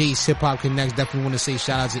MJ's Hip Hop Connects. Definitely want to say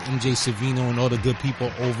shout out to MJ Savino and all the good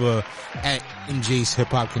people over at MJ's Hip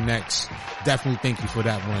Hop Connects. Definitely thank you for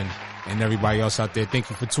that one. And everybody else out there, thank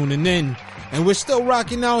you for tuning in. And we're still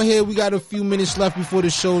rocking out here. We got a few minutes left before the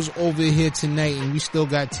show's over here tonight, and we still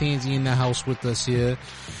got Tansy in the house with us here.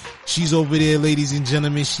 She's over there, ladies and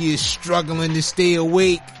gentlemen. She is struggling to stay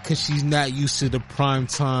awake because she's not used to the prime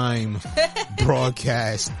time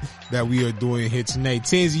broadcast that we are doing here tonight.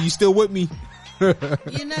 Tansy, you still with me?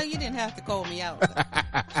 You know, you didn't have to call me out.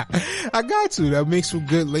 I got to. That makes for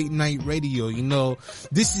good late night radio. You know,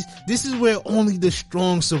 this is where only the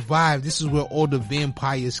strong survive. This is where all the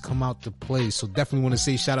vampires come out to play. So definitely want to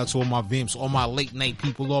say shout out to all my vamps, all my late night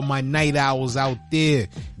people, all my night owls out there.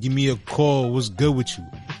 Give me a call. What's good with you?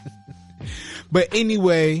 But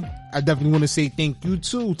anyway, I definitely want to say thank you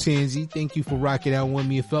too, Tansy. Thank you for rocking out with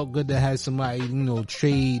me. It felt good to have somebody,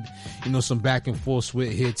 trade, some back and forth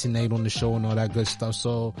with here tonight on the show and all that good stuff.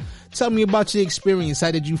 So tell me about your experience.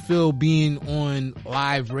 How did you feel being on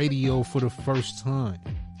live radio for the first time?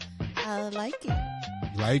 I like it.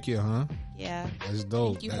 You like it, huh? Yeah. That's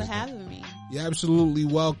dope. Thank you for having me. You're absolutely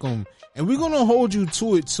welcome. And we're going to hold you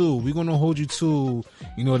to it too. We're going to hold you to,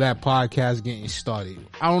 that podcast getting started.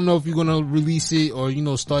 I don't know if you're going to release it or,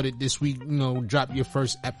 start it this week, drop your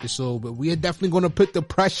first episode, but we are definitely going to put the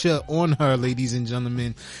pressure on her, ladies and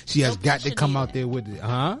gentlemen. She has got to come out there with it,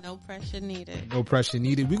 huh? No pressure needed. No pressure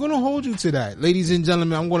needed. We're going to hold you to that. Ladies and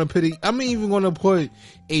gentlemen, I'm even going to put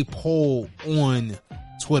a poll on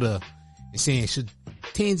Twitter and saying, should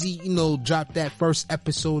Tansy, drop that first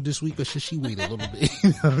episode this week, or should she wait a little bit? You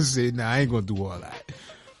know what I'm saying? Nah, I ain't gonna do all that.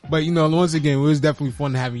 But, once again, it was definitely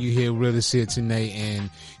fun having you here with us here tonight. And,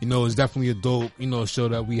 it's definitely a dope, show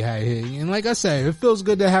that we had here. And like I said, it feels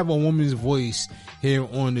good to have a woman's voice here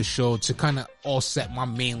on the show to kind of offset my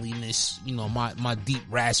manliness, my deep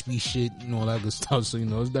raspy shit, all that good stuff. So,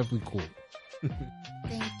 it's definitely cool.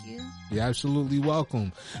 Thank you. You're absolutely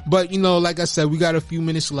welcome. But, like I said, we got a few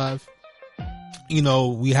minutes left.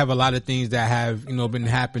 We have a lot of things that have, been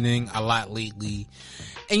happening a lot lately.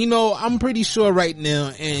 And, I'm pretty sure right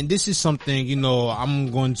now, and this is something,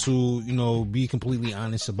 I'm going to, be completely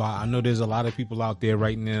honest about. I know there's a lot of people out there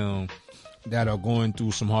right now that are going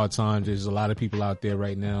through some hard times. There's a lot of people out there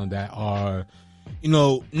right now that are,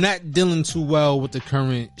 not dealing too well with the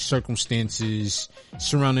current circumstances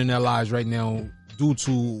surrounding their lives right now due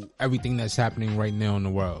to everything that's happening right now in the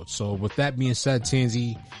world. So with that being said,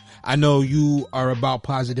 Tansy, I know you are about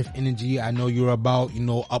positive energy. I know you're about,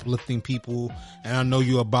 uplifting people. And I know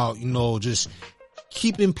you're about, just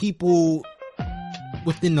keeping people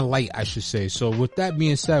within the light, I should say. So with that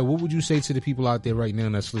being said, what would you say to the people out there right now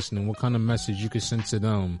that's listening? What kind of message you could send to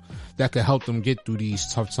them that could help them get through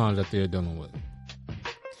these tough times that they're dealing with?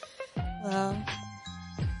 Well,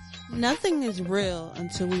 nothing is real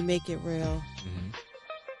until we make it real.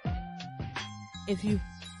 Mm-hmm. If you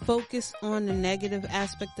focus on the negative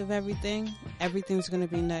aspect of everything's going to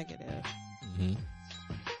be negative. Mm-hmm.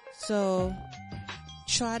 So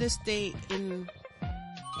try to stay in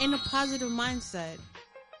a positive mindset.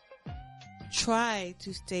 Try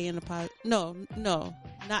to stay in a positive... No,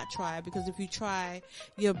 not try, because if you try,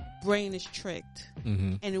 your brain is tricked,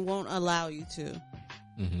 mm-hmm. and it won't allow you to.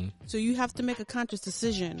 Mm-hmm. So you have to make a conscious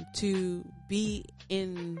decision to be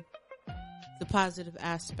in the positive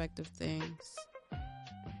aspect of things.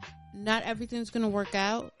 Not everything's going to work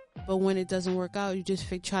out, but when it doesn't work out, you just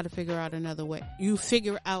try to figure out another way. You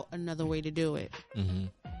figure out another way to do it. Mm-hmm.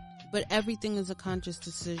 But everything is a conscious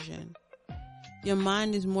decision. Your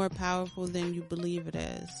mind is more powerful than you believe it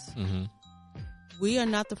is. Mm-hmm. We are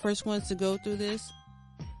not the first ones to go through this,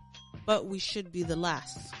 but we should be the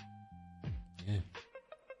last.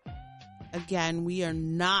 Yeah. Again, we are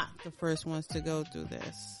not the first ones to go through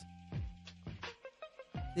this.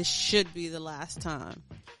 This should be the last time.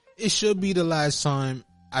 It should be the last time.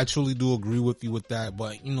 I truly do agree with you with that.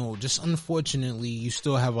 But, just unfortunately, you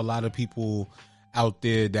still have a lot of people out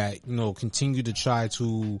there that, continue to try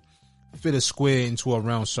to fit a square into a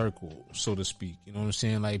round circle, so to speak. You know what I'm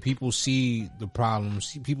saying? Like, people see the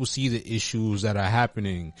problems, people see the issues that are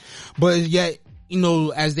happening. But yet,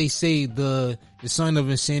 as they say, the sign of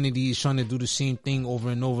insanity is trying to do the same thing over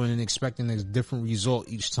and over and expecting a different result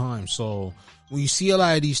each time. So when you see a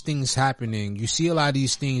lot of these things happening, you see a lot of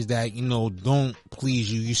these things that, don't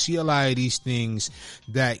please you. You see a lot of these things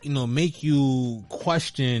that, make you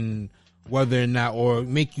question whether or not, or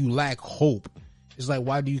make you lack hope, it's like,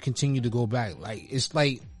 why do you continue to go back? Like, it's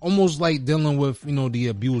like almost like dealing with, you know, the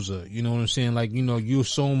abuser. You know what I'm saying? Like, you know, you're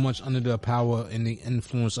so much under the power and the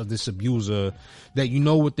influence of this abuser that you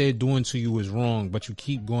know what they're doing to you is wrong, but you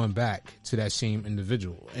keep going back to that same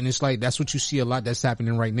individual. And it's like, that's what you see a lot that's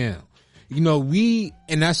happening right now. You know,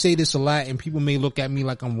 and I say this a lot, and people may look at me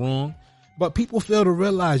like I'm wrong, but people fail to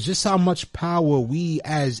realize just how much power we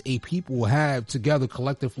as a people have together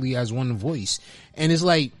collectively as one voice. And it's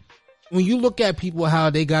like, when you look at people, how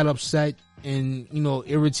they got upset and, you know,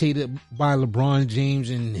 irritated by LeBron James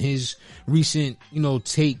and his recent, you know,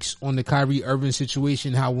 takes on the Kyrie Irving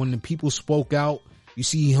situation, how when the people spoke out, you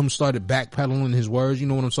see him started backpedaling his words. You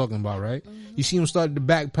know what I'm talking about, right? Mm-hmm. You see him started to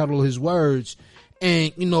backpedal his words,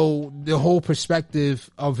 and, you know, the whole perspective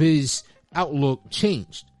of his outlook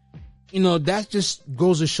changed. You know, that just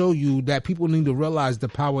goes to show you that people need to realize the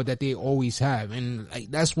power that they always have. And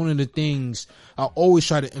like, that's one of the things I always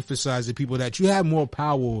try to emphasize to people, that you have more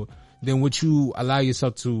power than what you allow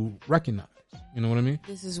yourself to recognize. You know what I mean?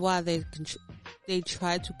 This is why they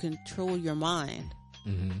try to control your mind.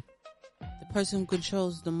 Mm-hmm. The person who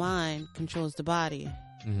controls the mind controls the body.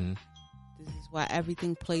 Mm-hmm. This is why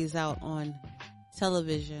everything plays out on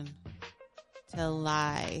television,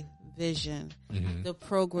 vision, mm-hmm. the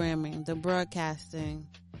programming, the broadcasting.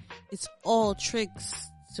 It's all tricks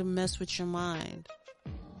to mess with your mind.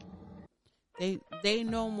 They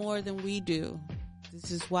know more than we do. This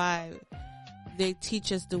is why they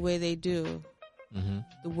teach us the way they do. Mm-hmm.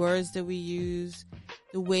 The words that we use,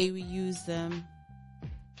 the way we use them.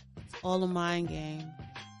 It's all a mind game.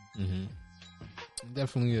 Mm-hmm. It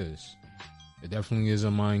definitely is. It definitely is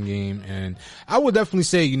a mind game. And I would definitely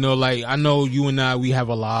say, you know, like, I know you and I, we have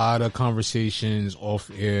a lot of conversations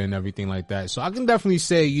off air and everything like that. So I can definitely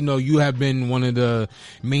say, you know, you have been one of the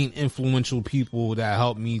main influential people that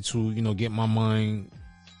helped me to, you know, get my mind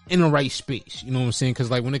in the right space. You know what I'm saying?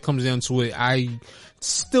 Cause like when it comes down to it, I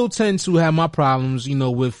still tend to have my problems, you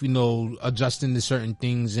know, with, you know, adjusting to certain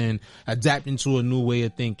things and adapting to a new way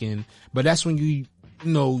of thinking. But that's when you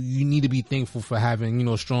know, you need to be thankful for having, you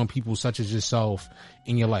know, strong people such as yourself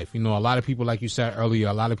in your life. You know, a lot of people, like you said earlier,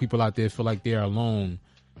 a lot of people out there feel like they're alone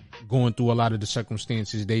going through a lot of the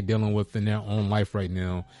circumstances they dealing with in their own life right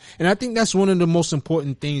now. And I think that's one of the most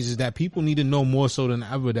important things, is that people need to know more so than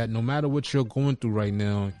ever that no matter what you're going through right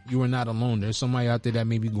now, you are not alone. There's somebody out there that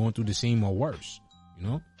may be going through the same or worse, you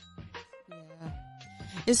know? Yeah.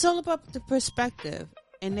 It's all about the perspective.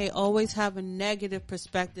 And they always have a negative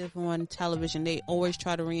perspective on television. They always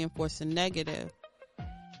try to reinforce the negative.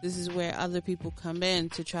 This is where other people come in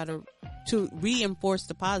to try to reinforce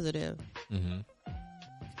the positive. Mm-hmm.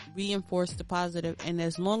 Reinforce the positive. And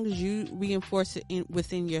as long as you reinforce it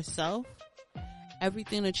within yourself,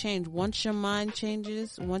 everything will change. Once your mind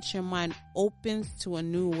changes, once your mind opens to a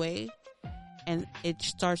new way and it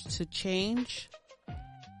starts to change,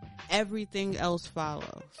 everything else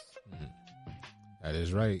follows. That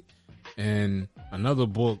is right. And another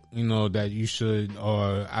book, you know, that you should,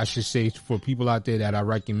 or I should say for people out there that I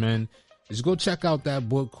recommend, is go check out that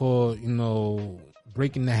book called, you know,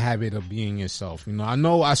 Breaking the Habit of Being Yourself. You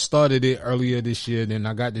know I started it earlier this year, then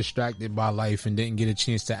I got distracted by life and didn't get a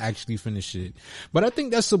chance to actually finish it. But I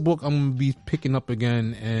think that's a book I'm going to be picking up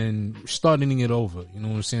again and starting it over. You know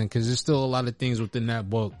what I'm saying? Because there's still a lot of things within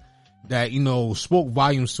that book that, you know, spoke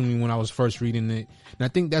volumes to me when I was first reading it. And I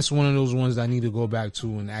think that's one of those ones I need to go back to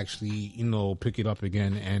and actually, you know, pick it up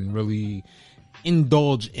again and really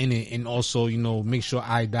indulge in it. And also, you know, make sure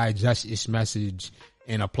I digest its message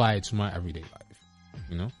and apply it to my everyday life,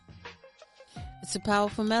 you know? It's a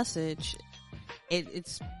powerful message.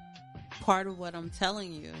 It's part of what I'm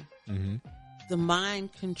telling you. Mm-hmm. The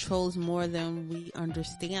mind controls more than we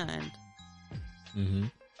understand. Mm-hmm.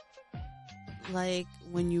 Like,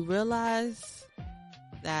 when you realize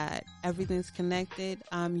that everything's connected,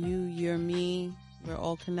 I'm you, you're me, we're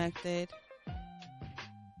all connected.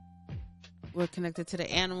 We're connected to the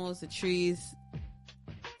animals, the trees.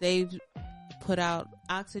 They put out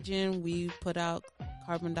oxygen, we put out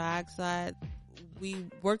carbon dioxide. We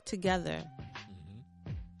work together.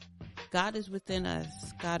 Mm-hmm. God is within us.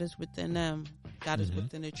 God is within them. God is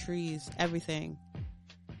within the trees, everything.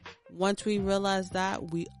 Once we realize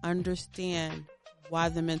that, we understand why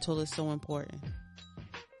the mental is so important.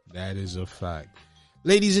 That is a fact.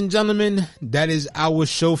 Ladies and gentlemen, that is our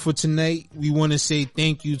show for tonight. We want to say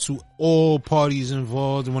thank you to all parties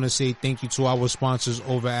involved. I want to say thank you to our sponsors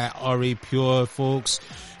over at RA Pure, folks.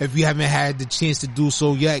 If you haven't had the chance to do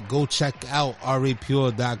so yet, go check out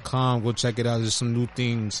rapure.com. Go check it out. There's some new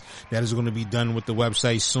things that is going to be done with the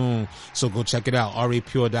website soon. So go check it out.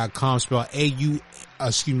 rapure.com, spelled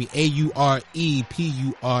AUREPURE.com.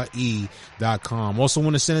 Also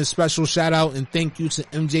want to send a special shout out and thank you to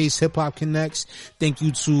MJ's Hip Hop Connects. Thank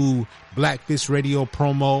you to Blackfish Radio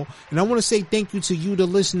Promo. And I want to say thank you to you, the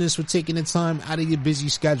listeners, for taking the time out of your busy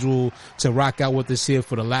schedule to rock out with us here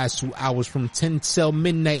for the last 2 hours from 10 till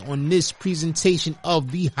midnight on this presentation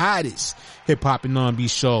of the hottest hip hop and R&B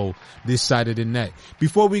show this side of the net.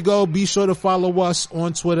 Before we go, be sure to follow us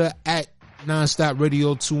on Twitter at NonStop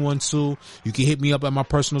Radio 212. You can hit me up at my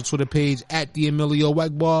personal Twitter page at the EMillio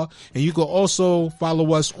EgBar, and you can also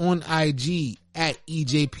follow us on IG at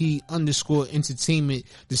EJP_entertainment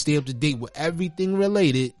to stay up to date with everything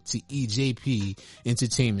related to EJP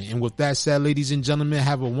Entertainment. And with that said, ladies and gentlemen,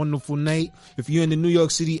 have a wonderful night. If you're in the New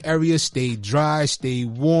York City area, stay dry, stay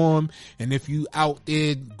warm. And if you out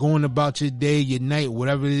there going about your day, your night,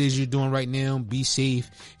 whatever it is you're doing right now, be safe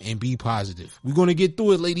and be positive. We're going to get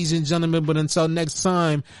through it, ladies and gentlemen. But until next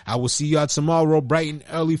time, I will see y'all tomorrow bright and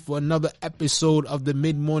early for another episode of the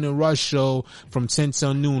Mid-Morning Rush Show from 10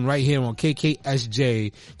 till noon right here on KKSJ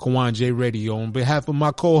Kwanje Radio. On behalf of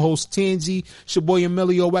my co-host Tanzi, it's your boy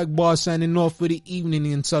EMillio EgBar signing off for the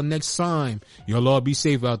evening. Until next time, y'all all be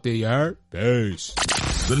safe out there, you heard? Peace.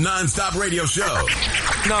 The NonStop Radio Show.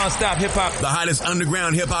 Non-stop hip-hop. The hottest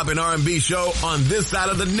underground hip-hop and R&B show on this side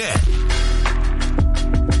of the net.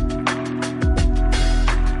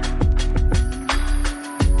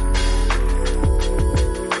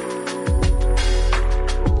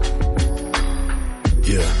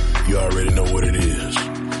 Yeah, you already know what it is.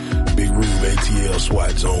 Big Rube, ATL,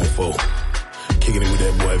 SWAT, Zone 4. Kicking it with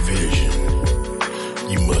that boy Vision.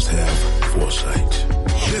 You must have foresight.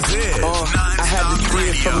 This is I had to see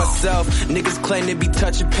it for myself. Niggas claim they be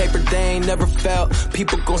touching paper they ain't never felt.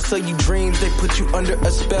 People gon' sell you dreams, they put you under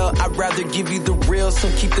a spell. I'd rather give you the real,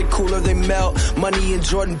 some keep it cooler, they melt. Money in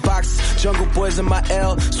Jordan boxes, Jungle Boys in my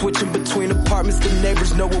L. Switching between apartments, the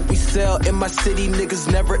neighbors know what we sell. In my city, niggas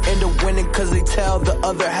never end up winning cause they tell. The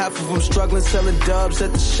other half of them struggling, selling dubs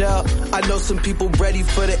at the shell. I know some people ready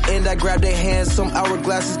for the end, I grab their hands. Some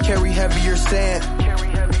hourglasses carry heavier sand.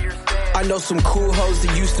 I know some cool hoes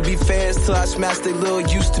that used to be fans till I smashed they little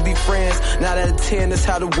used to be friends. 9 out of 10, that's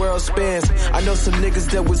how the world spins. I know some niggas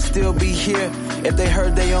that would still be here if they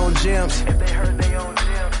heard they own gems.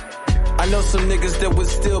 I know some niggas that would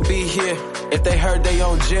still be here if they heard they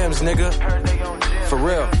own gems, nigga. For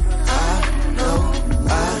real. I know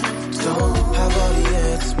I don't have all the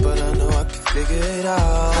answers, but I know I can figure it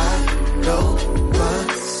out. I know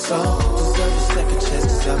my soul deserves a second chance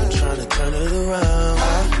cause I've been trying to turn it around.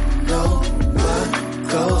 Know my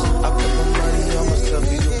goals. I put my money on myself,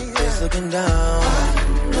 even things looking down. I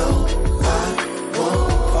know I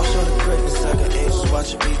won't fall short of greatness like an angel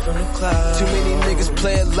watching me from the clouds. Too many niggas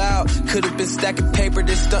play it loud. Could've been stacking paper,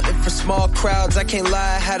 then stunting for small crowds. I can't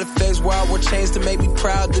lie, I had a phase where I wore chains to make me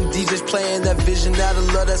proud. Them DJs playing that vision out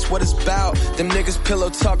of love, that's what it's about. Them niggas pillow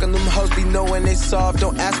talking, them hoes be knowing they soft.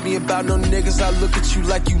 Don't ask me about no niggas, I look at you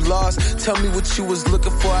like you lost. Tell me what you was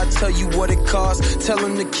looking for, I tell you what it costs. Tell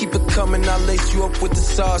them to keep it coming, I'll lace you up with the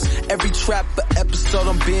sauce. Every trap or episode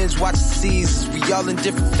on binge, watch the seasons. We all in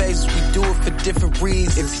different phases, we do it for different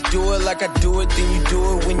reasons. If you do it like I do it, then you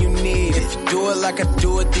do it when you need it. If you do it like I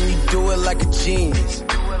do it, then you do it like a genius. I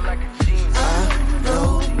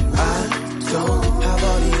know I don't have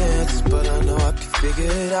all the answers, but I know I can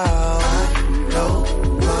figure it out. I know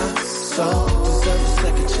my soul deserves a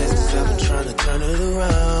second chance cause I've been trying to turn it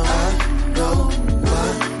around. I know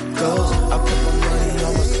my goals. I put my money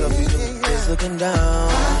on myself even when things looking down. I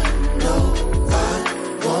know I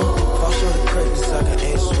won't fall short of greatness like an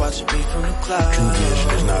angel watching me from the clouds. True vision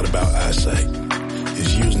is not about eyesight.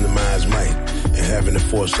 It's using the mind's might and having the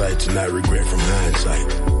foresight to not regret from hindsight.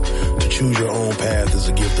 To choose your own path is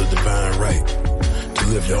a gift of divine right. To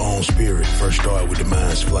live your own spirit, first start with the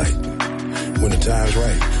mind's flight. When the time's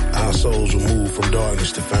right, our souls will move from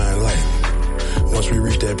darkness to find light. Once we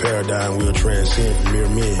reach that paradigm, we'll transcend from mere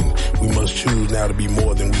men. We must choose now to be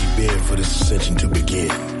more than we've been for this ascension to begin.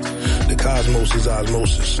 The cosmos is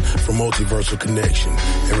osmosis for multiversal connection.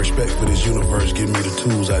 And respect for this universe give me the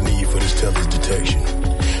tools I need for this tether's detection.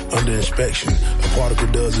 Under inspection, a particle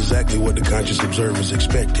does exactly what the conscious observer's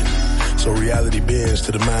expecting. So reality bends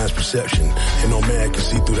to the mind's perception, and no man can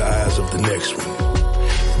see through the eyes of the next one.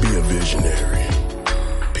 Be a visionary.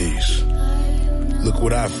 Peace. Look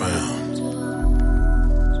what I found.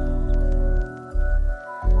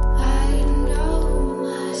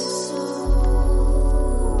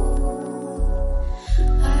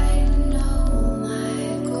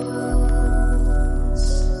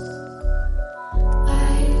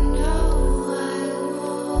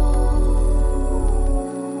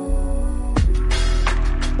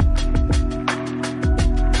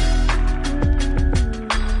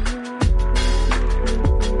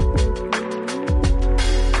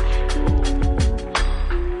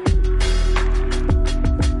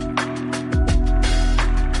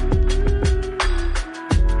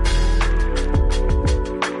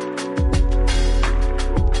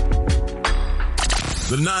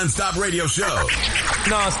 The NonStop Radio Show.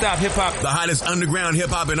 NonStop Hip Hop. The hottest underground hip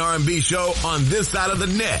hop and R&B show on this side of the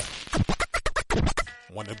net.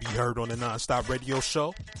 Want to be heard on the NonStop Radio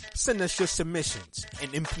Show? Send us your submissions in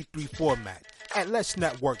MP3 format at Let's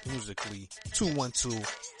Network Musically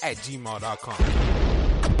 212@gmail.com.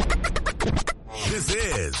 This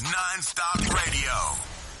is NonStop Radio.